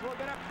Blues will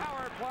get a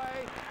power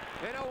play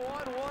in a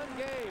 1-1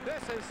 game.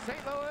 This is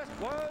St. Louis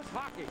Blues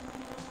hockey.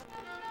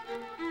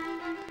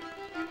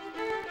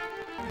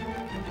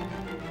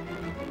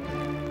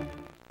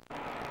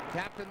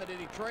 Captain of the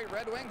Detroit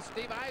Red Wings,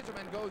 Steve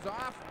Yzerman, goes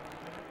off.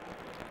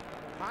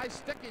 High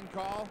sticking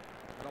call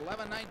at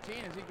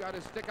 11:19 as he got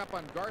his stick up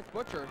on Garth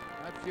Butcher.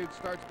 That feud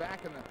starts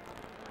back in the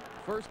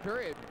first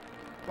period.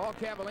 Paul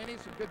Cavallini,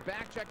 some good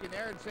back checking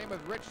there, and same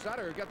with Rich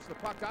Sutter, who gets the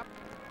puck up.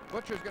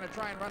 Butcher's going to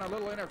try and run a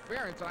little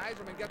interference, and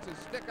Yzerman gets his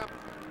stick up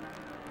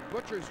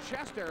Butcher's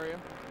chest area.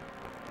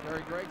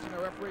 Terry Gregson,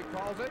 the referee,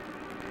 calls it.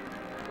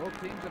 Both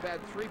teams have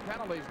had 3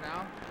 penalties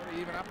now,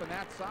 pretty even up on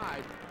that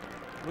side.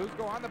 Blues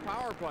go on the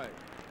power play.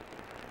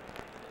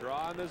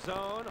 Draw in the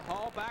zone.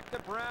 Hall back to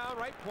Brown.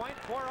 Right point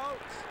for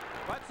Oates.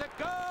 Lets it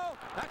go.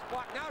 That's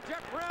blocked. Now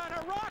Jeff Brown,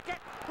 a rocket.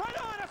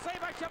 Right on, a save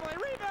by Cheveldae.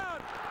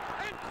 Rebound.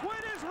 And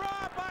Quinn is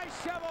robbed by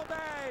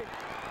Cheveldae.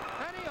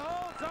 And he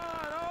holds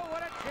on. Oh,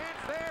 what a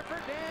chance there for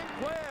Dan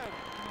Quinn.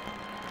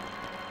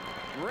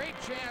 Great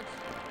chance.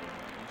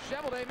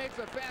 Cheveldae makes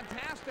a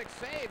fantastic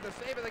save. The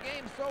save of the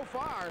game so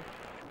far.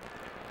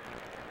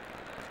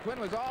 Quinn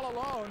was all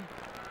alone.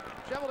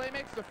 Cheveldae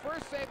makes the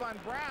first save on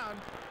Brown.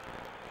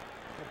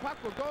 The puck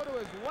will go to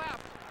his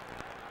left.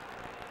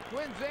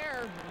 Quinn's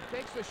there,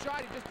 takes the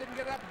shot. He just didn't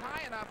get it up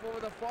high enough over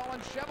the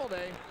fallen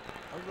Cheveldae.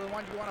 Those are the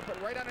ones you want to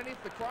put right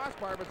underneath the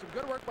crossbar, but some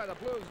good work by the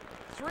Blues.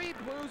 3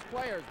 Blues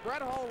players,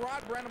 Brett Hull,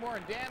 Rod Brind'Amour,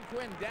 and Dan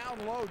Quinn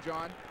down low,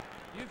 John.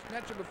 You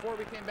mentioned before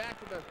we came back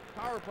to the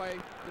power play,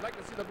 you'd like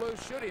to see the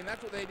Blues shooting, and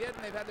that's what they did,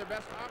 and they've had their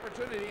best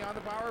opportunity on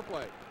the power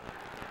play.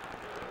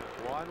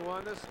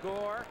 1-1 to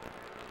score.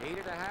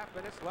 8.5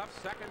 minutes left,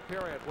 second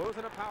period. Blues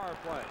in a power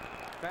play.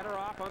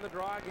 Fedorov on the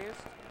draw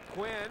against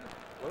Quinn.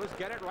 Blues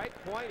get it right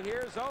point.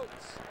 Here's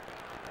Oates.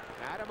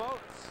 Adam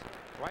Oates.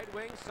 Right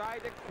wing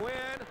side to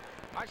Quinn.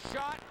 A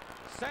shot.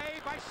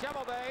 Saved by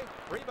Cheveldae.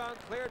 Rebound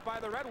cleared by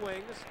the Red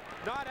Wings.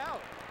 Not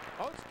out.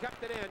 Oates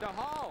kept it in to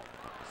Hall.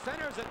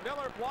 Centers it.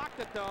 Miller blocked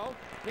it though.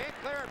 Can't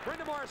clear it.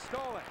 Brind'Amour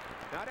stole it.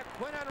 Now to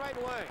Quinn on right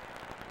wing.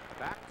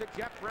 Back to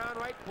Jeff Brown,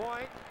 right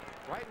point.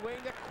 Right wing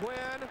to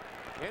Quinn.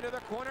 Into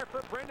the corner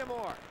for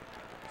Brind'Amour.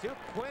 To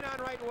Quinn on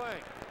right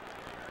wing.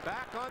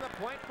 Back on the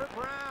point for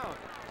Brown.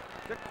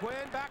 To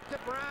Quinn, back to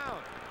Brown.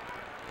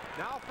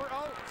 Now for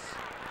Oates.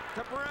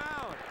 To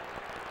Brown.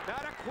 Now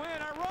to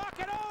Quinn, a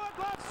rocket. Oh, a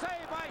glove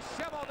save by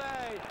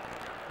Cheveldae.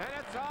 And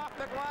it's off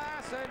the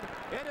glass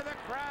and into the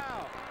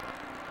crowd.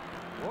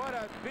 What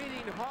a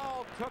beating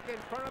Hall took in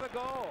front of the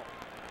goal.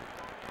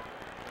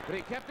 But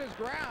he kept his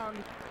ground.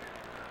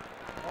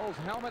 Hall's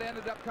helmet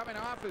ended up coming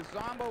off as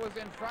Zombo was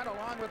in front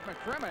along with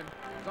McCrimmon.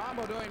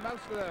 Zombo doing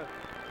most of the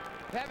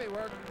heavy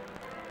work.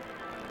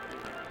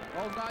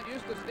 Hall's not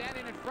used to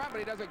standing in front, but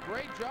he does a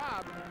great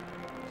job.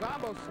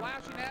 Zombo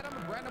slashing at him,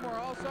 and Brendamore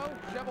also.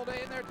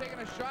 Cheveldae in there taking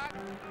a shot,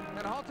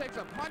 and Hall takes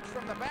a punch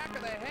from the back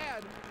of the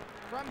head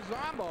from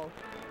Zombo.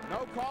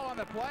 No call on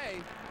the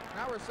play.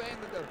 Now we're saying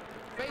that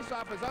the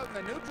face-off is out in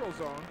the neutral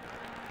zone.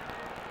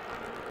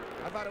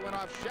 I thought it went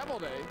off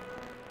Cheveldae.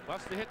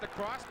 Must have hit the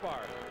crossbar.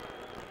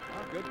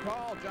 Well, good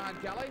call, John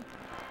Kelly.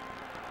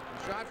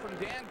 A shot from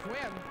Dan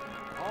Quinn.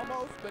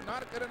 Almost, but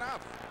not good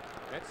enough.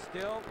 It's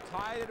still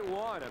tied at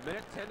 1. A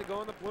minute 10 to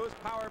go in the Blues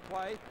power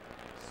play.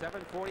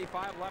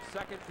 7:45 left,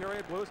 second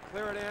period. Blues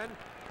clear it in.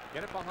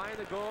 Get it behind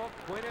the goal.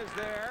 Quinn is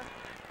there.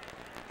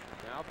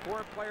 Now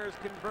 4 players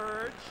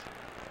converge.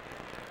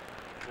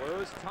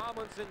 Blues,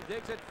 Tomlinson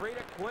digs it free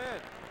to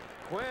Quinn.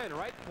 Quinn,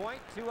 right point,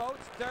 2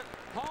 Oates to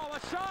Hall. A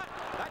shot!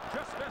 That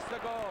just missed the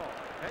goal.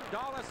 And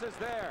Dallas is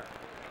there.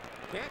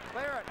 Can't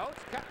clear it.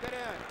 Oates kept it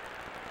in.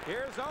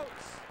 Here's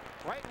Oates.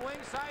 Right wing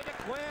side to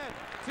Quinn.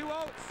 2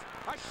 Oates.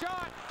 A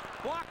shot!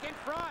 Block in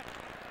front.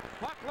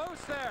 Puck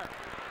loose there.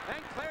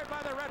 And cleared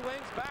by the Red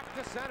Wings back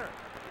to center.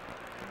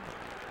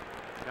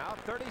 Now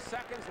 30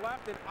 seconds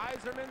left in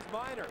Yzerman's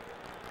minor.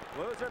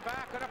 Blues are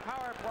back on a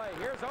power play.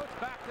 Here's Oates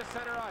back to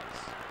center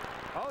ice.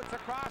 Oates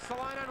across the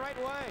line on right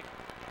wing.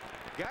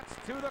 Gets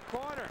to the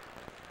corner.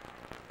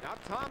 Now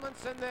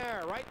Tomlinson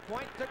there. Right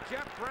point to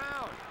Jeff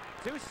Brown.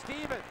 To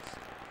Stevens.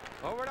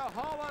 Over to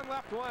Hall on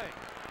left wing.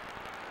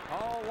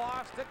 Hall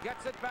lost it.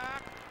 Gets it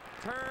back.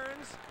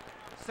 Turns.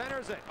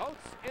 Centers it.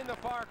 Oates in the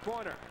far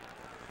corner.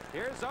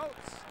 Here's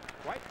Oates.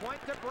 Right point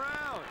to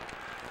Brown.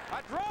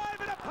 A drive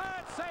and a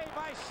pad save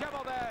by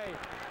Cheveldae.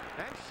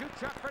 And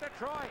Shuchuk for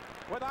Detroit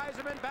with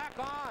Yzerman back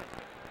on.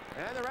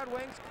 And the Red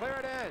Wings clear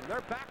it in.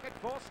 They're back at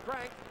full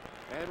strength.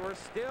 And we're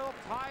still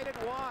tied at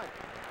 1.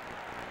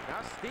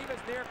 Now Stevens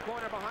near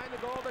corner behind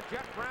the goal to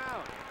Jeff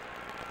Brown.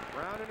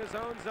 Brown in his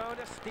own zone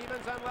to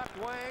Stevens on left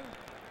wing.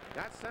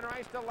 That's center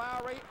ice to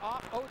Lowry.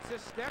 Off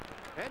Oates' stick.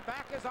 And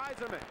back is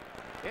Yzerman.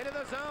 Into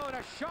the zone.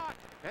 A shot.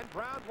 And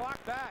Brown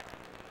blocked that.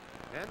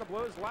 And the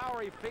Blues,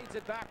 Lowry feeds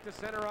it back to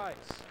center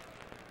ice.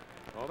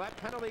 Well, that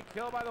penalty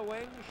kill by the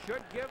Wings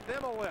should give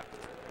them a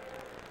lift.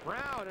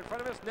 Brown in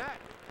front of his net.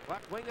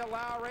 Left wing to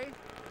Lowry.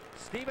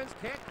 Stevens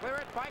can't clear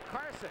it by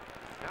Carson.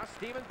 Now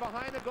Stevens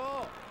behind the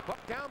goal.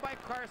 Hooked down by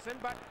Carson,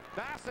 but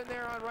Basson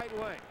there on right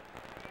wing.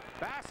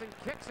 Basson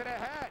kicks it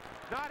ahead.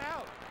 Not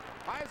out.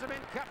 Yzerman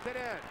kept it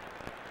in.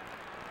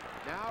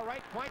 Now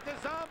right point to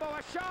Zombo.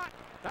 A shot.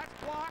 That's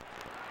blocked.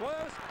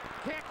 Blues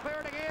can't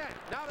clear it again.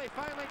 Now they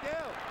finally do.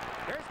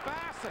 Here's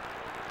Basson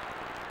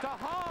to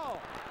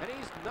Hall. And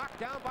he's knocked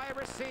down by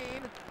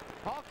Racine.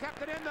 Hall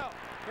kept it in though.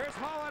 Here's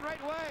Hall on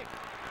right wing.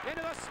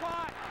 Into the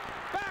slot.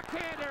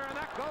 Backhander, and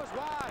that goes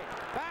wide.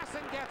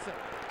 Basson gets it.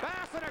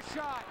 Basson a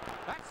shot.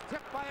 That's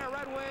tipped by a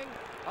Red Wing.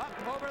 Up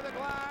over the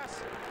glass.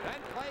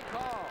 And play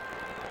call.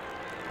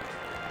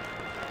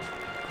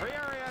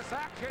 Furious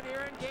action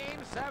here in Game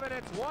 7.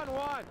 It's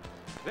 1-1.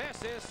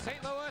 This is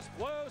St. Louis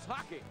Blues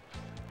hockey.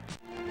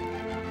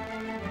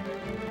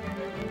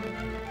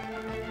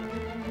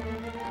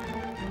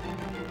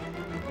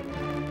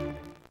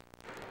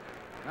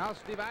 Now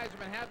Steve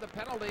Yzerman had the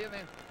penalty, and the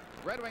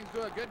Red Wings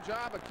do a good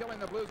job of killing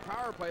the Blues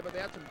power play, but they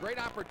had some great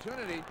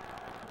opportunity.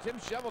 Tim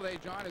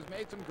Cheveldae, John, has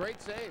made some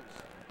great saves.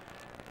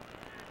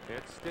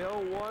 It's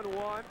still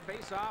 1-1.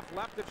 Face-off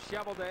left of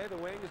Cheveldae. The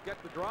Wings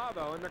get the draw,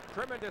 though, and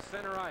McCrimmon to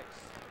center ice.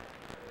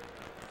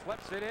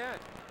 Flips it in.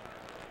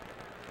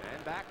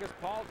 And back is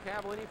Paul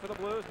Cavallini for the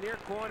Blues, near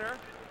corner.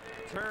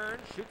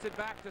 Turns, shoots it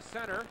back to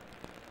center.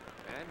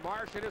 And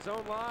Marsh at his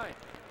own line.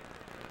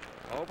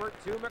 Over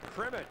to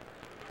McCrimmon.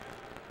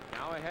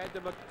 Now ahead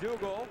to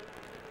McDougall.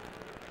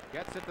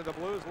 Gets it to the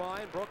Blues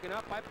line, broken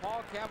up by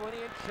Paul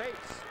Cavallini and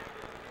Chase.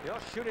 He'll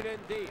shoot it in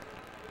deep.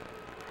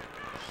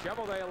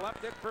 Cheveldae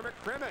left it for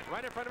McCrimmon,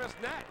 right in front of his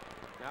net.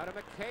 Now to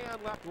McKay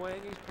on left wing.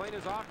 He's playing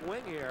his off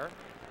wing here.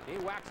 He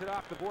whacks it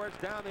off the boards,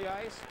 down the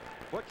ice.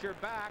 Butcher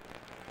back.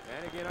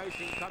 And again,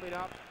 icing coming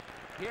up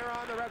here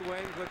on the Red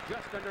Wings with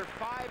just under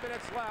 5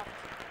 minutes left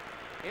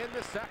in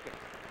the second.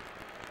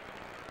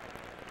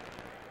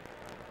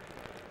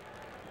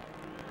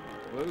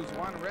 Blues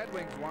won, Red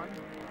Wings won.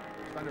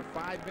 Just under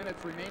 5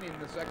 minutes remaining in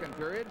the second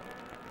period.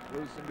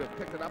 Blues seem to have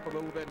picked it up a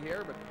little bit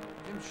here, but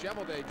Tim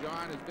Cheveldae,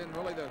 John, has been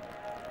really the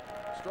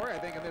story, I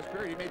think, in this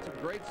period. He made some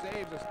great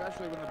saves,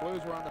 especially when the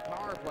Blues were on the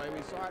power play.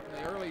 We saw it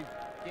in the early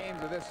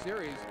games of this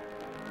series.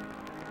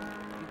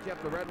 He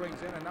kept the Red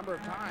Wings in a number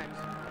of times.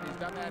 He's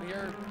done that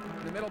here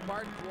in the middle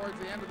part towards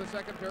the end of the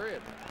second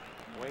period.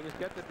 Wings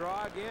get the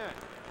draw again.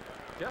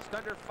 Just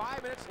under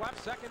 5 minutes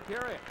left, second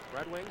period.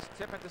 Red Wings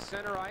tip it to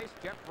center ice.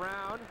 Jeff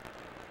Brown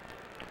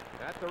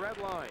at the red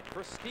line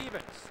for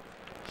Stevens.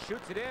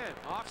 Shoots it in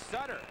off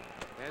Sutter.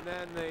 And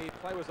then the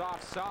play was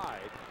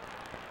offside.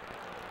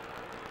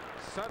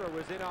 Sutter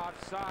was in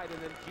offside,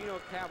 and then Gino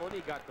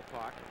Cavallini got the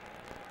puck.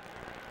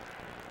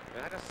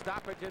 And had a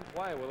stoppage in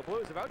play. Well, the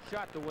Blues have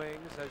outshot the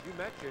Wings, as you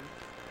mentioned,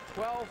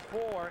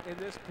 12-4 in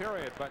this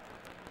period, but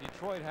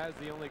Detroit has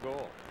the only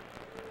goal.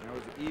 That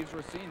was Yves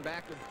Racine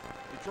back.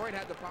 Detroit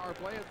had the power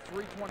play at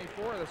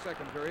 3:24 of the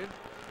second period.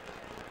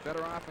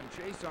 Fedorov and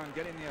Chason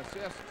getting the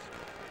assists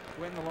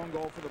to win the lone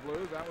goal for the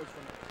Blues. That was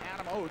from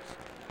Adam Oates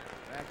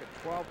back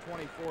at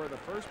 12:24 of the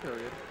first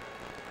period.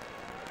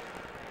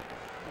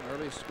 An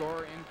early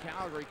score in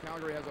Calgary.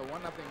 Calgary has a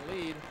 1-0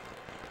 lead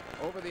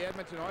over the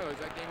Edmonton Oilers.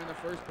 That game in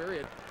the first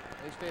period.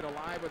 They stayed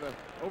alive with an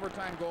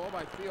overtime goal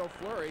by Theo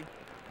Fleury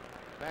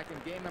back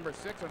in game number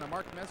 6 on a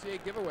Mark Messier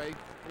giveaway.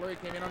 Fleury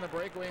came in on the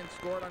breakaway and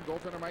scored on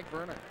goaltender Mike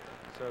Vernon.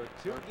 So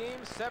 2 Game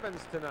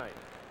 7s tonight.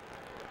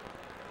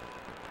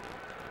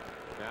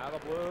 Now the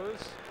Blues.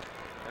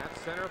 At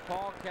center,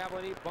 Paul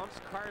Cavallini bumps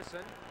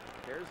Carson.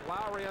 Here's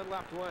Lowry on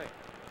left wing.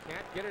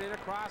 Can't get it in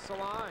across the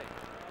line.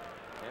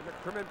 And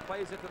McCrimmon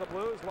plays it to the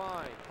Blues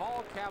line.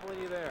 Paul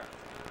Cavallini there.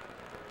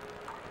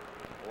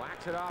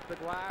 Whacks it off the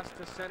glass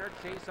to center.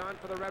 Chase on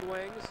for the Red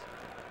Wings.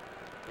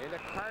 Into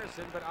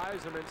Carson, but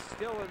Yzerman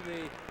still in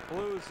the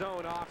Blues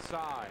zone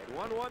offside.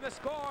 1-1 the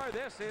score.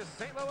 This is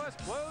St. Louis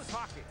Blues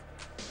hockey.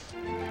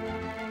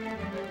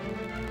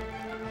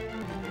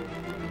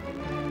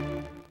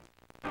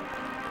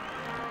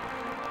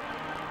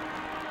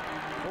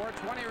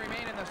 4:20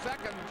 remain in the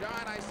second.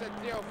 John, I said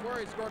Theo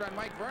Fleury scored on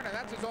Mike Vernon.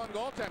 That's his own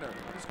goaltender.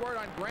 He scored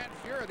on Grant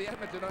Fuhr of the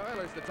Edmonton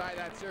Oilers to tie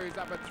that series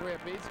up at 3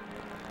 apiece.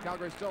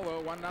 Calgary still,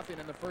 though, 1-0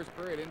 in the first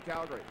period in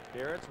Calgary.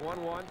 Here it's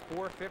 1-1,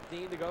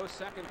 4:15 to go,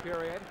 second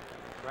period.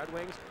 Red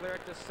Wings clear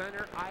it to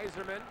center.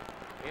 Yzerman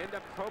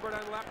into Probert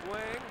on left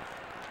wing.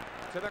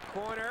 To the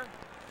corner.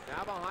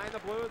 Now behind the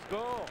Blues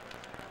goal.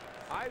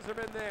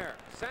 Yzerman there.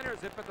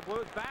 Centers it, but the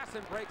Blues,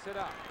 Basson breaks it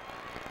up.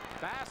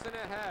 Basson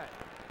ahead.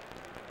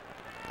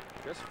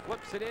 Just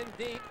flips it in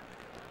deep.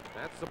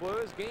 That's the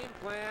Blues game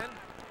plan.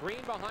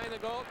 Green behind the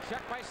goal.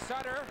 Checked by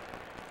Sutter.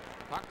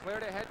 Puck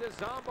cleared ahead to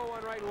Zombo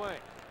on right wing.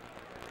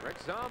 Rick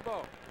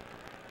Zombo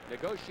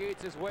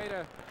negotiates his way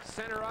to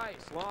center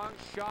ice. Long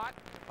shot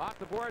off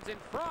the boards in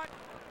front,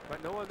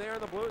 but no one there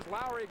in the Blues.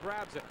 Lowry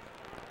grabs it.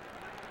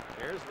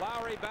 Here's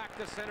Lowry back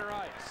to center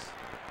ice.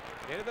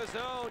 Into the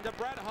zone to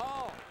Brett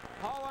Hull.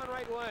 Hull on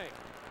right wing.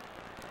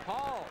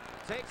 Hull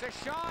takes a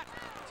shot.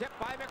 Tipped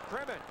by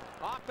McCrimmon.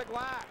 Off the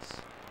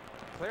glass.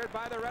 Cleared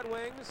by the Red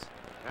Wings.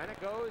 And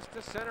it goes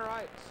to center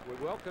ice. We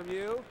welcome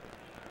you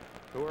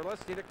who are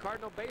listening to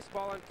Cardinal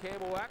Baseball on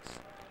KMOX.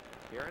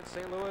 Here in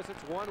St. Louis,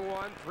 it's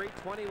 1-1,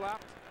 3:20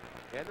 left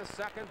in the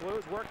second.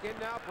 Blues work in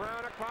now.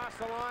 Brown across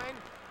the line.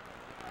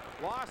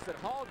 Lost it.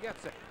 Hull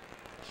gets it.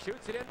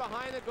 Shoots it in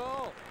behind the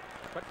goal.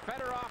 But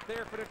Fedorov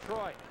there for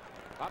Detroit.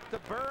 Up to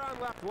Burr on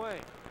left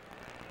wing.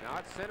 Now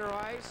it's center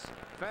ice.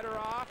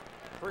 Fedorov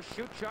for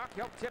Shuchuk.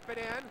 He'll tip it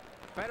in.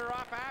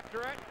 Fedorov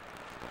after it.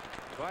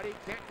 But he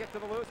can't get to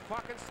the loose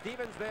puck, and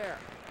Stevens there.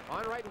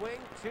 On right wing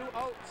to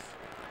Oates.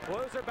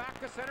 Blues are back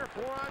to center.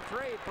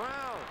 4-on-3.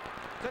 Brown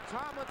to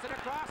Tomlinson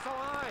across the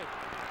line.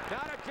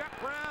 Now to Jeff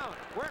Brown.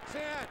 Works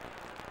in.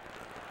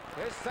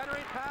 His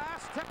centering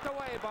pass tipped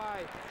away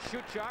by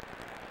Shuchuk.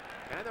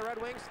 And the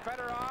Red Wings,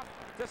 Fedorov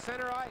to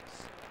center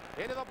ice.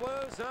 Into the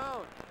Blues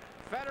zone.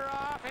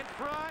 Fedorov in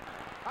front.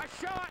 A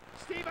shot.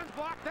 Stevens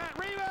blocked that.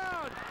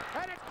 Rebound.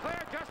 And it's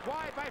cleared just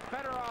wide by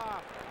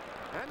Fedorov.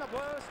 And the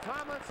Blues,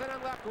 Tomlinson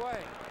on left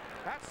wing.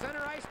 At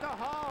center ice to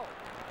Hull.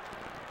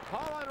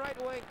 Hull on right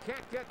wing.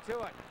 Can't get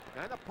to it.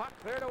 And the puck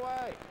cleared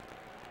away.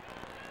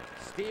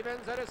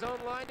 Stevens at his own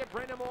line to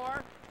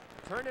Brindamore.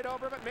 Turned it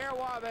over, but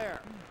Marois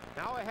there.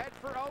 Now ahead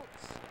for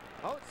Oates.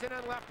 Oates in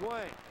on left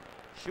wing.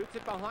 Shoots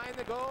it behind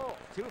the goal.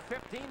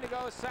 2:15 to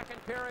go,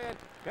 second period.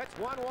 It's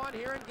 1-1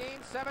 here in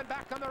game 7.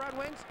 Back on the Red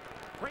Wings.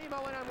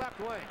 Primo in on left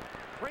wing.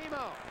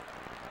 Primo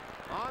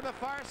on the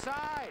far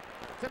side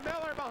to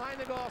Miller behind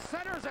the goal.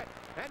 Centers it.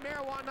 And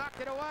Marois knocked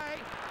it away.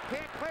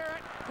 Can't clear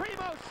it.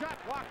 Primo's shot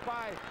blocked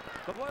by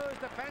the Blues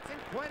defense, and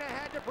Quinn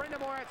ahead to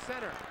Brindamore at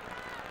center.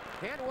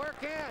 Can't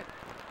work in.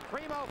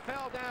 Primo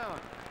fell down.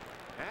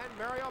 And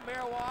Mario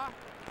Marois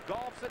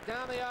golfs it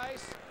down the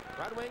ice.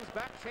 Red Wings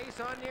back chase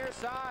on near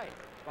side.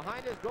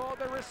 Behind his goal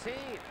to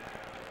Racine.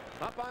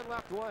 Up on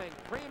left wing.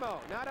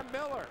 Primo now to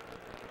Miller.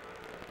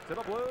 To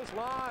the Blues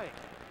line.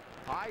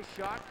 High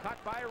shot cut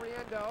by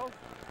Riendo.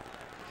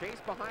 Chase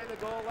behind the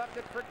goal, left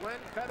it for Glenn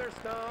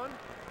Featherstone.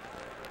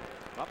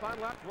 Up on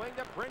left wing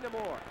to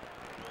Brindamore.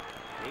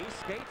 He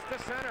skates to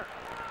center.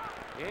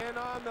 In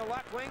on the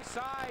left wing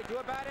side to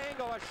a bad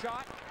angle, a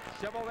shot.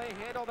 Chevrolet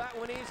handled that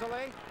one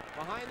easily.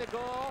 Behind the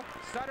goal,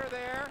 Sutter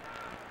there.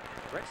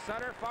 Rich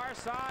Sutter far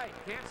side,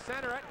 can't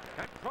center it,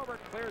 and Probert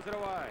clears it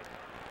away.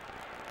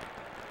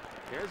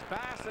 Here's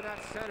Basson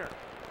at center.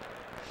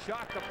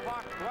 Shot the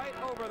puck right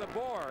over the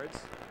boards,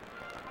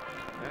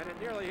 and it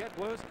nearly hit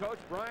Blues coach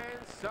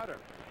Brian Sutter.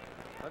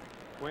 But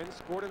Quinn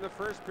scored in the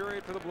first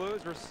period for the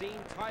Blues.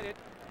 Racine tied it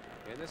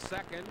in the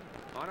second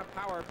on a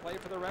power play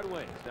for the Red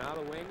Wings. Now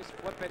the Wings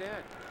flip it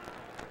in.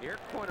 Near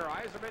corner,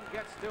 Yzerman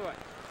gets to it.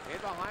 In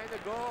behind the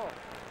goal.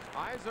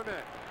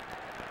 Yzerman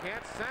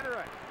can't center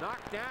it.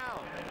 Knocked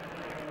down.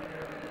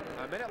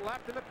 A minute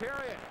left in the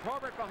period.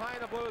 Probert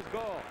behind the Blues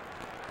goal.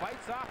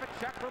 Fights off a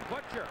check from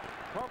Butcher.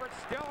 Probert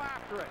still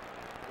after it.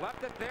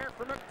 Left it there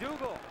for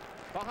McDougall.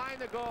 Behind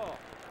the goal.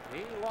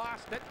 He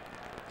lost it.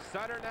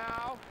 Sutter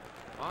now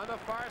on the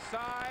far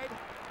side.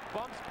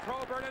 bumps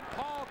Probert, and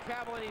Paul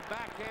Cavallini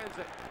backhands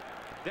it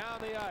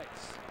down the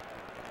ice.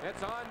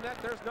 It's on net.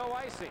 There's no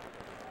icing.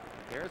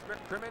 Here's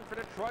McCrimmon for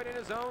Detroit in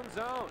his own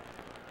zone.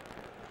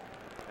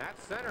 At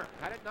center,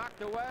 had it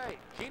knocked away.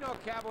 Gino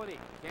Cavallini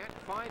can't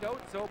find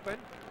Oates open.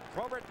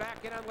 Probert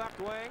back in on left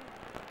wing.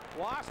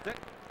 Lost it.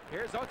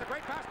 Here's Oates, a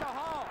great pass to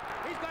Hall.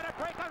 He's got a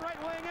break on right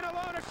wing, and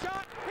alone a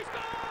shot. He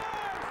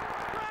scores!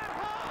 Brett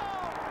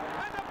Hall!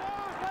 And the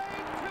Blues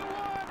lead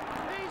 2-1.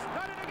 He's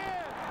done it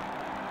again.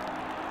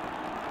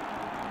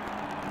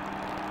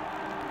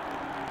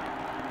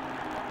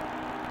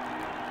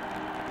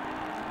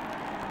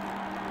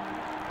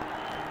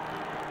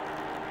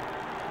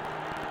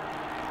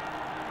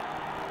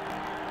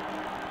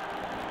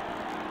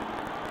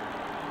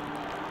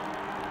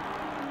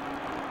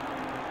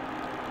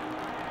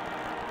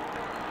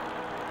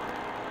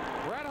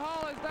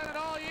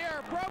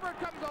 Probert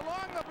comes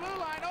along the blue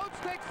line. Oates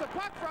takes the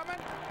puck from it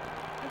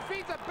and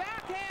feeds a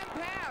backhand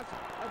pass.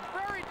 A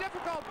very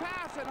difficult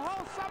pass, and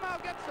Hull somehow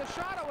gets the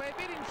shot away,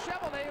 beating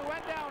Cheveldae, who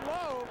went down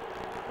low.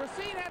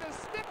 Racine had his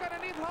stick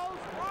underneath Hull's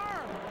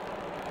arm.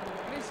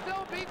 And he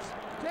still beats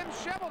Tim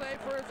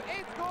Cheveldae for his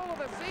 8th goal of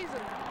the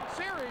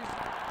series.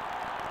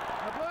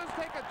 The Blues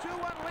take a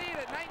 2-1 lead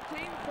at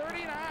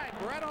 19:39.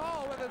 Brett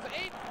Hull with his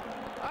 8th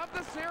of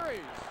the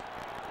series.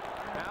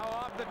 Now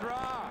off the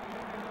draw.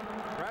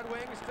 Red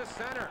Wings to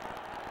center.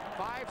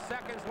 5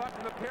 seconds left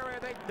in the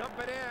period. They dump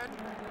it in.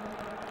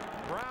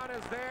 Brown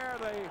is there.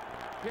 The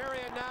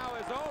period now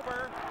is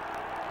over.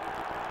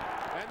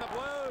 And the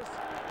Blues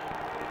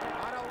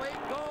on a late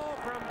goal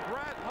from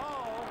Brett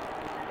Hull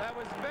that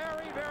was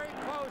very, very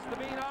close to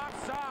being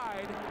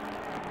offside.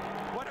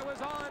 But it was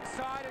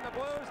onside, and the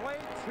Blues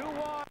lead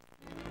 2-1.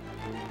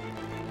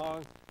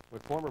 Along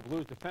with former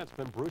Blues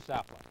defenseman Bruce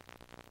Affleck.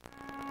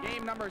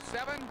 Game number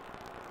 7.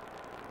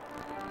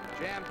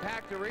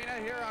 Jam-packed arena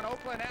here on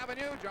Oakland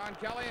Avenue. John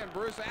Kelly and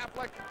Bruce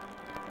Affleck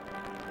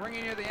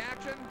bringing you the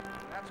action.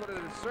 That's what it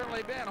has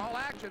certainly been. All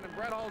action in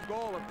Brett Hull's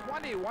goal with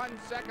 21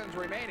 seconds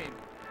remaining.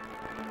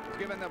 He's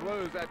given the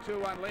Blues that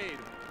 2-1 lead.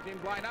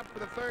 Teams line up for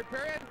the 3rd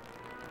period.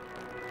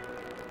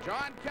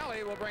 John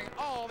Kelly will bring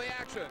all the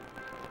action.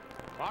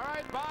 All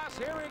right, boss,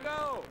 here we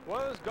go.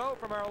 Blues go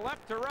from our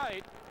left to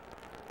right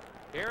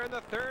here in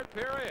the 3rd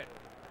period.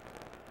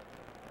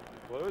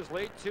 Blues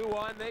lead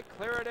 2-1. They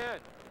clear it in.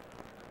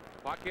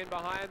 Puck in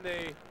behind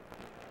the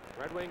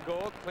Red Wing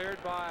goal, cleared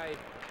by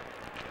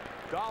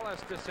Dallas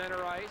to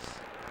center ice.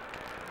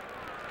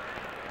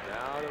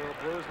 Now the little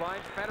Blues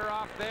line,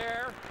 Fedorov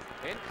there.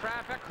 In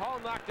traffic, Hall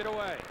knocked it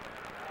away.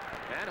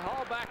 And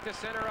Hall back to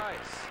center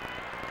ice.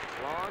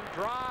 Long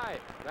drive.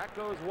 That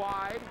goes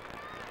wide.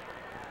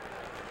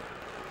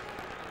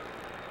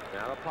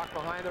 Now the puck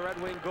behind the Red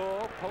Wing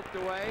goal, poked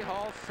away.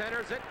 Hall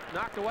centers it,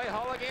 knocked away.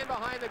 Hall again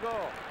behind the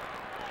goal.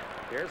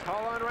 Here's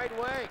Hall on right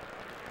wing.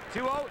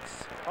 To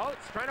Oates.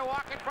 Oates trying to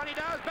walk in front. He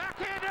does.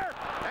 Backhander.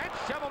 And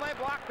Cheveldae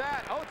blocked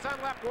that. Oates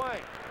on left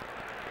wing.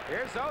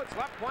 Here's Oates.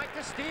 Left point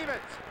to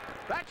Stevens.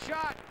 That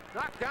shot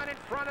knocked down in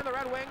front of the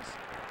Red Wings.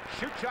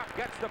 Shuchuk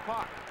gets the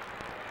puck.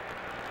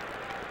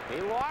 He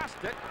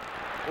lost it.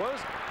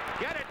 Blues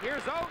get it.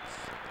 Here's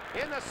Oates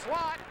in the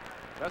slot.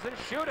 Doesn't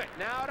shoot it.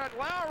 Now to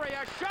Lowry.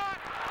 A shot.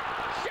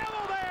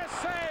 Cheveldae a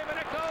save, and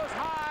it goes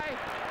high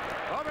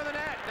over the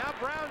net. Now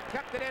Brown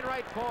kept it in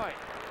right point.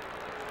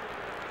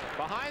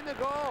 Behind the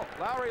goal,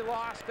 Lowry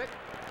lost it,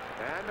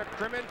 and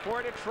McCrimmon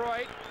for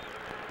Detroit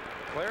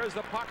clears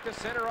the puck to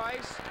center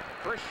ice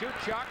for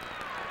Shuchuk.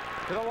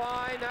 To the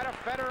line, now to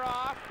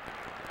Fedorov.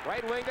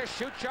 Right wing to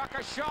Shuchuk,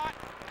 a shot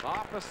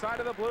off the side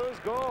of the Blues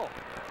goal.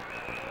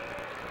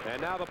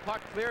 And now the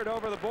puck cleared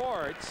over the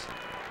boards,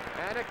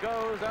 and it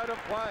goes out of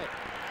play.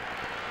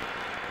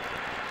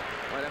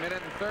 With a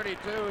minute and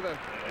 32, the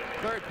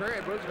 3rd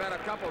period, Blues have had a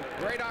couple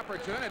great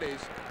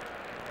opportunities.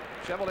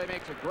 Cheveldae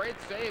makes a great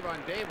save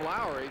on Dave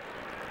Lowry.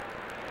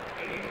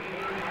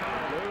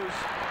 Blues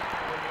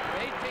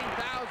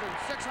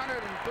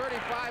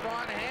 18,635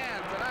 on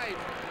hand tonight.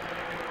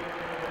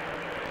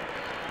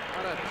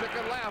 On a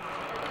ticket left.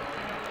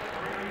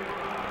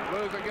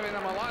 Blues are giving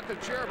them a lot to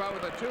cheer about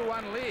with a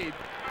 2-1 lead.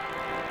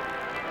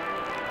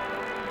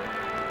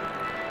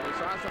 We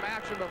saw some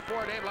action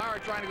before. Dave Lowry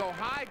trying to go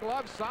high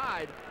glove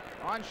side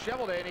on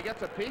Cheveldae, and he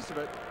gets a piece of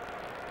it.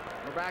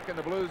 We're back in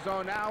the Blues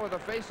zone now with a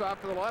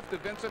face-off to the left of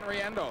Vincent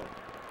Riendo.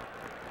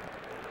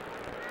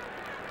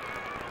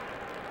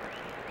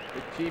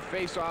 Big key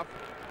face-off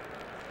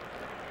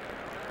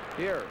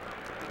here.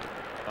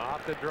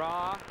 Off the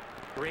draw.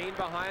 Green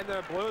behind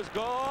the Blues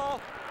goal.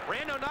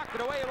 Riendo knocked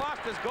it away. He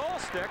lost his goal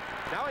stick.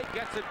 Now he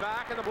gets it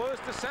back, and the Blues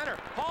to center.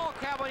 Paul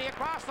Cavallini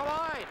across the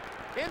line.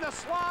 In the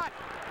slot.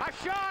 A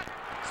shot.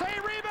 Say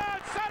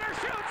rebound. Center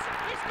shoots.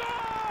 He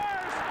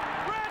scores!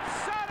 Red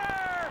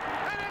center!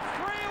 And it's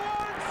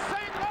 3-1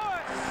 St.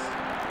 Louis!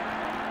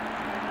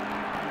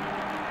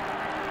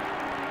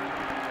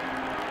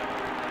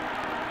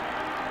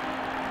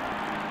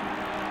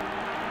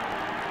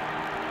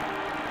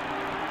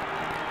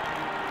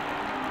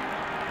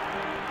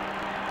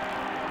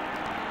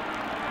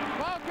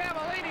 Paul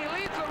Cavallini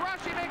leads the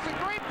rush. He makes a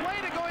great play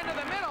to go into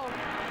the middle.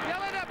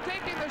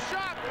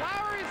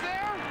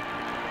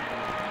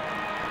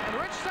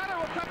 Rich Sutter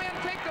will come in,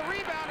 take the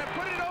rebound, and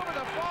put it over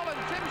the fallen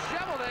Tim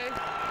Chevelday.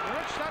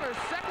 Rich Sutter's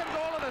second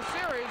goal of the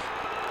series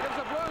gives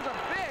the Blues a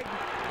big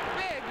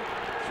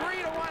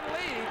 3-1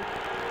 lead.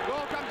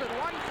 Goal comes at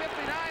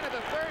 1:59 of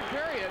the third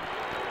period.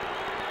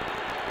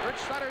 Rich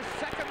Sutter's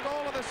second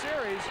goal of the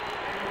series.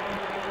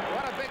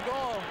 What a big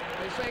goal.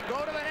 They say,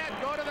 go to the net,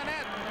 go to the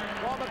net.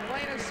 Paul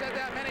McLean has said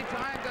that many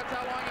times. That's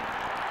how long he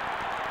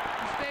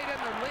stayed in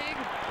the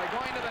league, by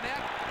going to the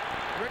net.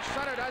 Rich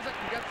Sutter does it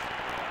and gets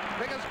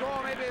the biggest goal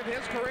maybe of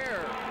his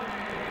career.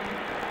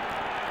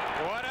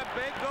 What a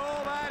big goal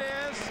that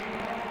is.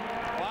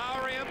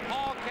 Lowry and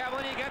Paul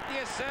Cavallini get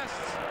the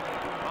assists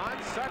on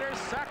Sutter's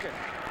second.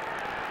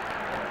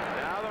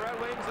 Now the Red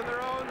Wings in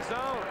their own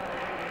zone.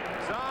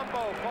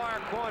 Zombo, far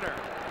corner.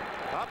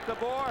 Up the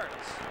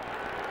boards.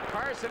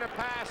 Carson a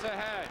pass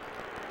ahead.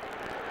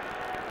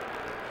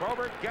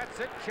 Probert gets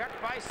it, checked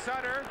by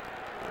Sutter.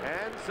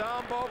 And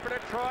Zombo for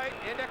Detroit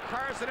into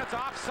Carson. It's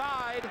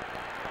offside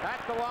at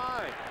the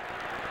line.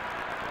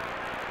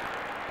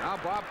 Now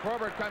Bob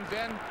Probert comes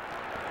in.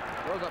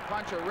 Throws a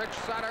punch at Rich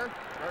Sutter.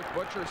 First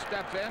Butcher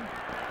steps in.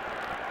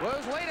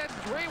 Blues lead it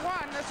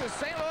 3-1. This is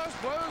St. Louis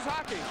Blues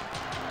hockey.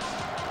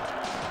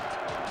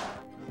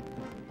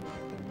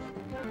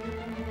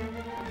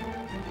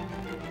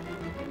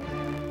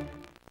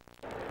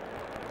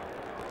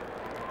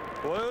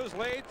 Blues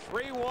lead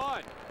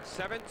 3-1.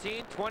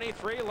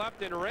 17:23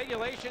 left in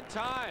regulation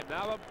time.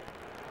 Now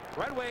the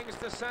Red Wings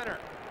to center.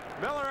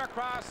 Miller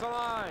across the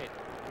line.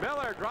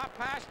 Miller drop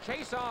pass,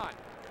 chase on.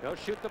 He'll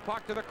shoot the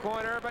puck to the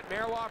corner, but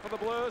Marois for the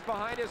Blues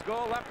behind his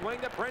goal. Left wing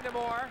to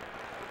Brindamore.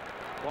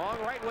 Long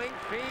right wing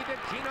feed to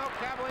Gino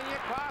Cavallini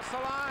across the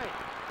line.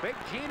 Big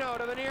Gino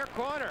to the near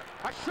corner.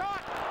 A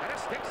shot and a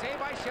stick save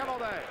by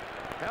Chevelday.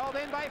 Held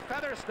in by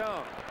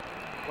Featherstone.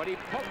 But he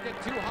poked it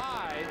too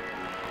high,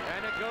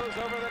 and it goes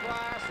over the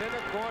glass in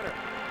the corner.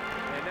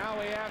 And now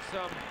we have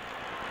some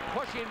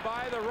pushing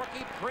by the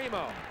rookie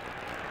Primo.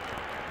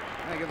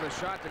 And he gives a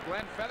shot to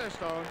Glenn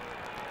Featherstone.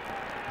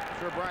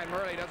 I'm sure Brian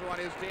Murley doesn't want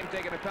his team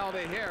taking a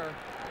penalty here.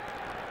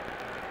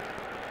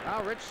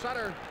 Now Rich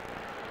Sutter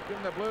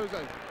giving the Blues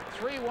a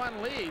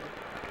 3-1 lead.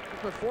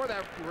 Just before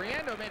that,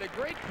 Riendo made a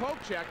great poke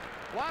check,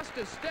 lost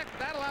his stick.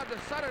 That allowed the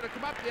Sutter to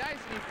come up the ice,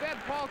 and he fed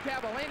Paul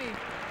Cavallini.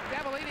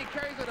 Cavallini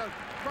carries it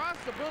across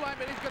the blue line,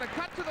 but he's going to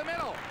cut to the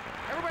middle.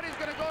 Everybody's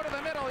going to go to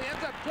the middle. He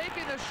ends up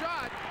taking the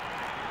shot.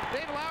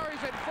 Dave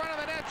Lowry's in front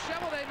of the net.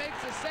 Chevelday makes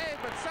the save,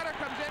 but Sutter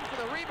comes in for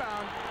the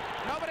rebound.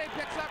 Nobody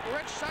picks up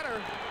Rich Sutter.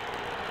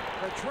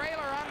 The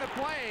trailer on the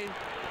play.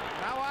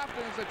 How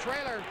often is the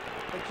trailer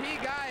the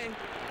key guy?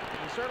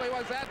 He certainly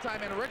was that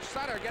time. And Rich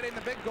Sutter getting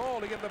the big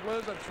goal to give the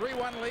Blues a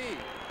 3-1 lead.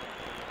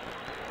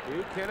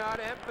 You cannot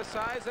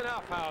emphasize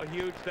enough how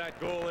huge that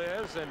goal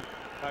is, and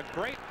a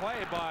great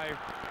play by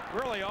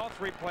really all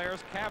three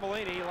players,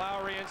 Cavallini,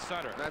 Lowry, and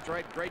Sutter. That's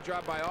right. Great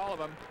job by all of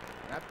them.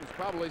 That was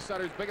probably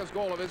Sutter's biggest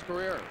goal of his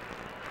career.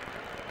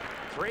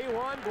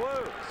 3-1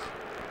 Blues.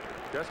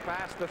 Just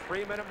past the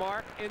 3-minute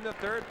mark in the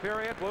third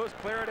period. Blues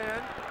clear it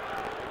in.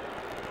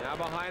 Now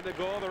behind the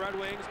goal, the Red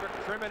Wings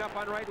trim it up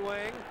on right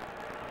wing.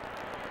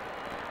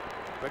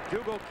 But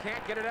Dougal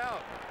can't get it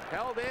out.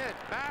 Held in.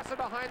 Bassett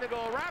behind the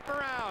goal. Wrap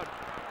around.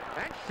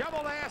 And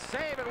Chevelday a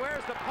save. And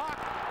where's the puck?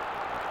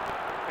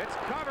 It's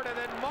covered, and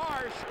then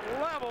Marsh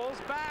levels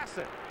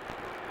Bassett.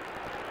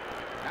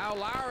 Now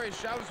Lowry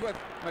shoves with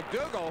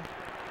McDougal.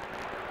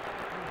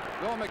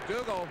 Bill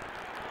McDougal,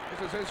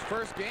 this is his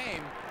first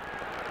game.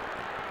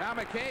 Now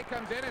McKay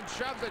comes in and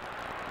shoves it.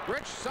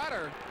 Rich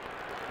Sutter.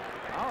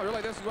 Oh,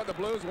 really, this is what the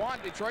Blues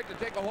want, Detroit to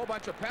take a whole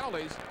bunch of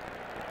penalties.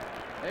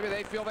 Maybe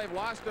they feel they've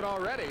lost it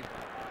already.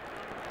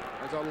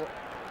 There's a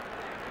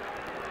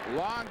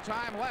long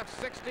time left.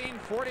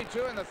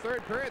 16:42 in the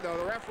third period, though.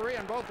 The referee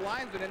on both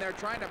lines is in there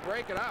trying to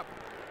break it up.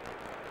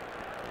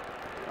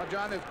 Well,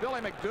 John, this Billy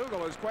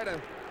McDougal is quite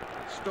a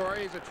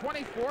story. He's a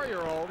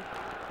 24-year-old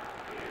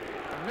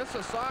from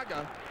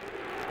Mississauga.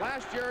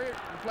 Last year,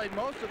 he played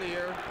most of the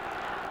year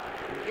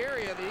in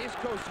Erie of the East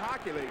Coast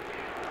Hockey League.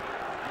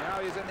 Now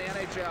he's in the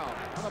NHL.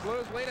 Well, the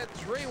Blues lead at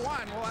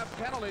 3-1. We'll have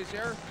penalties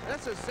here.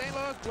 This is St.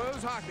 Louis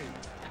Blues hockey.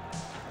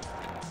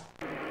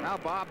 Now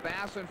Bob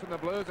Basson from the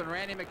Blues and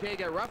Randy McKay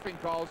get roughing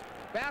calls.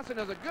 Basson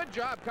does a good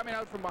job coming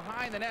out from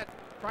behind the net,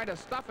 trying to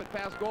stuff it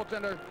past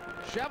goaltender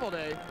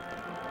Chevelday.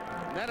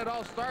 And then it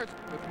all starts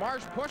with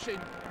Marsh pushing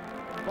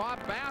Bob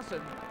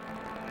Basson.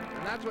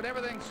 And that's when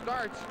everything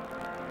starts.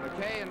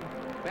 McKay and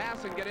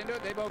Basson get into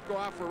it. They both go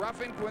off for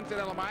roughing,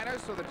 coincidental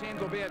minors, so the teams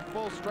will be at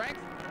full strength.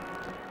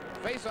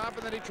 Face off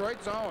in the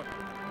Detroit zone.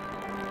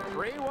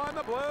 3-1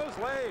 the Blues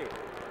lead.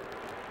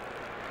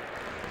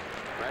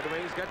 Red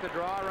Wings get the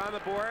draw around the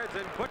boards,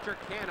 and Butcher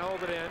can't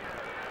hold it in.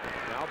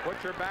 Now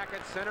Butcher back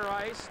at center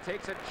ice,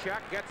 takes a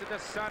check, gets it to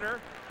Sutter.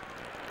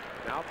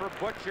 Now for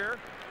Butcher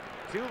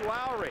to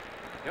Lowry.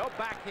 He'll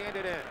backhand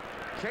it in.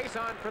 Chase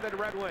on for the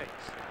Red Wings.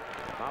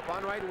 Up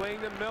on right wing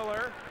to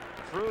Miller.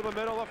 Through the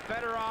middle of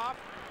Fedorov.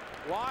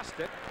 Lost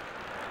it.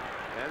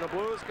 And the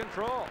Blues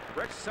control.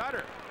 Rich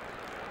Sutter.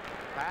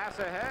 Pass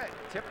ahead.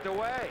 Tipped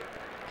away.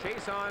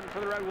 Chason for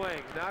the Red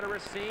Wings. Now to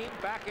Racine.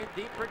 Back in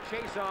deep for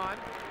Chason.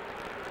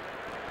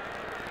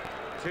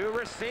 To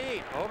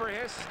Racine. Over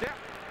his stick.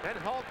 Then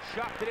Hulk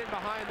chopped it in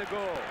behind the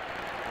goal.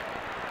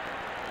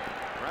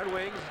 Red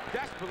Wings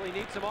desperately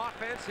need some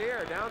offense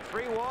here. Down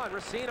 3-1.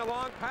 Racine a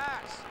long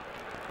pass.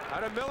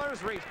 Out of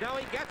Miller's reach. Now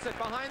he gets it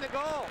behind the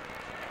goal.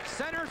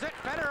 Centers it.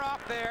 Fedorov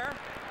there.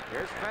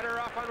 Here's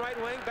Fedorov on right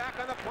wing. Back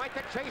on the point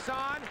to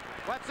Chason.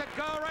 Lets it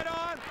go right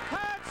on.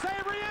 Had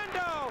save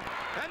Riendo.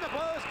 And the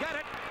Blues get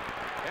it.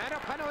 And a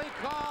penalty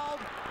called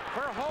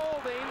for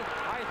holding,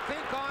 I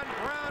think, on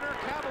Brown or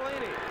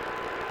Cavallini.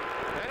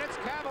 And it's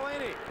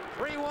Cavallini.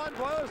 3-1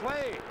 Blues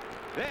lead.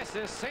 This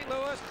is St.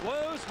 Louis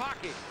Blues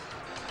hockey.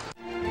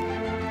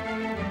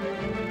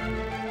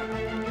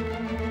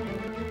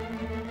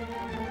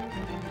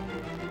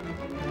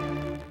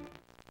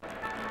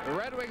 The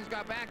Red Wings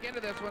got back into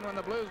this one when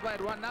the Blues led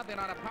 1-0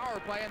 on a power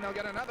play, and they'll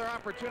get another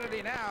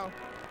opportunity now.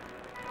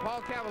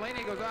 Paul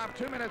Cavallini goes off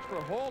 2 minutes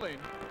for holding.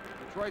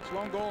 Detroit's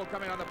lone goal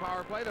coming on the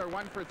power play. They're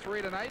 1 for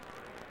 3 tonight.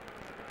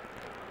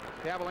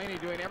 Cavallini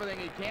doing everything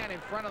he can in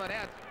front of the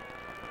net.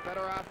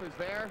 Fedorov is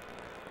there,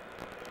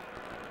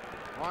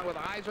 along with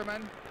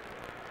Yzerman.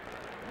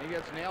 He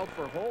gets nailed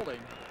for holding.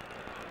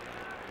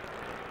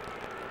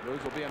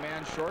 Blues will be a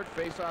man short.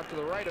 Face off to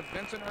the right of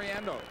Vincent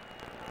Riendo.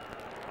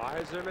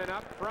 Yzerman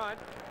up front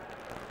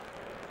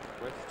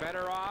with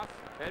Fedorov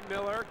and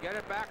Miller. Get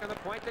it back on the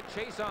point to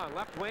Chason.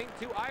 Left wing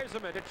to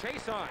Yzerman to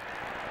Chason.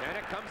 And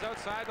it comes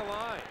outside the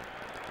line.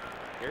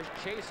 Here's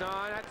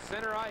Chason at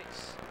center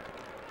ice.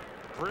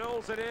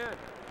 Drills it in.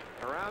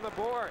 Around the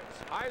boards.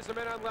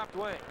 Yzerman on left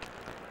wing.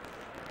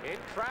 In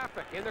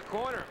traffic in the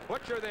corner.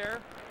 Butcher there.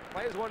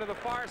 Plays one to the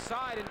far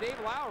side, and Dave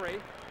Lowry,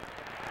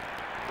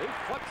 he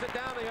flips it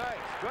down the ice.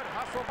 Good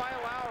hustle by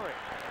Lowry.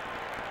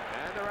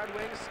 And the Red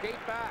Wings skate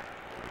back.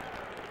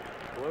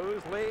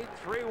 Blues lead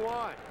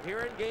 3-1 here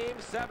in Game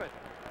 7.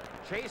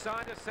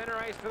 Chason to center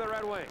ice for the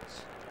Red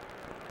Wings.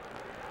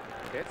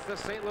 Hits the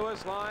St.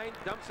 Louis line,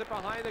 dumps it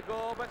behind the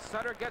goal, but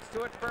Sutter gets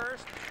to it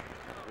first.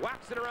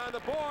 Whacks it around the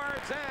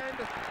boards, and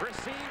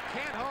Racine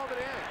can't hold it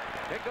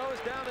in. It goes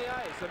down the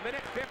ice.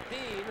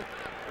 1:15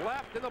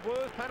 left in the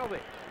Blues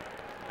penalty.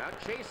 Now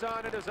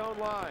Chason at his own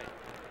line.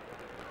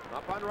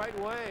 Up on right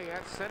wing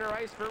at center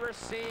ice for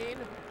Racine.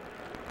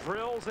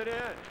 Drills it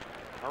in.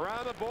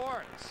 Around the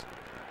boards.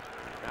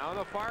 Now in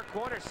the far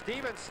corner,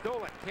 Stevens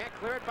stole it. Can't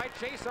clear it by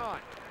Chason.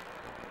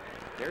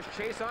 There's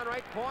Chason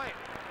right point.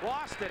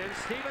 Lost it, and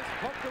Stevens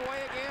poked it away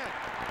again.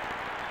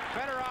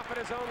 Fedorov at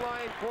his own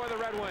line for the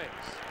Red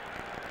Wings.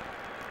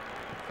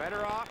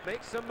 Fedorov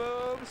makes some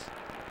moves.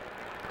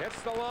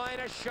 Hits the line,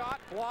 a shot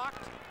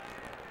blocked.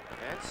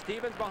 And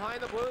Stevens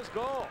behind the Blues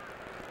goal.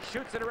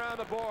 Shoots it around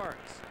the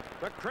boards.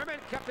 McCrimmon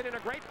kept it in a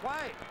great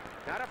play.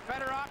 Now to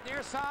Fedorov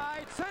near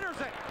side. Centers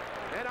it.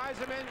 And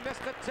Yzerman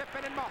missed the tip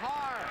in, and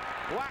Mahar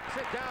whacks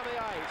it down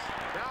the ice.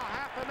 Now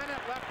half a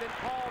minute left in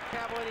Paul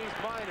Cavallini's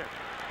minor.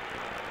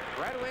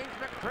 Red Wings,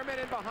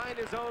 McCrimmon in behind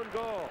his own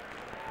goal.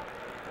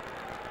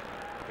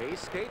 He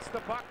skates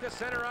the puck to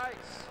center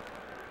ice.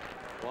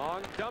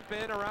 Long dump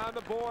in around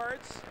the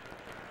boards.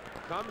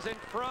 Comes in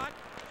front.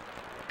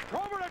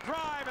 Over to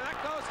drive, and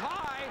that goes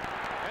high.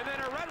 And then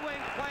a Red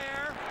Wing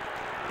player,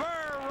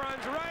 Burr,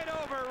 runs right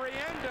over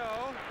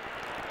Riendo.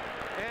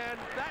 And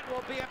that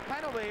will be a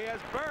penalty as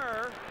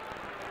Burr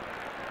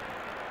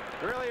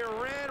really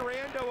ran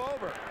Riendo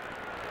over.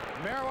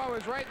 Marois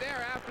was right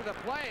there after the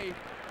play.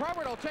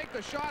 Probert will take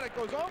the shot. It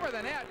goes over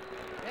the net.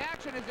 The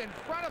action is in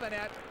front of the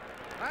net.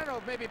 I don't know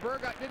if maybe Burr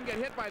didn't get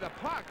hit by the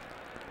puck.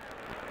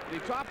 He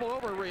toppled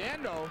over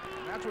Riendo.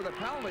 That's where the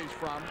penalty's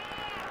from.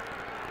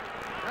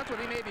 That's what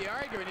he may be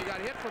arguing. He got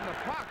hit from the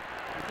puck.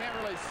 You can't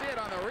really see it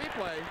on the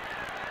replay.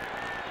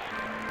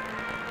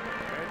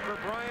 And for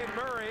Brian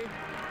Murray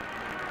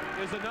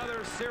is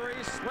another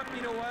series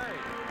slipping away.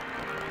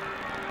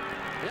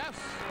 Yes,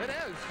 it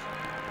is.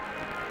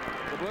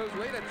 The Blues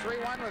lead at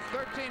 3-1 with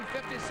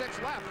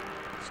 13:56 left.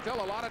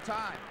 Still a lot of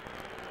time.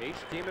 Each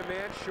team a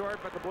man short,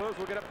 but the Blues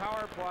will get a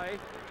power play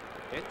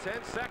in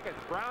 10 seconds.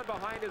 Brown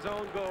behind his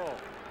own goal.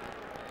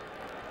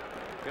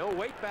 He'll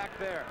wait back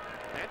there.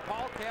 And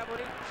Paul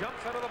Cavallini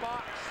jumps out of the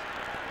box.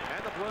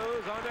 And the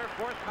Blues on their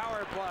 4th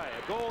power play.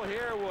 A goal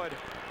here would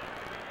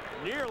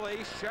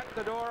nearly shut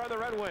the door on the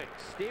Red Wings.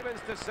 Stevens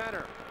to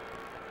center.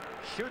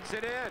 Shoots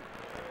it in.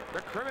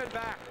 McCrimmon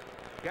back.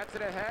 Gets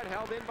it ahead.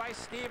 Held in by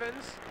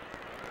Stevens.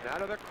 Now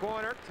to the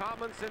corner.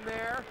 Tomlinson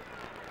there.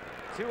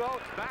 2-0.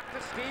 Back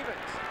to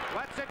Stevens.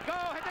 Lets it go.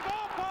 Hit the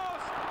goal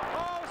post.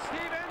 Oh,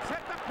 Stevens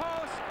hit the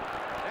post.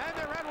 And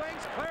the Red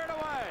Wings cleared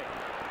away.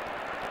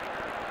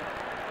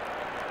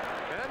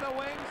 And the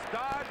Wings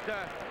dodged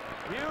a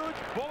huge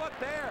bullet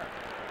there.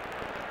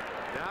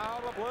 Now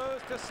the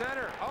Blues to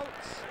center.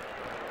 Oates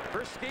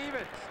for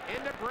Stevens.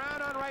 Into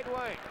Brown on right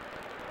wing.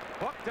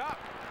 Hooked up.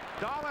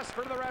 Dallas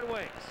for the Red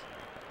Wings.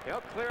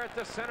 He'll clear it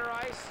to center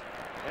ice.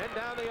 And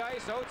down the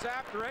ice. Oates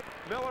after it.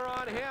 Miller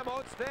on him.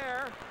 Oates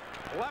there.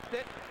 Left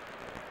it.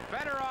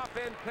 Fedorov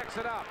in, picks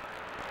it up.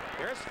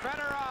 Here's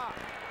Fedorov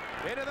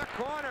into the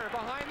corner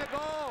behind the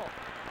goal.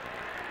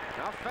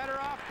 Now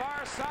Fedorov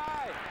far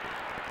side.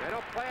 And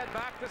he'll play it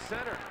back to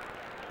center.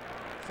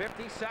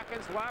 50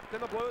 seconds left in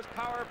the Blues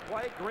power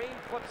play. Green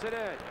flips it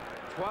in.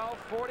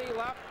 12:40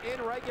 left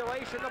in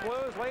regulation. The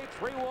Blues lead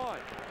 3-1.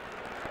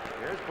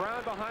 Here's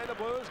Brown behind the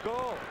Blues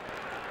goal.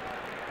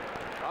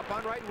 Up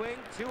on right wing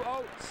to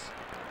Oates.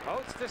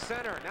 Oates to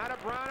center. Now to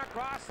Brown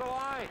across the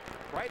line.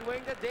 Right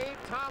wing to Dave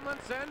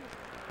Tomlinson.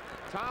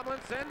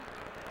 Tomlinson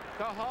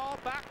to Hall,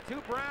 back to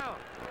Brown.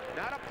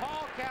 Now to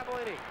Paul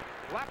Cavallini.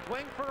 Left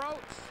wing for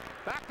Oates.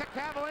 Back to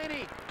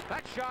Cavallini.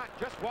 That shot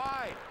just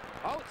wide.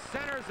 Oates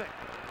centers it.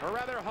 Or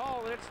rather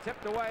Hall, and it's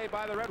tipped away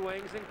by the Red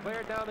Wings and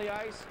cleared down the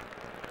ice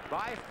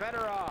by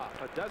Fedorov.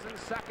 A dozen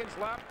seconds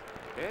left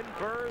in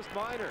Burrs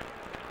Minor.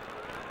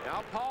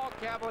 Now Paul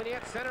Cavallini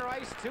at center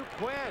ice to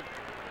Quinn.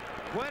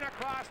 Quinn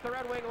across the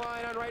Red Wing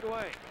line on right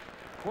wing.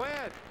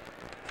 Quinn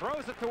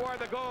throws it toward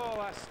the goal.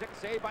 A stick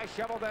save by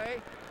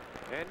Cheveldae.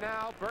 And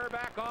now Burr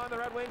back on the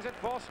Red Wings at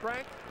full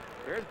strength.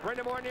 Here's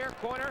Brindamore near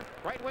corner.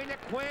 Right wing to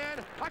Quinn.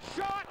 A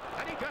shot!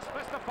 And he just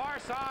missed the far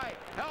side.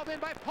 Held in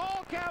by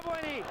Paul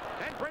Cavallini.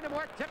 And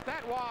Brindamore tipped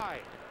that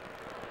wide.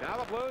 Now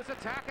the Blues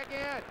attack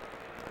again.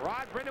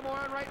 Rod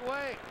Brindamore on right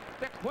wing.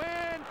 To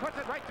Quinn. Puts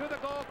it right through the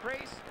goal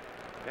crease.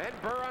 And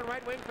Burr on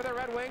right wing for the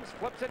Red Wings.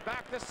 Flips it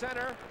back to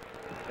center.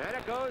 And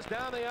it goes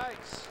down the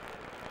ice.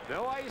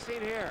 No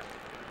icing here.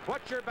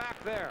 Butcher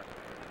back there.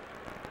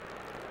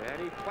 And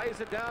he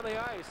plays it down the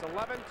ice.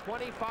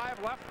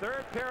 11:25 left,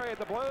 third period.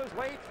 The Blues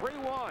lead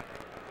 3-1.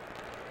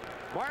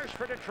 Marsh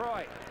for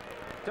Detroit.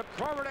 To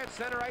Probert at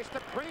center ice. To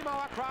Primo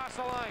across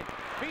the line.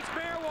 Beats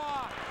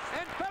Marois.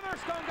 And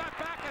Featherstone got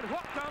back and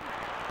hooked him.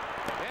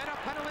 And a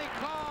penalty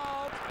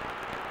called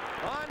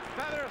on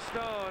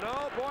Featherstone.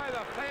 Oh boy,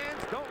 the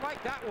fans don't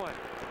like that one.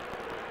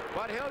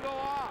 But he'll go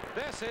off.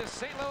 This is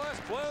St. Louis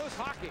Blues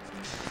hockey.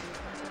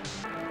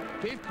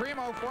 Keith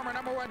Primo, former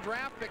 #1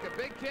 draft pick, a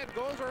big kid,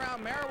 goes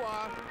around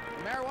Marois.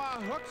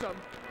 Marois hooks him.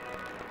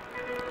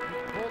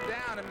 Pulled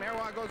down, and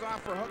Marois goes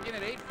off for hooking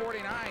at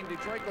 8:49.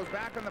 Detroit goes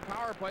back on the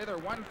power play. They're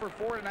 1 for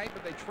 4 tonight,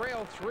 but they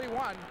trail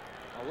 3-1.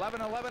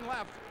 11:11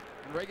 left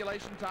in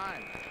regulation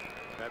time.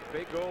 That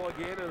big goal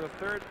again in the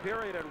third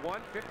period at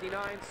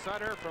 1:59.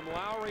 Sutter from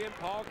Lowry and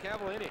Paul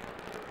Cavallini.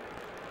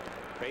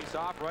 Face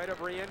off right of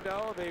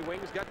Riendo. The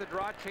Wings get the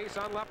draw. Chase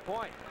on left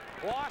point.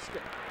 Lost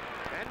it.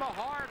 And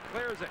Mahar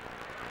clears it.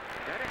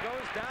 And it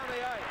goes down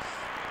the ice.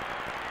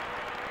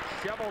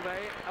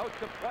 Cheveldae out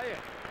to play it.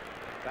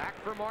 Back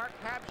for Mark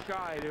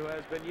Habscheid, who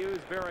has been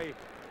used very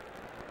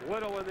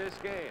little in this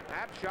game.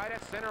 Habscheid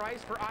at center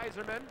ice for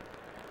Yzerman.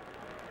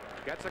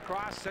 Gets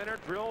across center,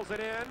 drills it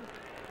in.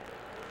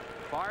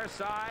 Far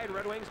side,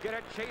 Red Wings get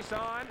a Chase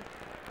on.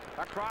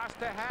 Across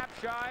to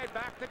Habscheid,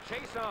 back to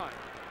Chase on.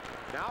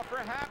 Now for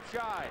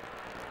Habscheid.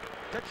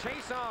 To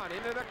Chase on,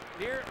 into the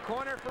near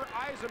corner for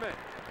Yzerman.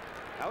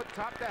 Out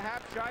top to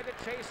Habscheid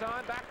to Chase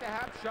on, back to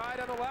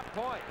Habscheid on the left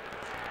point.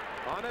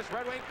 On this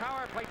Red Wing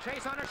power play,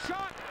 Chase on a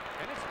shot,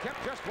 and it's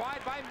tipped just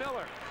wide by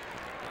Miller.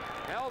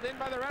 Held in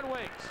by the Red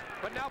Wings,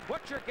 but now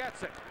Butcher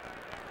gets it.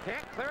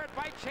 Can't clear it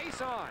by Chase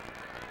on.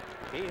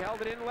 He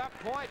held it in left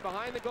point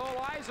behind the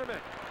goal, Yzerman.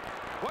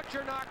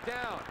 Butcher knocked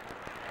down.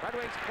 Red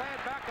Wings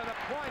plant back on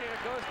the point, and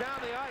it goes down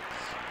the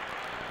ice.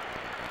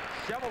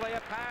 Cheveldae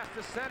a pass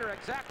to center,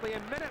 exactly a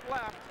minute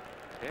left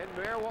in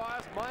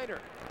Marois Minor.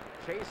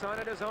 Chase on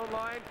at his own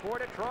line for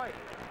Detroit.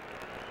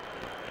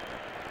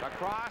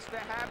 Across to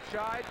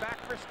Habscheid, back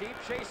for Steve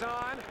Chase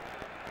on.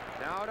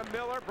 Now to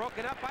Miller,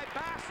 broken up by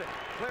Bassett,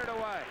 cleared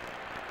away.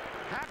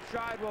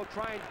 Habscheid will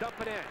try and dump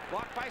it in,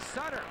 blocked by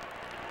Sutter.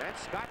 And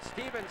Scott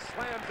Stevens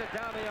slams it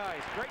down the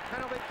ice. Great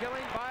penalty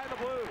killing by the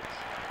Blues.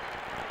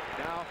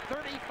 Now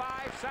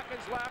 35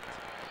 seconds left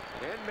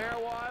in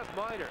Marois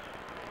Minor.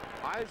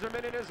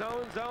 Yzerman in his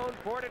own zone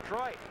for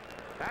Detroit.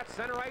 That's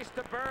center ice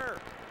to Burr.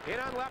 In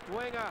on left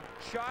wing, a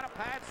shot, a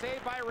pad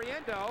save by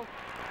Riendo.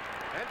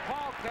 And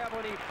Paul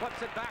Cavallini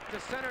flips it back to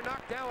center,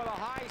 knocked down with a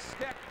high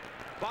stick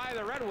by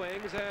the Red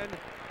Wings, and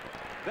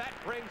that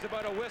brings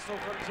about a whistle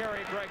from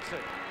Terry Gregson.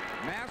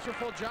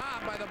 Masterful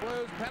job by the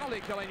Blues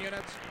penalty killing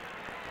units.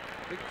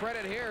 Big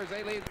credit here as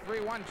they lead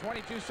 3-1.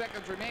 22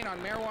 seconds remain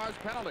on Marois'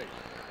 penalty.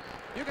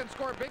 You can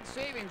score big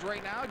savings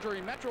right now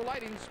during Metro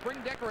Lighting's spring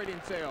decorating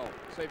sale.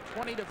 Save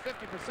 20 to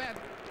 50%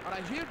 on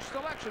a huge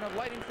selection of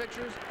lighting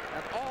fixtures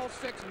at all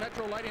 6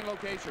 Metro Lighting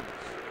locations.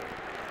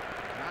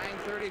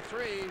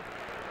 9:33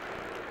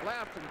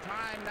 left, and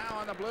time now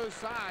on the Blues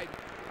side.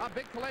 A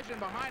big collision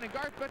behind, and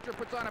Garth Butcher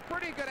puts on a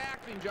pretty good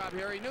acting job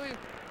here. He knew he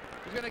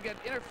was going to get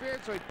interfered,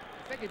 so I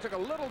think he took a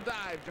little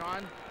dive,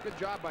 John. Good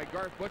job by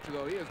Garth Butcher,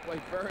 though. He has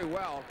played very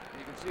well.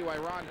 You can see why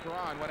Ron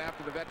Caron went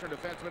after the veteran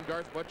defenseman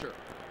Garth Butcher.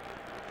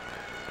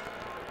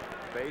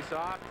 Face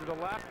off to the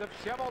left of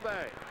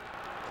Cheveldae.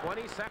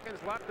 20 seconds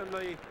left in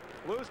the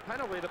Blues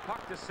penalty. The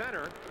puck to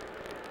center,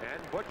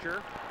 and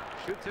Butcher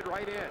shoots it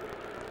right in.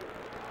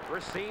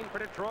 Racine for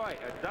Detroit.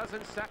 A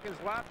dozen seconds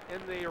left in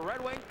the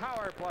Red Wing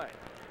power play.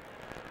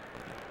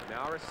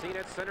 Now Racine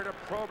at center to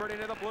Probert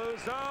into the blue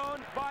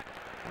zone, but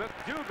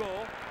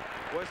McDougall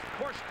was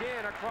pushed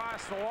in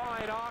across the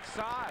line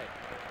offside.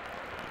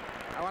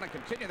 I want to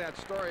continue that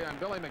story on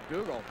Billy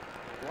McDougall.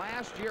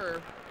 Last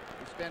year,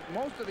 he spent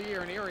most of the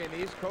year in Erie in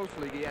the East Coast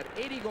League. He had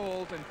 80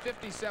 goals in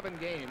 57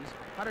 games,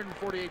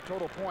 148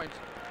 total points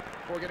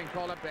before getting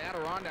called up to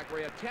Adirondack, where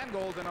he had 10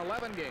 goals in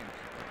 11 games.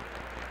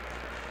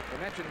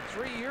 I mentioned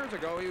 3 years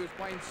ago he was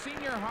playing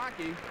senior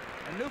hockey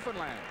in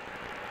Newfoundland.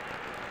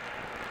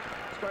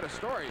 It's quite a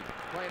story.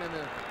 Playing in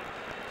the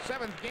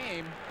 7th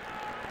game,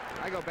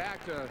 I go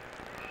back to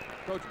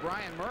Coach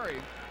Brian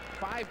Murray.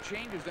 5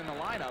 changes in the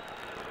lineup.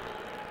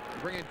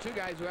 Bring in 2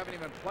 guys who haven't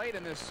even played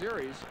in this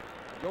series.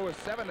 Go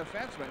with 7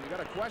 defensemen. You got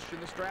to question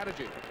the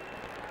strategy.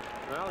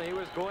 Well, he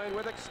was going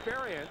with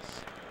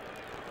experience.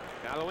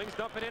 Now the Wings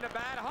dump it in a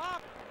bad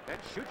hop. And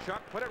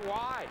Shutchuk put it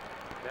wide.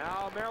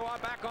 Now Marois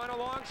back on a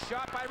long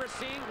shot by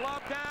Racine.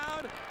 Glove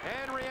down.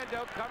 And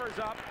Riendeau covers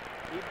up.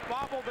 He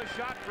bobbled the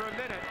shot for a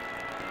minute,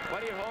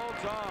 but he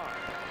holds on.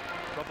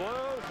 The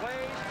Blues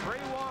lead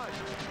 3-1.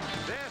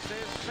 This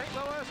is St.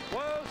 Louis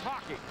Blues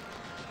hockey.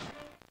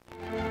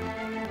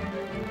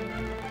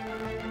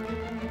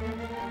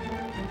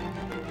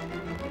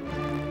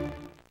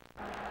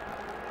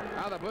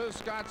 Now the Blues'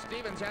 Scott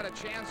Stevens had a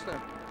chance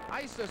to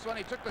ice this one.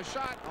 He took the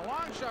shot, a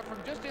long shot from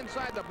just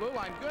inside the blue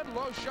line. Good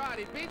low shot.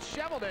 He beats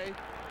Cheveldae,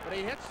 but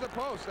he hits the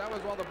post. That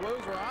was while the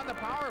Blues were on the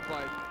power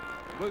play.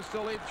 The Blues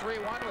still lead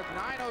 3-1 with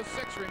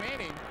 9:06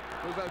 remaining.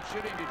 Blues out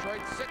shooting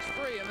Detroit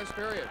 6-3 in this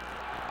period.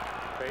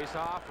 Face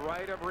off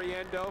right of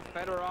Riendeau,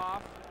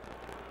 Fedorov.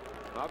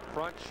 Up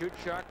front,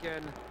 Shutchuk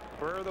and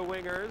Burr the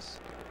wingers.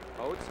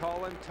 Oates,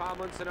 Hull, and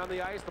Tomlinson on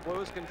the ice. The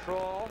Blues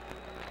control.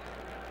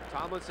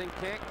 Tomlinson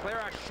can't clear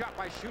a shot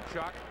by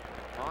Shutchuk.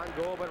 On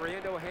goal, but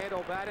Riendeau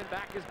handled that, and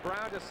back is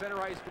Brown to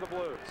center ice for the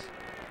Blues.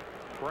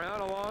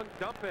 Brown along,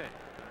 dump in.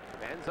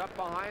 Ends up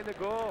behind the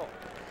goal.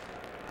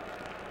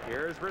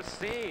 Here's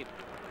Racine.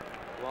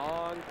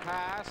 Long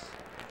pass.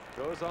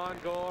 Goes on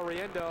goal.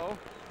 Riendeau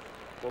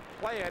will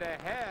play it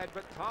ahead,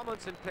 but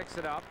Tomlinson picks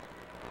it up.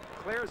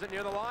 Clears it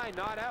near the line,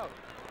 not out.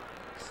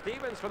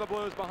 Stevens for the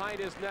Blues behind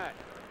his net.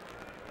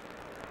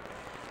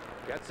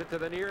 Gets it to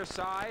the near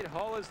side.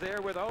 Hull is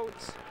there with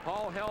Oates.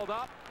 Hull held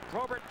up.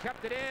 Probert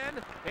kept it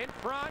in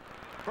front.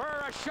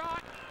 Burr a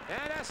shot,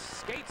 and a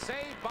skate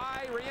save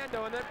by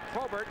Riendeau, and then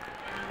Probert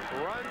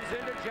runs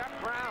into Jeff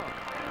Brown.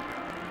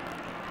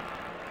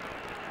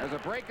 As a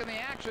break in the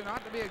action,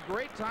 ought to be a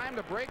great time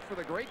to break for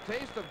the great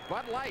taste of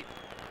Bud Light.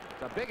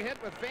 It's a big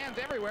hit with fans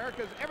everywhere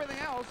because everything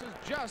else is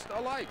just a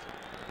light.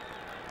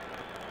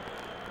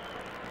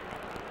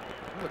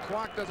 The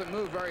clock doesn't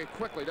move very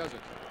quickly, does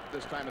it,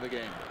 this time of the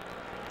game?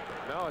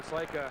 No, it's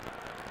like the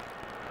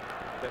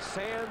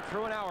sand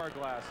through an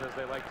hourglass, as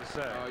they like to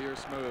say. Oh, you're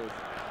smooth.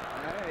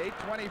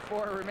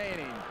 8:24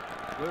 remaining.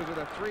 Blues with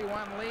a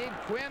 3-1 lead.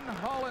 Quinn,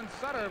 Hull, and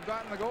Sutter have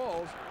gotten the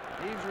goals.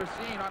 Yves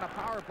Racine on a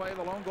power play,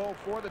 the lone goal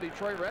for the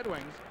Detroit Red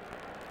Wings.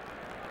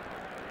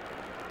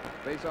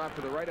 Face off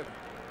to the right of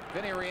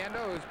Vinny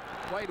Riendeau, who's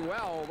played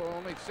well, although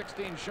only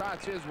 16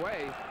 shots his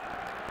way.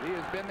 He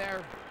has been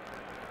there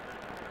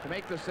to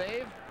make the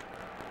save.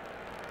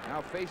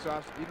 Now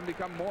face-offs even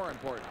become more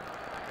important.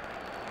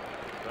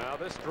 Well,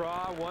 this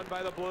draw won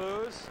by the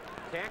Blues.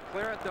 Can't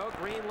clear it, though.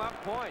 Green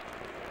left point.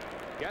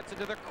 Gets it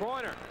to the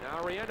corner.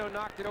 Now Riendeau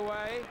knocked it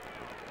away.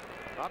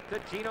 Up to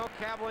Gino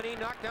Cavallini,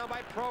 knocked down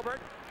by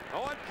Probert.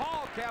 Oh, and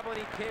Paul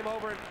Cavallini came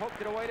over and poked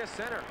it away to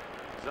center.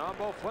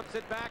 Zombo flips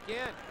it back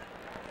in.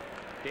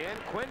 Dan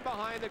Quinn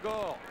behind the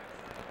goal.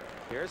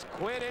 Here's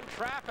Quinn in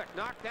traffic,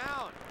 knocked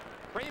down.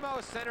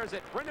 Primo centers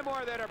it.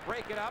 Brindamore there to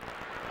break it up.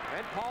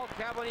 And Paul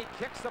Cavallini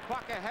kicks the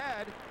puck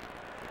ahead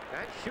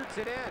and shoots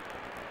it in.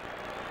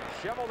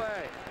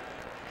 Cheveldae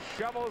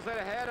shovels it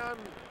ahead on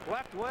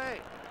left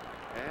wing.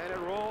 And it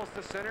rolls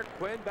to center.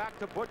 Quinn back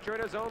to Butcher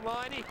at his own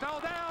line. He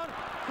fell down.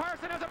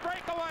 Carson has a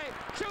breakaway.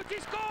 Shoots,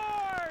 he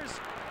scores!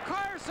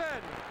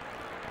 Carson!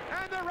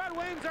 And the Red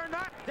Wings are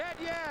not dead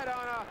yet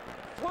on a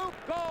fluke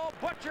goal.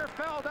 Butcher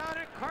fell down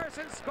and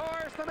Carson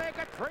scores to make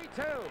it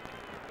 3-2.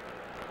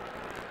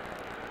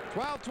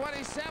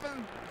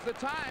 12:27 is the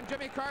time.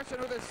 Jimmy Carson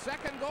with his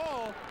second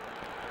goal.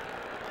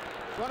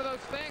 It's one of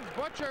those things.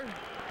 Butcher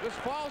just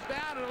falls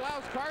down and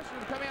allows Carson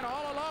to come in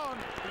all alone.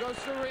 He goes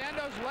through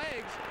Riendeau's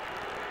legs.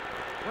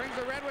 Brings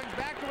the Red Wings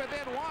back to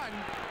within one.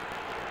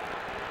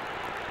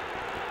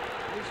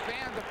 These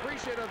fans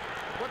appreciative of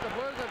what the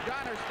Blues have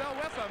done are still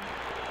with them.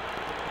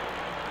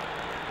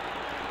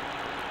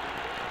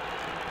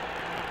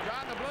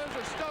 John, the Blues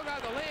have still got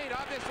the lead.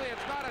 Obviously,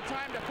 it's not a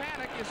time to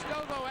panic. You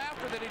still go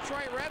after the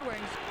Detroit Red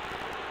Wings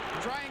and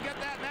try and get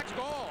that next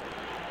goal.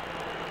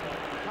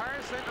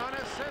 Carson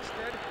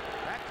unassisted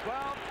at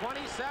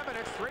 12:27.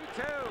 It's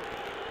 3-2.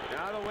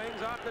 Now the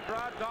Wings off the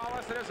draw.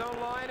 Dallas at his own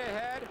line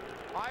ahead.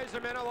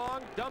 Yzerman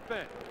along, dump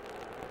it.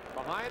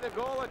 Behind the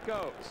goal it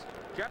goes.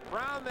 Jeff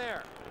Brown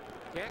there.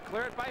 Can't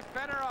clear it by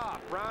Fedorov.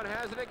 Brown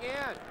has it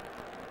again.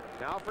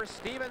 Now for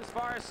Stevens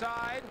far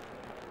side.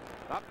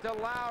 Up to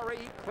Lowry.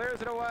 He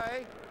clears it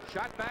away.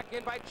 Shot back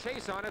in by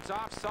Chason. It's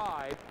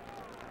offside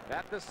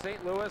at the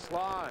St. Louis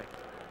line.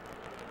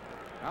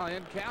 Well,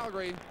 in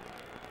Calgary,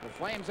 the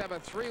Flames have a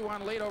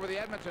 3-1 lead over the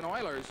Edmonton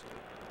Oilers.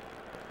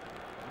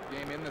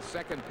 game in the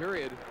second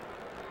period.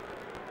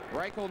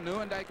 Reichel,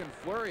 Neuendijk, and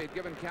Fleury had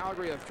given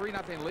Calgary a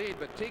 3-0 lead,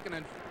 but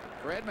Tikkanen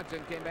for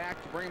Edmonton came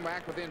back to bring them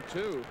back within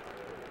 2.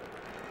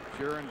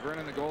 Shearer and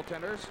Vernon, the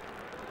goaltenders.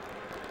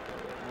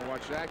 We'll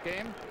watch that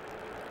game.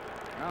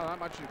 Well, not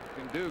much you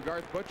can do.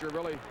 Garth Butcher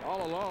really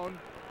all alone.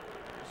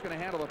 Just going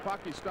to handle the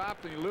puck. He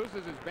stops and he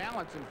loses his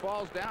balance and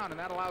falls down, and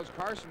that allows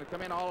Carson to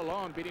come in all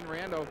alone, beating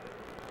Riendeau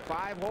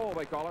 5-hole,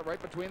 they call it,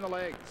 right between the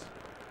legs.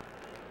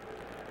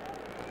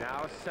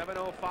 Now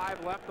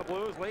 7:05 left. The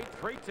Blues lead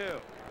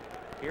 3-2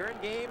 here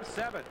in Game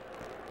 7.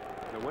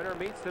 The winner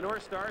meets the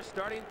North Stars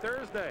starting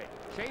Thursday.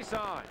 Chase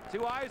on to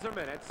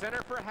Yzerman at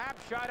center for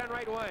Hapshot on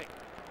right wing.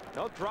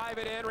 They'll drive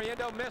it in.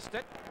 Riendeau missed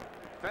it.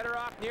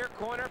 Fedorov near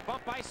corner.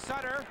 Bump by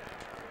Sutter.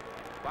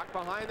 Puck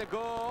behind the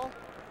goal.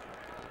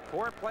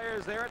 4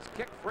 players there. It's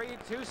kicked free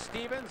to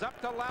Stevens. Up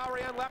to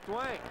Lowry on left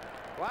wing.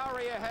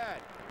 Lowry ahead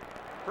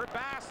for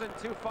Basson,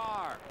 too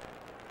far.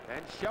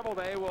 And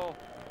Cheveldae will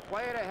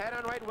play it ahead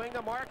on right wing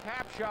to Mark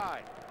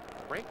Hapshide.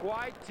 Rink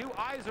wide to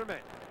Yzerman.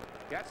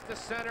 Gets to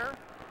center.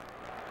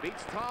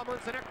 Beats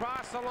Tomlinson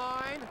across the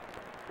line.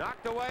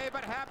 Knocked away,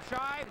 but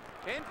Hapshide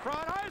in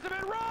front.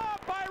 Yzerman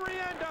robbed by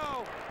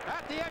Riendeau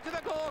at the edge of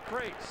the goal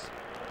crease.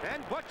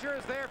 And Butcher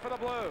is there for the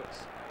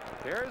Blues.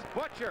 Here's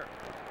Butcher.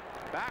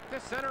 Back to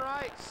center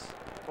ice.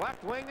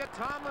 Left wing to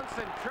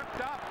Tomlinson.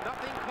 Tripped up.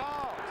 Nothing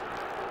called.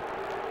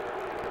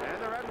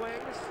 And the Red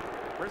Wings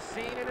were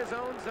seen in his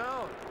own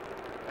zone.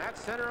 At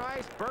center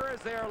ice, Burr is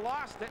there.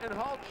 Lost it, and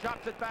Holt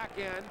chops it back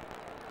in.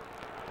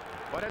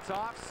 But it's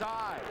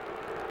offside.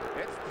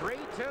 It's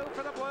 3-2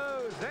 for the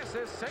Blues. This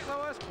is St.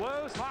 Louis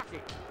Blues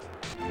hockey.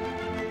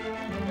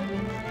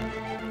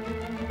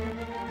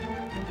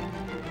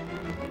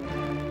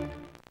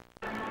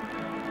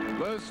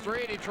 Blues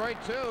 3, Detroit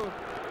 2.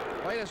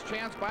 Latest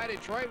chance by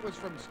Detroit was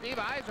from Steve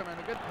Yzerman.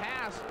 A good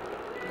pass.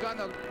 He's on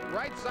the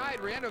right side.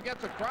 Riendeau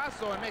gets across,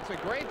 though, and makes a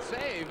great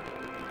save.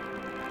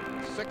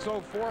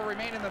 6:04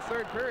 remain in the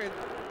third period.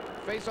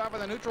 Face off in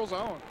the neutral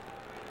zone.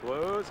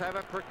 Blues have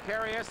a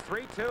precarious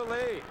 3-2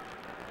 lead.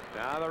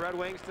 Now the Red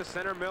Wings to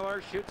center.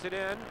 Miller shoots it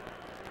in.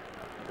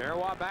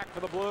 Marois back for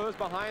the Blues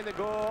behind the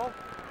goal.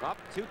 Up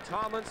to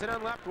Tomlinson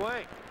on left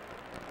wing.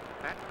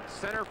 At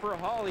center for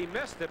Hull. He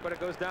missed it, but it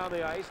goes down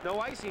the ice. No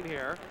icing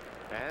here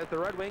as the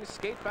Red Wings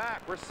skate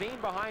back. We're seen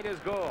behind his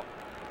goal.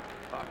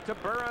 Up to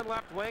Burr on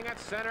left wing at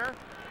center.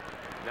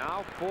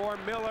 Now for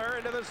Miller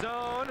into the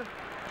zone.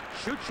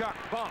 Shuchuk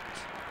bumped.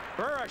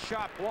 Burr a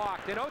shot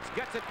blocked, and Oates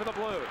gets it for the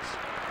Blues.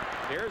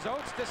 Here's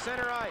Oates to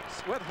center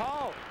ice with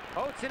Hull.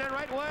 Oates in on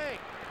right wing.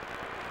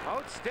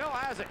 Oates still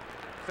has it.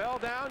 Fell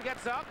down,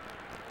 gets up.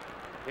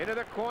 Into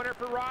the corner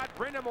for Rod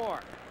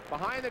Brindamore.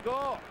 Behind the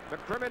goal.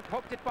 McCrimmon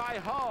poked it by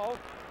Hull.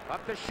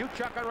 Up to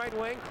Shuchuk on right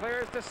wing.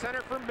 Clears to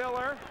center for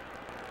Miller.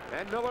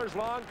 And Miller's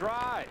long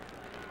drive.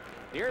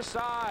 Near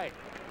side.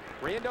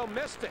 Riendeau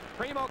missed it.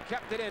 Primo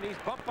kept it in. He's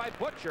bumped by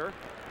Butcher.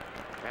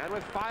 And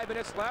with 5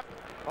 minutes left,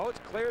 Oates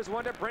clears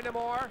one to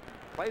Brindamore.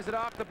 Plays it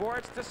off the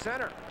boards to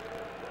center.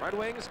 Red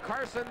Wings,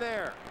 Carson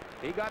there.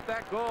 He got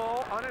that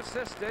goal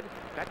unassisted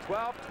at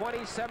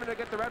 12:27 to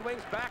get the Red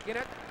Wings back in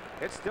it.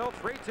 It's still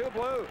 3-2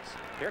 Blues.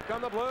 Here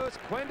come the Blues.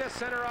 Quinn to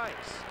center ice.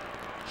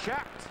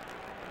 Checked.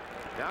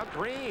 Now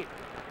Green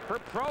for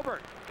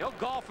Probert. He'll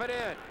golf it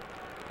in.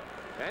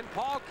 And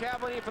Paul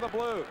Cavallini for the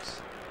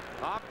Blues.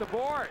 Off the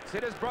boards.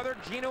 Hit his brother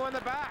Gino in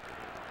the back.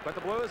 But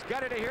the Blues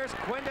get it. Here's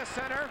Quinn to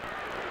center.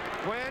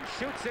 Quinn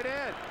shoots it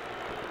in.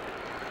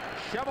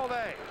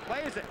 Cheveldae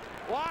plays it.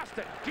 Lost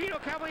it. Gino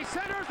Cavallini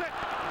centers it.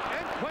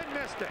 And Quinn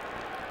missed it.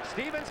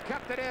 Stevens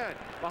kept it in.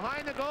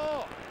 Behind the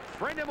goal.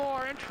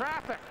 Brindamore in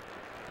traffic.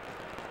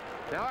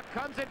 Now it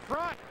comes in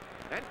front.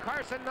 And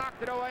Carson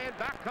knocked it away, and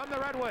back come the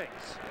Red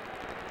Wings.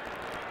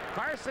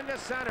 Carson to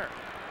center.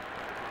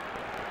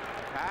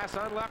 Pass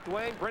on left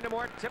wing.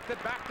 Brindamore tipped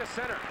it back to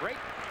center. Great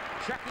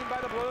checking by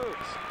the Blues.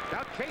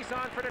 Now chase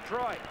on for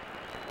Detroit.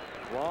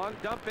 Long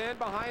dump in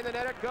behind the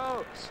net it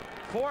goes.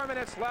 4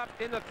 minutes left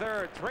in the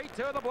third.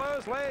 3-2 the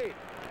Blues lead.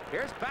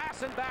 Here's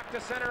Basson back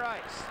to center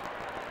ice.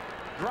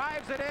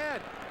 Drives it in.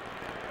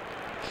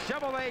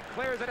 Cheveldae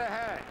clears it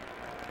ahead.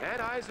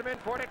 And Yzerman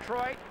for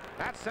Detroit.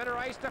 At center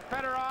ice to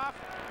Fedorov.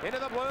 Into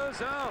the blue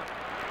zone.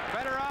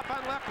 Fedorov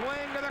on left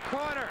wing to the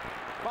corner.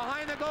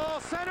 Behind the goal.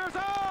 Centers.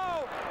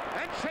 Oh!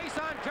 And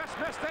Chason just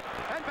missed it.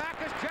 And back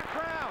is Jet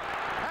Brown.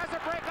 Has a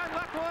break on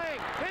left wing.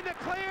 In the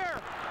clear.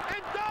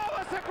 And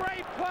oh, it's a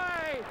great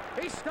play.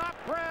 He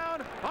stopped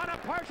Brown on a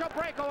partial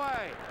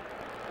breakaway.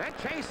 And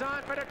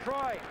Chason for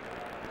Detroit.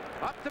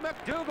 Up to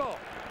McDougall.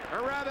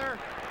 Or rather,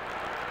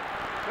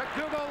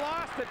 McDougall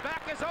lost it.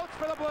 Back is Oates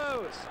for the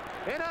Blues.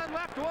 In on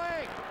left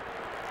wing.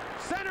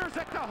 Centers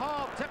it to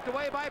Hall. Tipped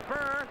away by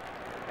Burr.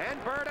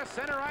 And Burr to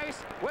center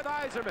ice with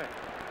Yzerman.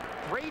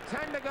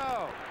 3:10 to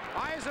go.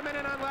 Yzerman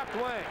in on left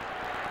wing.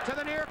 To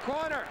the near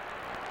corner.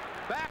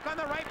 Back on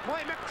the right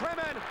point,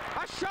 McCrimmon.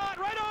 A shot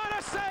right on,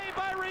 a save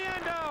by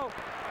Riendeau.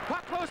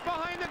 Puck loose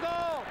behind the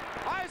goal.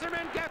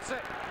 Yzerman gets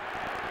it.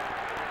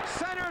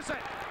 Centers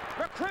it.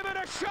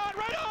 McCrimmon a shot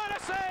right on, a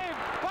save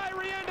by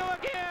Riendeau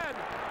again.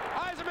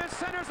 Yzerman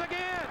centers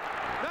again.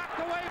 Knocked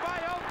away by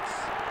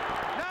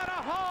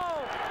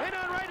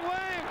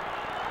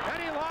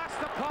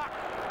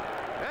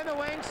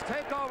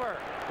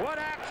One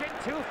action,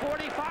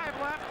 2:45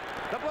 left.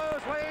 The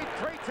Blues lead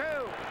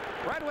 3-2.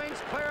 Red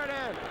Wings clear it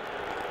in.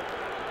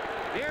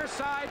 Near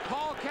side,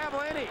 Paul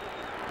Cavallini.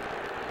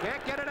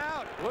 Can't get it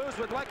out. Blues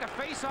would like a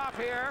face-off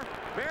here.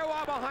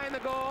 Marois behind the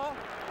goal.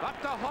 Up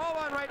to Hull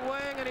on right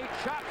wing, and he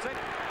chops it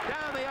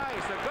down the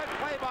ice. A good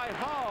play by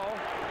Hull.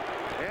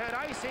 And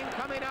icing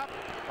coming up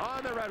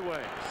on the Red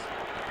Wings.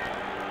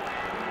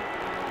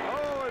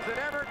 Oh, is it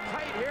ever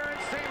tight here in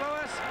St.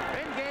 Louis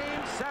in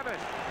Game 7.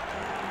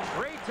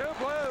 3-2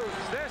 Blues.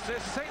 This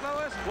is St.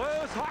 Louis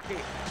Blues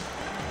hockey.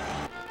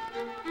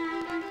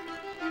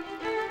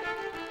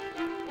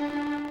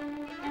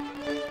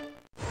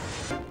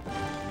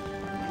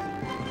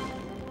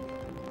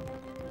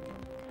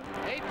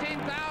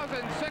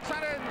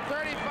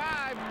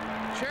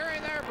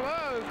 Cheering their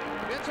Blues.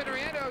 Vincent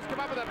Riendo's come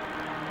up with a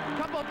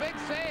couple big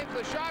saves.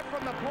 The shot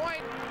from the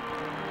point.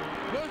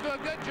 Blues do a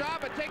good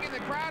job at taking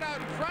the crowd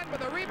out in front, but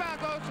the rebound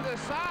goes to the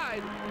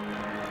side.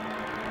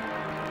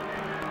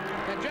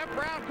 And Jeff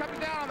Brown comes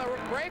down on the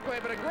breakaway,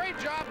 but a great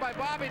job by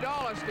Bobby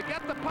Dawlis to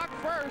get the puck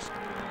first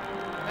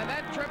and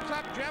then trips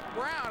up Jeff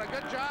Brown. A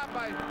good job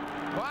by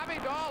Bobby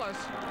Dawlis.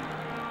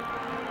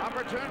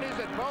 Opportunities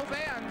at both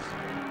ends.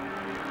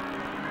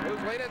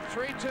 Blues lead at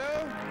 3-2.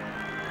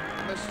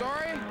 The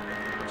story,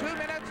 2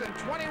 minutes and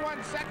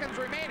 21 seconds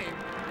remaining.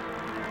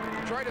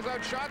 Detroit has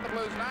outshot the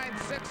Blues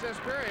 9-6 this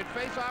period.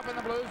 Face off in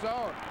the Blues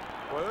zone.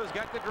 Blues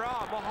get the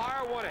draw.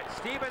 Mahar won it.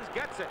 Stevens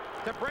gets it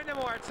to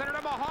Brindamore. It's center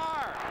to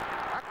Mahar.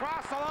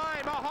 Across the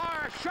line.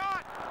 Mahar,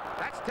 shot.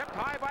 That's tipped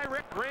high by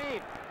Rick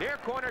Green. Near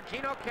corner,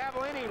 Gino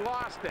Cavallini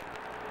lost it.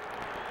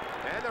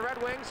 And the Red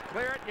Wings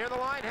clear it near the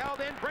line. Held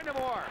in.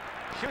 Brindamore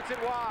shoots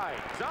it wide.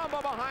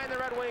 Zombo behind the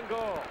Red Wing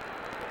goal.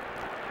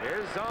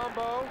 Here's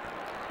Zombo.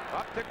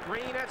 Up to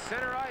Green at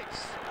center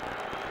ice.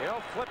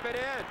 He'll flip it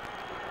in.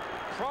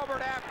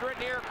 Probert after it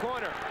near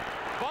corner.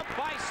 Bumped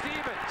by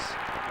Stevens.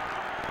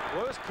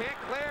 Blues can't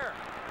clear.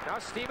 Now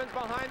Stevens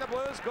behind the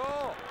Blues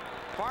goal.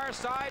 Far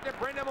side to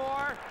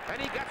Brindamore, and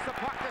he gets the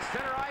puck to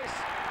center ice.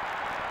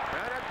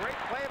 And a great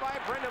play by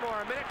Brindamore.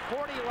 A minute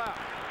 40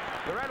 left.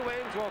 The Red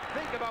Wings will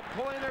think about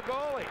pulling their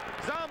goalie.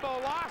 Zombo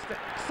lost it.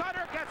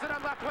 Sutter gets it on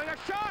left wing. A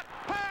shot.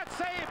 Pad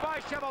save by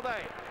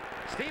Cheveldae.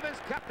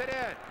 Stevens kept it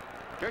in.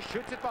 Just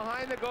shoots it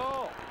behind the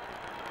goal.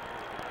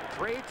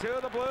 3-2,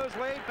 the Blues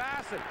lead.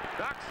 Basson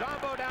knocks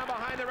Zombo down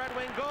behind the Red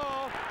Wing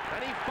goal,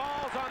 and he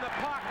falls on the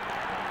puck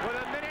with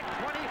a minute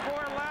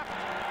 24 left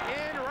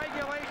in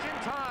regulation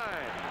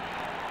time.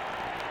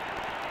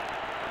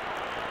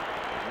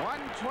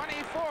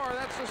 1:24,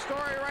 that's the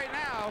story right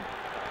now.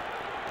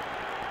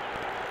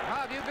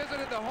 Have you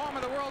visited the home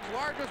of the world's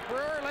largest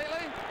brewer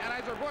lately?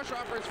 Anheuser-Busch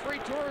offers free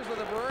tours of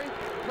the brewery,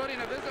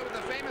 including a visit with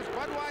the famous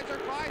Budweiser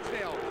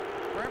Clydesdale.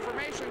 For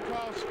information,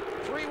 call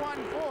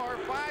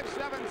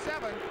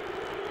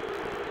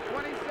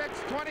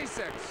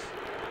 314-577-2626.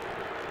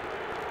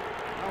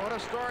 Oh, what a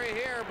story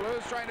here.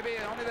 Blues trying to be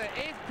only the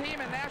 8th team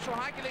in National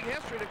Hockey League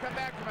history to come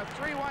back from a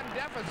 3-1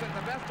 deficit in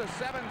the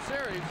best-of-7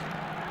 series.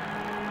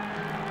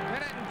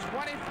 Minute and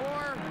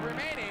 24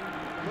 remaining.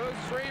 Blues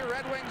 3,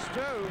 Red Wings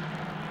 2.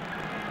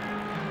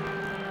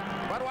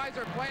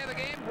 Budweiser play of the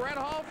game. Brett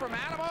Hull from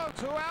Adamo.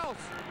 Who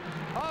else?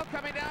 Hull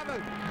coming down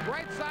the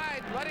right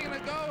side, letting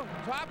it go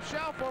top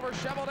shelf over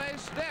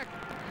Cheveldae's stick.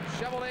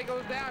 Cheveldae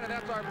goes down, and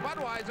that's our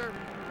Budweiser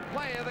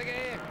play of the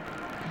game.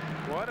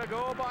 What a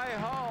goal by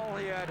Hull.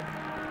 He had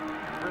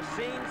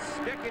Racine's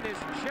stick in his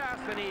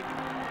chest, and he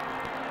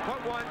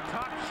put one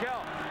top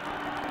shelf.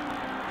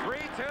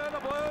 3-2,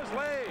 the Blues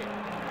lead.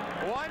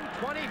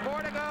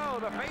 1:24 to go.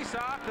 The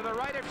face-off to the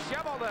right of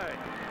Cheveldae.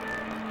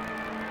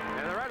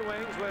 And the Red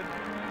Wings would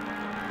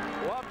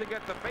love to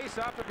get the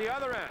face-off at the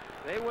other end.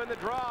 They win the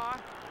draw.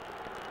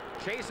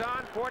 Chase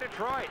on for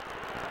Detroit.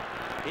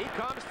 He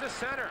comes to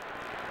center.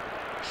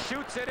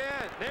 Shoots it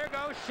in. There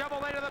goes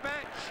Cheveldae to the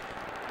bench.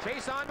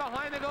 Chase on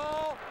behind the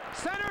goal.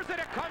 Centers it.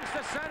 It comes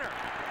to center.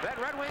 That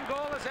Red Wing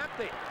goal is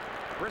empty.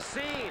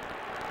 Racine.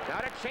 Now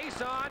to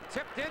Chase on.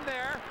 Tipped in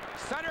there.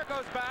 Sutter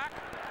goes back.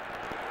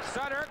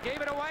 Sutter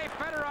gave it away.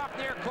 Fedorov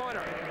near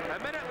corner. A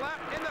minute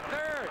left in the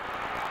third.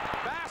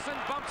 Basson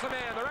bumps him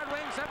in. The Red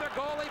Wings have their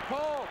goalie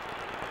pulled.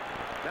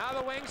 Now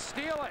the Wings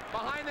steal it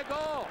behind the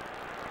goal.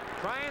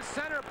 Try and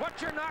center.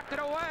 Butcher knocked it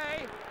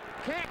away.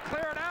 Can't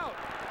clear it out.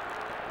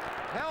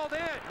 Held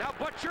in. Now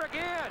Butcher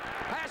again.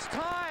 Has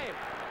time.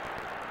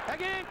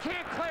 Again,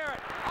 can't clear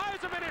it.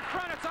 Eiserman in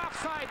front. It's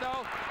offside,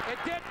 though. It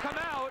did come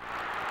out.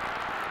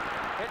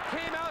 It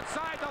came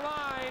outside the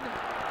line.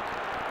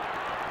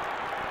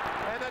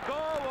 And the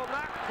goal will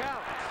not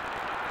count.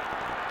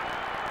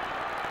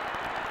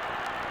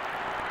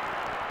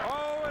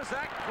 Oh, is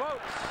that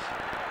close?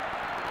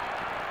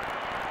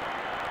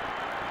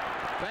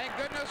 Thank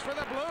goodness for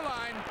the blue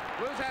line.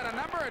 Blues had a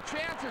number of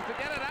chances to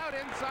get it out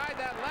inside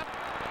that left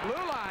blue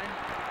line.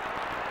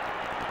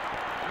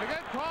 And a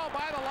good call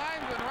by the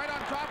linesman right on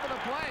top of the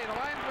play. The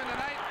linesman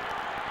tonight,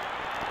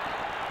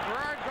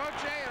 Gerard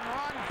Gauthier and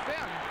Ron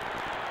Finn.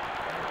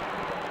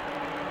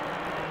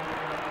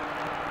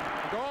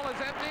 The goal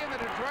is empty in the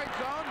Detroit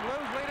zone.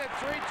 Blues lead at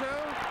 3-2.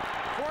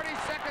 40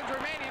 seconds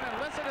remaining, and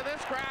listen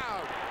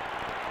crowd.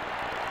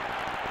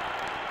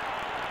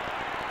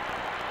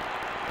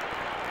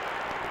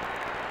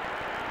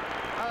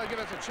 That'll give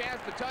us a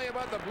chance to tell you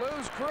about the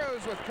Blues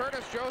Cruise with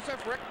Curtis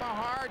Joseph, Rick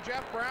Mahar,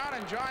 Jeff Brown,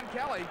 and John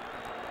Kelly.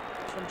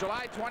 It's from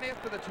July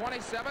 20th to the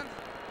 27th.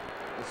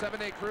 The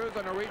 7-day cruise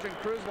on Norwegian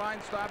Cruise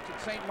Line stops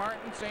at St.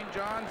 Martin, St.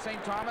 John,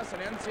 St. Thomas,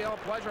 and NCL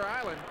Pleasure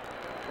Island.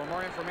 For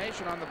more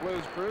information on the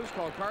Blues Cruise,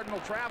 call Cardinal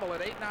Travel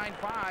at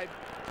 895-1010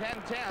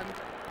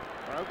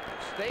 or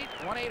state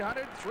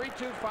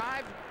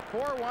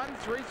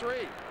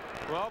 1-800-325-4133.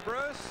 Well,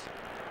 Bruce,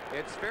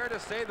 it's fair to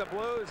say the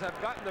Blues have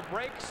gotten the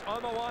brakes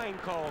on the line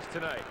calls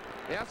tonight.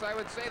 Yes, I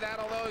would say that,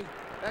 although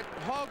that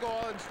Hall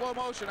goal in slow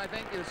motion, I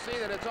think you see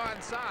that it's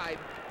onside.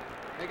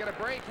 They get a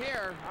break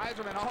here.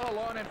 Yzerman all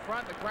alone in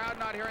front. The crowd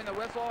not hearing the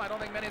whistle. I don't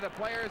think many of the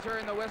players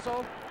hearing the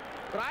whistle.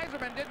 But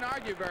Yzerman didn't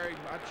argue very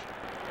much.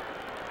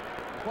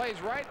 Plays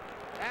right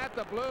at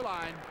the blue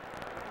line.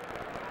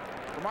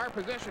 From our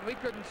position, we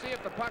couldn't see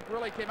if the puck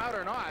really came out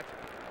or not.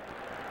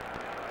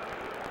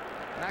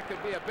 And that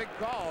could be a big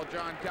call,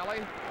 John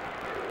Kelly.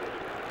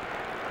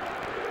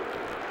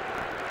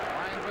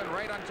 Linesman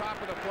right on top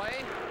of the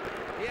play.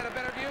 He had a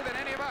better view than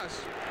any of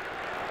us.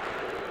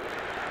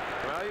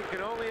 Well, you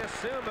can only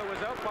assume it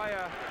was out by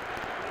a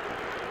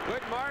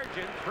good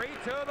margin.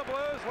 3-2 the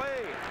Blues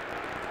lead.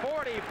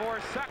 44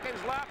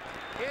 seconds left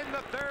in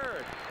the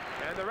third.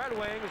 And the Red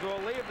Wings will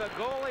leave the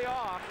goalie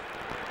off.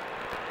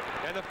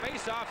 And the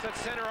face-off's at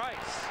center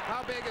ice.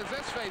 How big is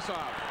this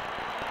face-off?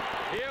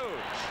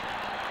 Huge.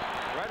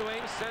 Red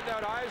Wings send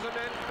out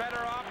Yzerman,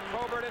 Fedorov,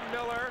 Probert, and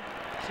Miller.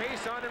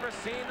 Chase on and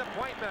Racine, the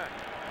point man.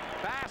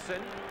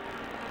 Basson.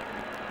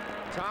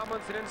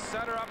 Tomlinson and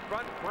center up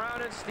front.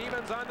 Brown and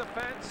Stevens on the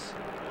fence.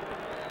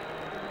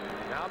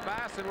 Now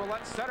Basson will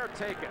let Sutter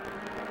take it.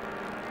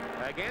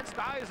 Against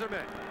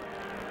Yzerman.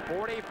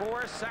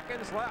 44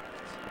 seconds left.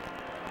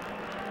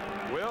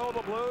 Will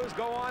the Blues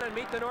go on and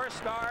meet the North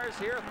Stars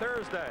here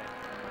Thursday?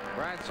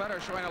 Brian Sutter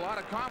showing a lot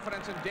of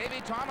confidence in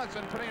Davey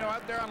Tomlinson, putting him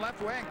out there on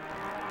left wing.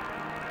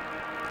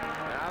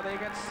 Now they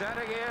get set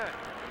again.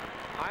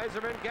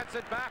 Yzerman gets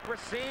it back.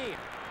 Racine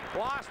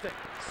lost it.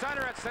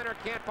 Sutter at center,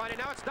 can't find it.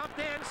 Now it's dumped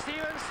in.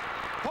 Stevens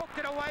poked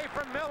it away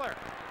from Miller.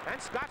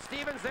 And Scott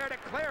Stevens there to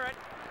clear it.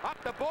 Up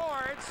the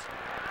boards.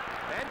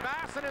 And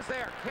Basson is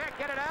there. Can't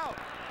get it out.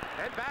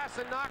 And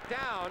Basson knocked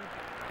down.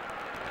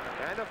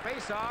 And the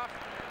face-off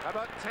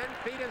about 10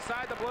 feet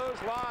inside the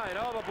Blues line.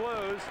 Oh, the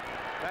Blues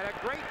had a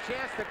great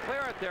chance to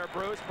clear it there,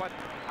 Bruce, but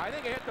I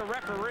think it hit the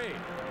referee.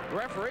 The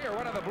referee or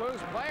one of the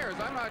Blues players,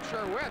 I'm not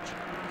sure which.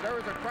 There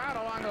was a crowd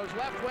along those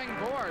left wing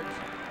boards.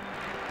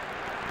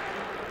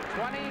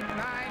 29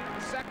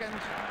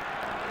 seconds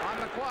on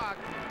the clock.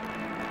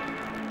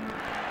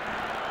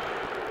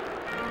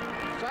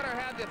 Sutter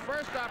had the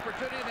first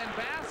opportunity, then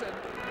Basson.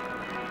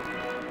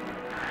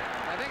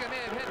 I think it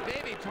may have hit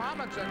Davey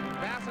Tomlinson.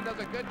 Basson does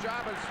a good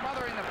job of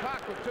smothering the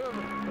puck with two of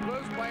the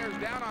Blues players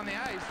down on the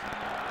ice.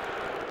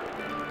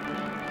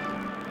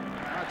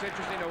 Now it's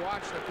interesting to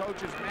watch the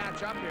coaches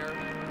match up here.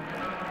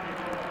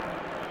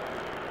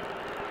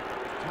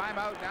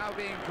 Timeout now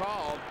being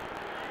called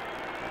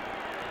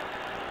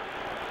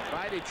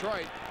by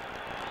Detroit.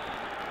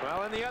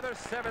 Well, in the other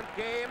seventh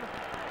game,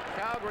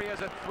 Calgary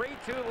has a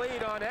 3-2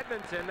 lead on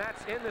Edmonton.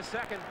 That's in the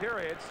second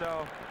period,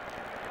 so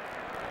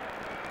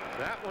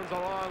that one's a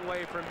long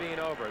way from being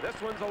over. This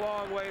one's a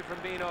long way from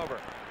being over.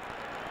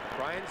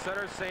 Brian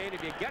Sutter saying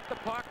if you get the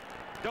puck,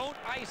 don't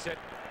ice it.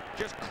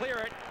 Just clear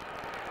it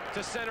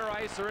to center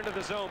ice or into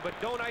the zone, but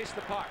don't ice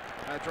the puck.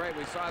 That's right.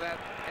 We saw that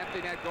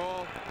empty net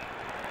goal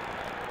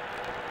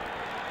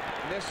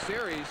in this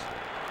series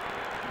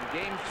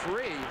in Game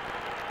 3.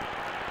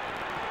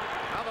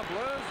 Now the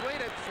Blues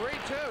lead at 3-2.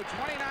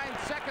 29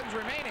 seconds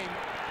remaining.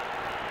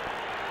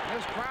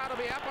 This crowd will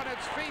be up on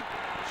its feet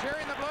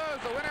cheering the Blues.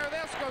 The winner of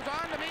this goes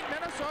on to meet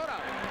Minnesota.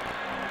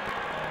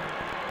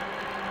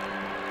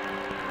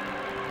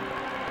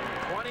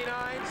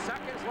 29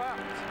 seconds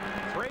left.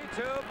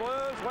 3-2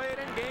 Blues lead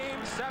in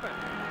Game 7.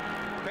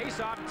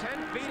 Face-off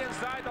 10 feet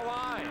inside the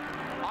line.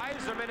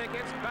 Yzerman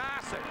against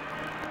Bassett.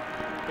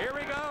 Here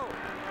we go.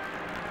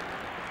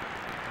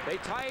 They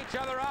tie each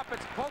other up.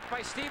 It's poked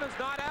by Stevens,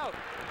 not out.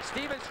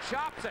 Stevens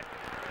chops it.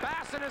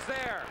 Basson is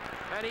there,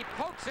 and he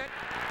pokes it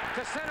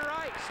to center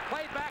ice.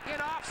 Played back in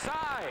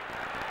offside.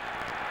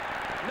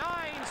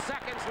 9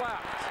 seconds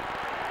left.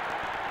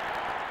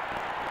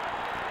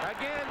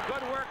 Again,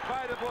 good work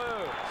by the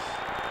Blues.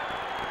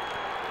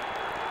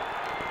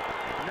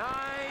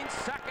 9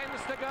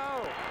 seconds to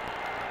go.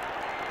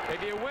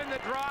 If you win the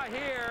draw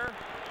here,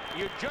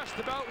 you just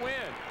about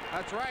win.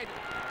 That's right.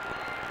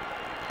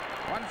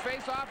 One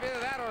face-off, either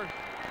that or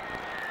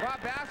Rob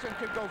Basson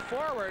could go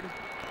forward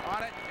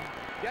on it,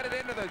 get it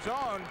into the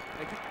zone.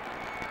 They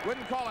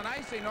wouldn't call an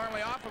icing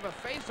normally off of a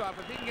face-off.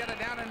 If he can get it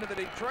down into the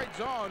Detroit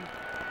zone,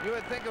 you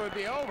would think it would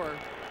be over.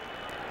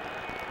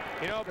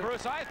 You know,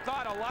 Bruce, I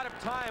thought a lot of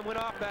time went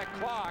off that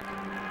clock.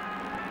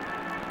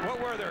 What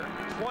were there,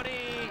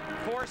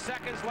 24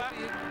 seconds left?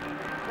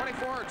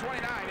 24 or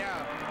 29,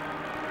 yeah.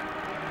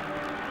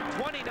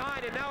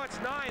 29, and now it's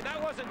 9.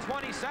 That wasn't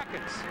 20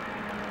 seconds.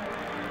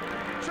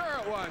 Sure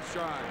it was,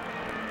 Sean.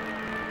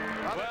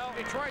 Well,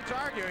 Detroit's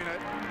arguing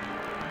it.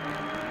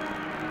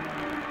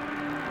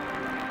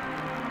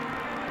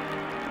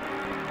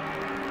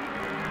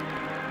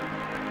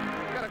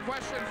 Got a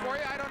question for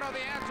you. I don't know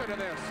the answer to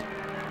this.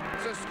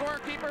 Is the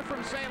scorekeeper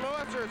from St.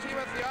 Louis, or is he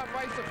with the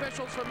off-ice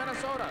officials from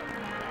Minnesota?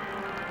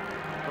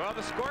 Well,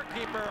 the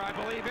scorekeeper, I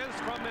believe, is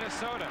from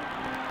Minnesota.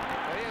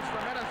 He is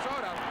from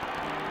Minnesota.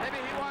 Maybe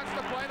he wants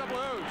to play the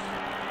Blues.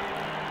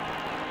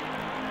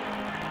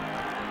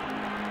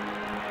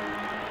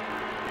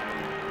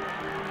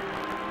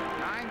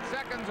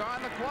 Seconds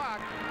on the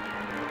clock.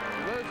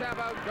 The Blues have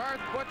out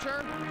Garth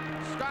Butcher,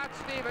 Scott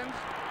Stevens,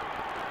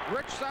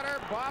 Rich Sutter,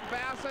 Bob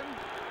Basson,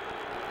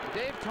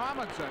 Dave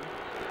Tomlinson.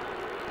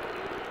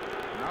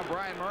 Now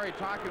Brian Murray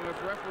talking with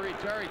referee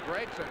Terry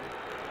Gregson.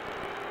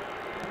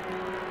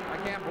 I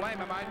can't blame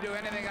him. I'd do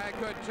anything I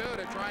could too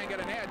to try and get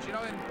an edge. You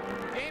know, in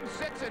Game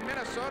 6 in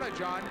Minnesota,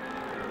 John,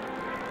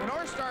 the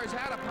North Stars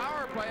had a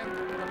power play, and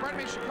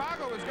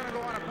Chicago was going to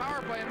go on a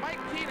power play, and Mike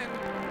Keenan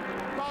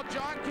called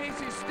John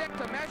Casey's stick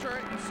to measure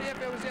it and see if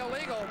it was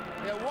illegal.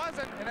 It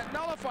wasn't, and it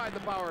nullified the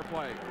power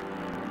play.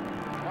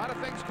 A lot of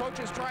things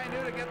coaches try and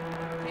do to get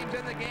teams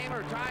in the game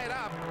or tie it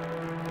up.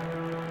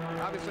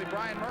 Obviously,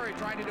 Brian Murray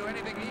trying to do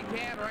anything he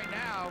can right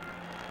now.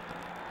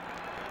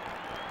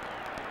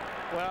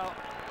 Well,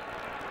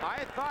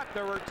 I thought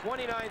there were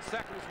 29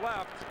 seconds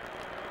left,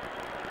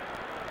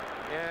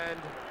 and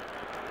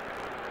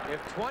if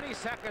 20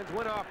 seconds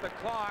went off the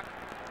clock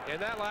in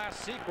that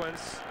last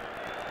sequence,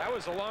 that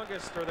was the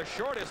longest or the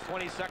shortest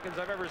 20 seconds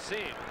I've ever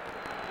seen.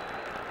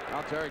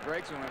 Well, Terry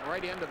Gregson went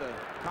right into the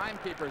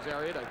timekeeper's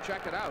area to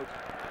check it out.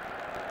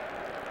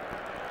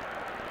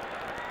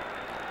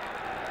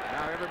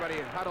 Now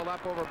everybody huddled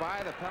up over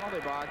by the penalty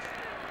box.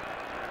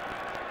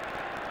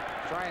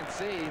 Try and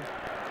see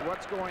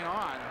what's going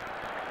on.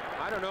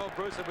 I don't know,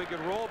 Bruce, if we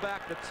could roll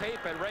back the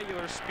tape at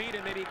regular speed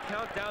and maybe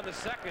count down the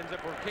seconds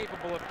if we're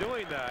capable of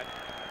doing that.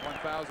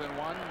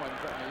 1001.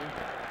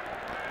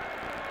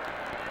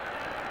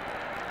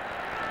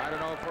 I don't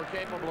know if we're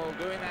capable of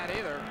doing that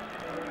either.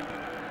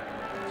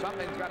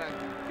 Something's got to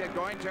get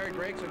going. Terry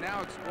Gregson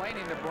now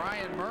explaining to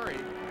Brian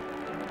Murray.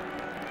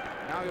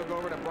 Now he'll go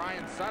over to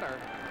Brian Sutter.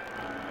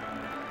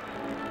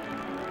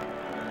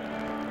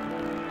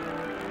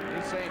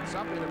 He's saying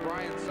something to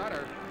Brian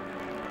Sutter.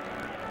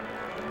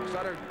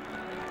 Sutter, I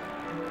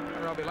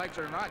don't know if he likes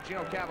it or not.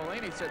 Gino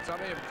Cavallini said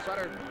something.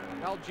 Sutter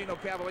held Gino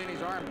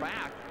Cavallini's arm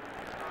back.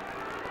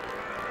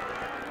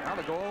 Now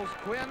the goals,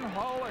 Quinn,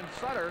 Hull, and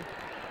Sutter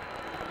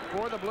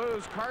for the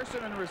Blues.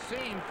 Carson and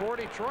Racine for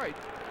Detroit.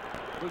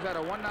 Blues had a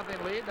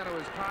 1-0 lead, then it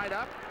was tied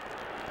up.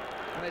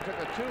 And they took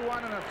a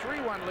 2-1 and a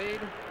 3-1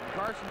 lead. And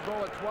Carson's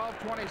goal at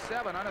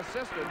 12:27,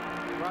 unassisted,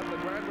 brought the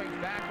Red Wings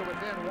back to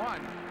within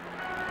 1.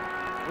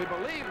 We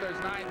believe there's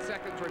 9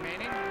 seconds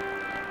remaining.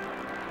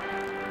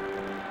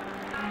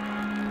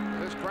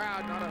 This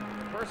crowd, not a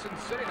person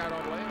sitting, I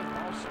don't believe,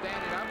 all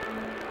standing up.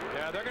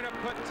 Yeah, they're going to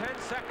put 10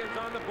 seconds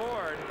on the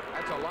board.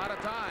 That's a lot of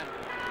time.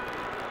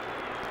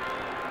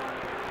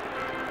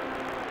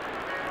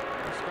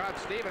 Scott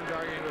Stevens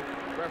arguing with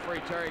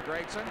referee Terry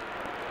Gregson.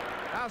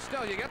 Now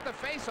still, you get the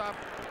face-off.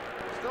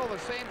 Still the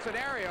same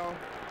scenario.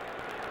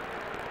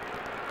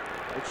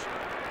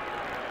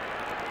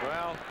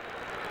 Well,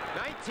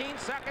 19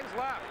 seconds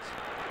left.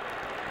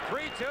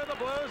 3-2 the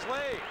Blues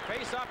lead.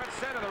 Face-off at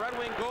center. The Red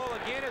Wing goal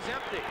again is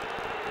empty.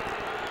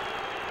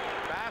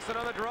 Bassett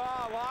on the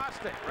draw,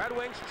 lost it. Red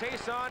Wings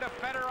chase on to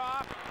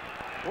Fedorov.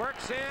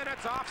 Works in,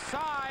 it's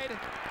offside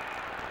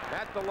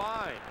at the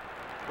line.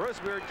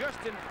 Bruce, we were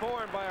just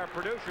informed by our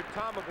producer,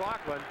 Tom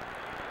McLaughlin,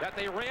 that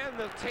they ran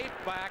the tape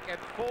back at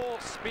full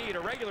speed,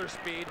 or regular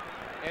speed,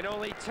 and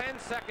only 10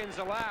 seconds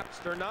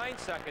elapsed, or 9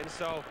 seconds.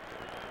 So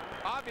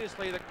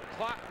obviously the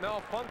clock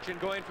malfunctioned,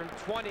 going from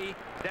 20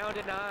 down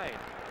to 9.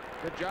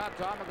 Good job,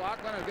 Tom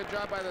McLaughlin, and good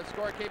job by the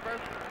scorekeeper.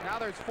 Now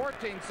there's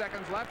 14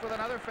 seconds left with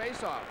another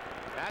face-off.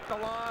 At the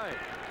line,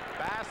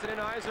 Bassett and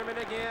Yzerman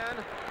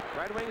again.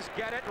 Red Wings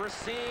get it.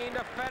 Racine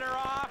to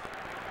Fedorov.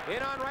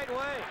 In on right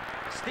wing.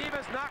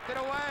 Stevens knocked it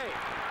away.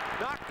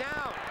 Knocked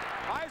down.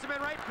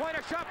 Yzerman right point,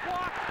 a shot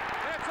blocked,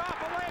 and it's off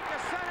a leg to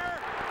center.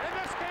 And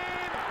this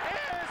game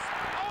is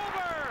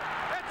over.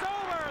 It's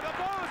over. The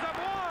Blues have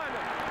won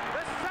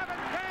the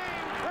 7th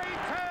game,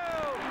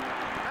 3-2,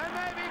 and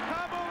they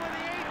become only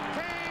the 8th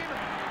team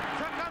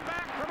to come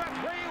back from a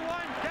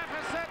 3-1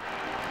 deficit.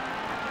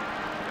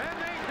 And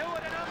they do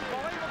it in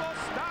unbelievable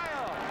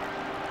style.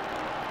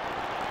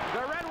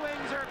 The Red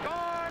Wings are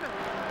gone,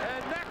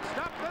 and next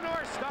up the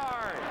North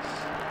Stars.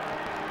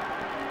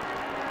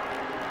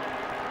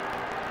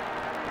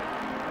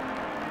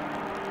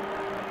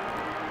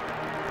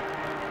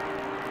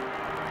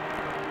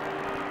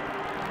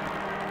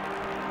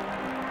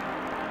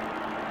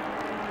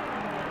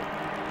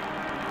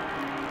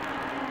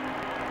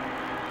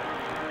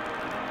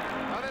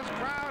 Now this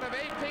crowd of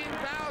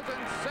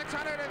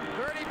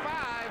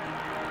 18,635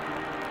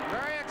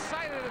 very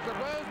excited as the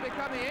Blues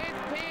become the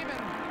 8th team in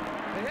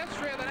the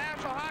history of the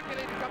National Hockey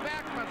lucky to come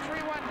back from a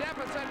 3-1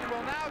 deficit and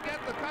will now get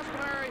the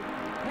customary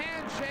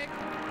handshake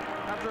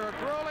after a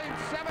grueling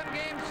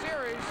 7-game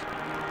series.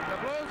 The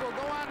Blues will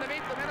go on to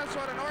meet the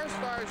Minnesota North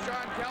Stars,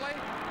 John Kelly.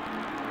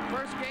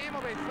 First game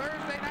will be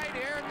Thursday night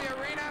here in the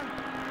arena,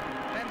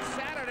 then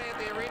Saturday at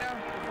the arena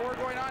before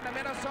going on to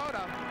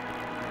Minnesota.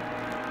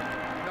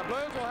 The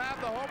Blues will have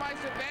the home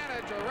ice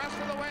advantage the rest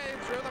of the way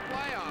through the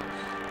playoffs.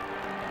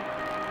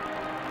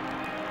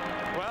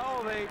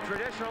 Well, the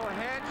traditional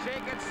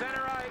handshake at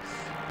center ice.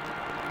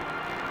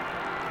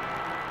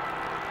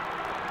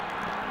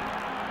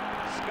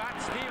 Scott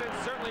Stevens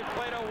certainly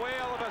played a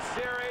whale of a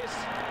series.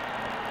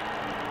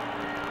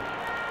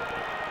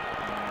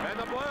 And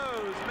the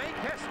Blues make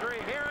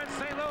history here in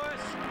St.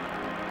 Louis.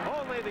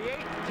 Only the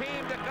 8th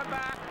team to come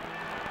back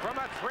from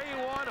a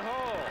 3-1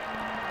 hole.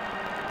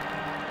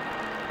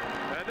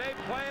 And they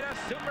played a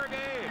super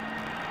game.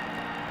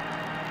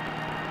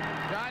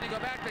 John, you go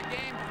back to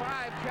game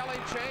 5, Kelly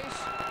Chase.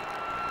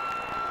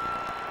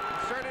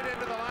 Inserted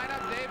into the lineup.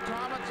 Dave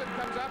Tomlinson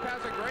comes up,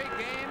 has a great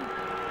game.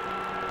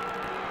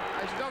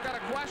 I still got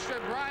to question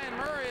Brian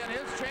Murray and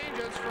his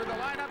changes for the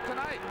lineup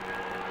tonight.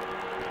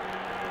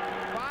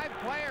 5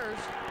 players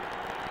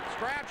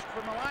scratched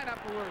from the lineup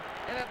who were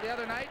in it the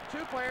other night.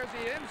 2 players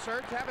he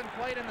inserts haven't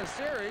played in the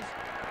series.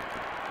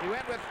 He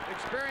went with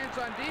experience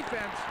on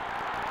defense,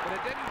 but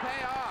it didn't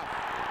pay off.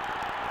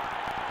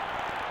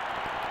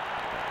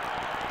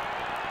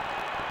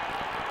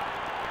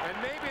 And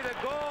maybe the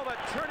goal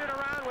that turned it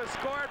around was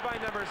scored by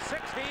number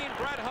 16,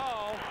 Brett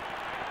Hull,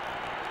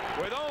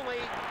 with only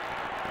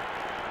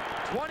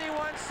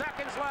 21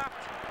 seconds left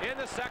in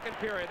the second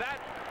period. That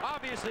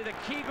obviously the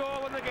key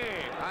goal in the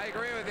game. I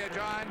agree with you,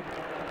 John.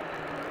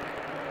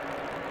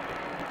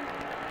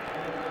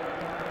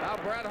 Now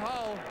Brett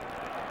Hull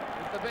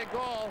with the big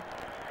goal.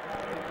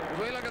 As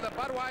we look at the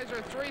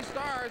Budweiser 3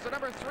 stars, the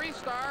number 3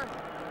 star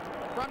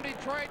from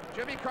Detroit,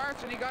 Jimmy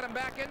Carson, he got him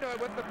back into it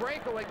with the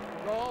breakaway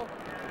goal,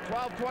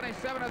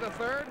 12:27 of the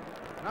third.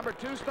 Number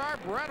 2 star,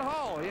 Brett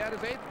Hull, he had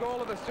his 8th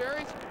goal of the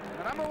series.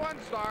 The number 1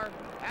 star,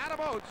 Adam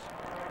Oates,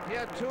 he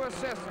had 2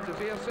 assists as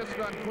he assisted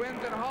on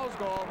Quinn's and Hull's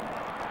goal.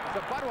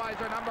 The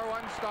Budweiser number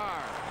 1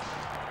 star.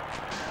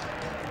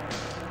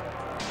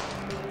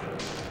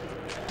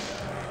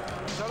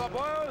 So the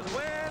Blues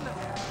win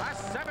a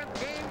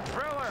 7th-game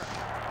thriller,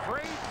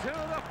 3-2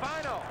 the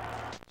final.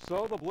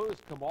 So the Blues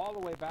come all the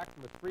way back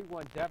from a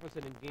 3-1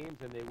 deficit in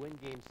games, and they win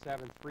Game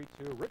 7,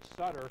 3-2. Rich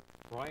Sutter,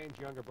 Brian's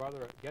younger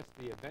brother, gets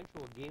the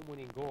eventual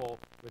game-winning goal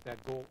with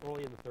that goal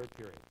early in the third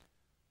period.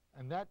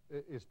 And that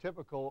is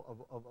typical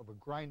of a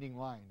grinding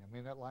line. I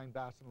mean, that line,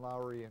 Basson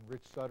Lowry and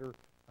Rich Sutter,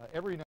 every night.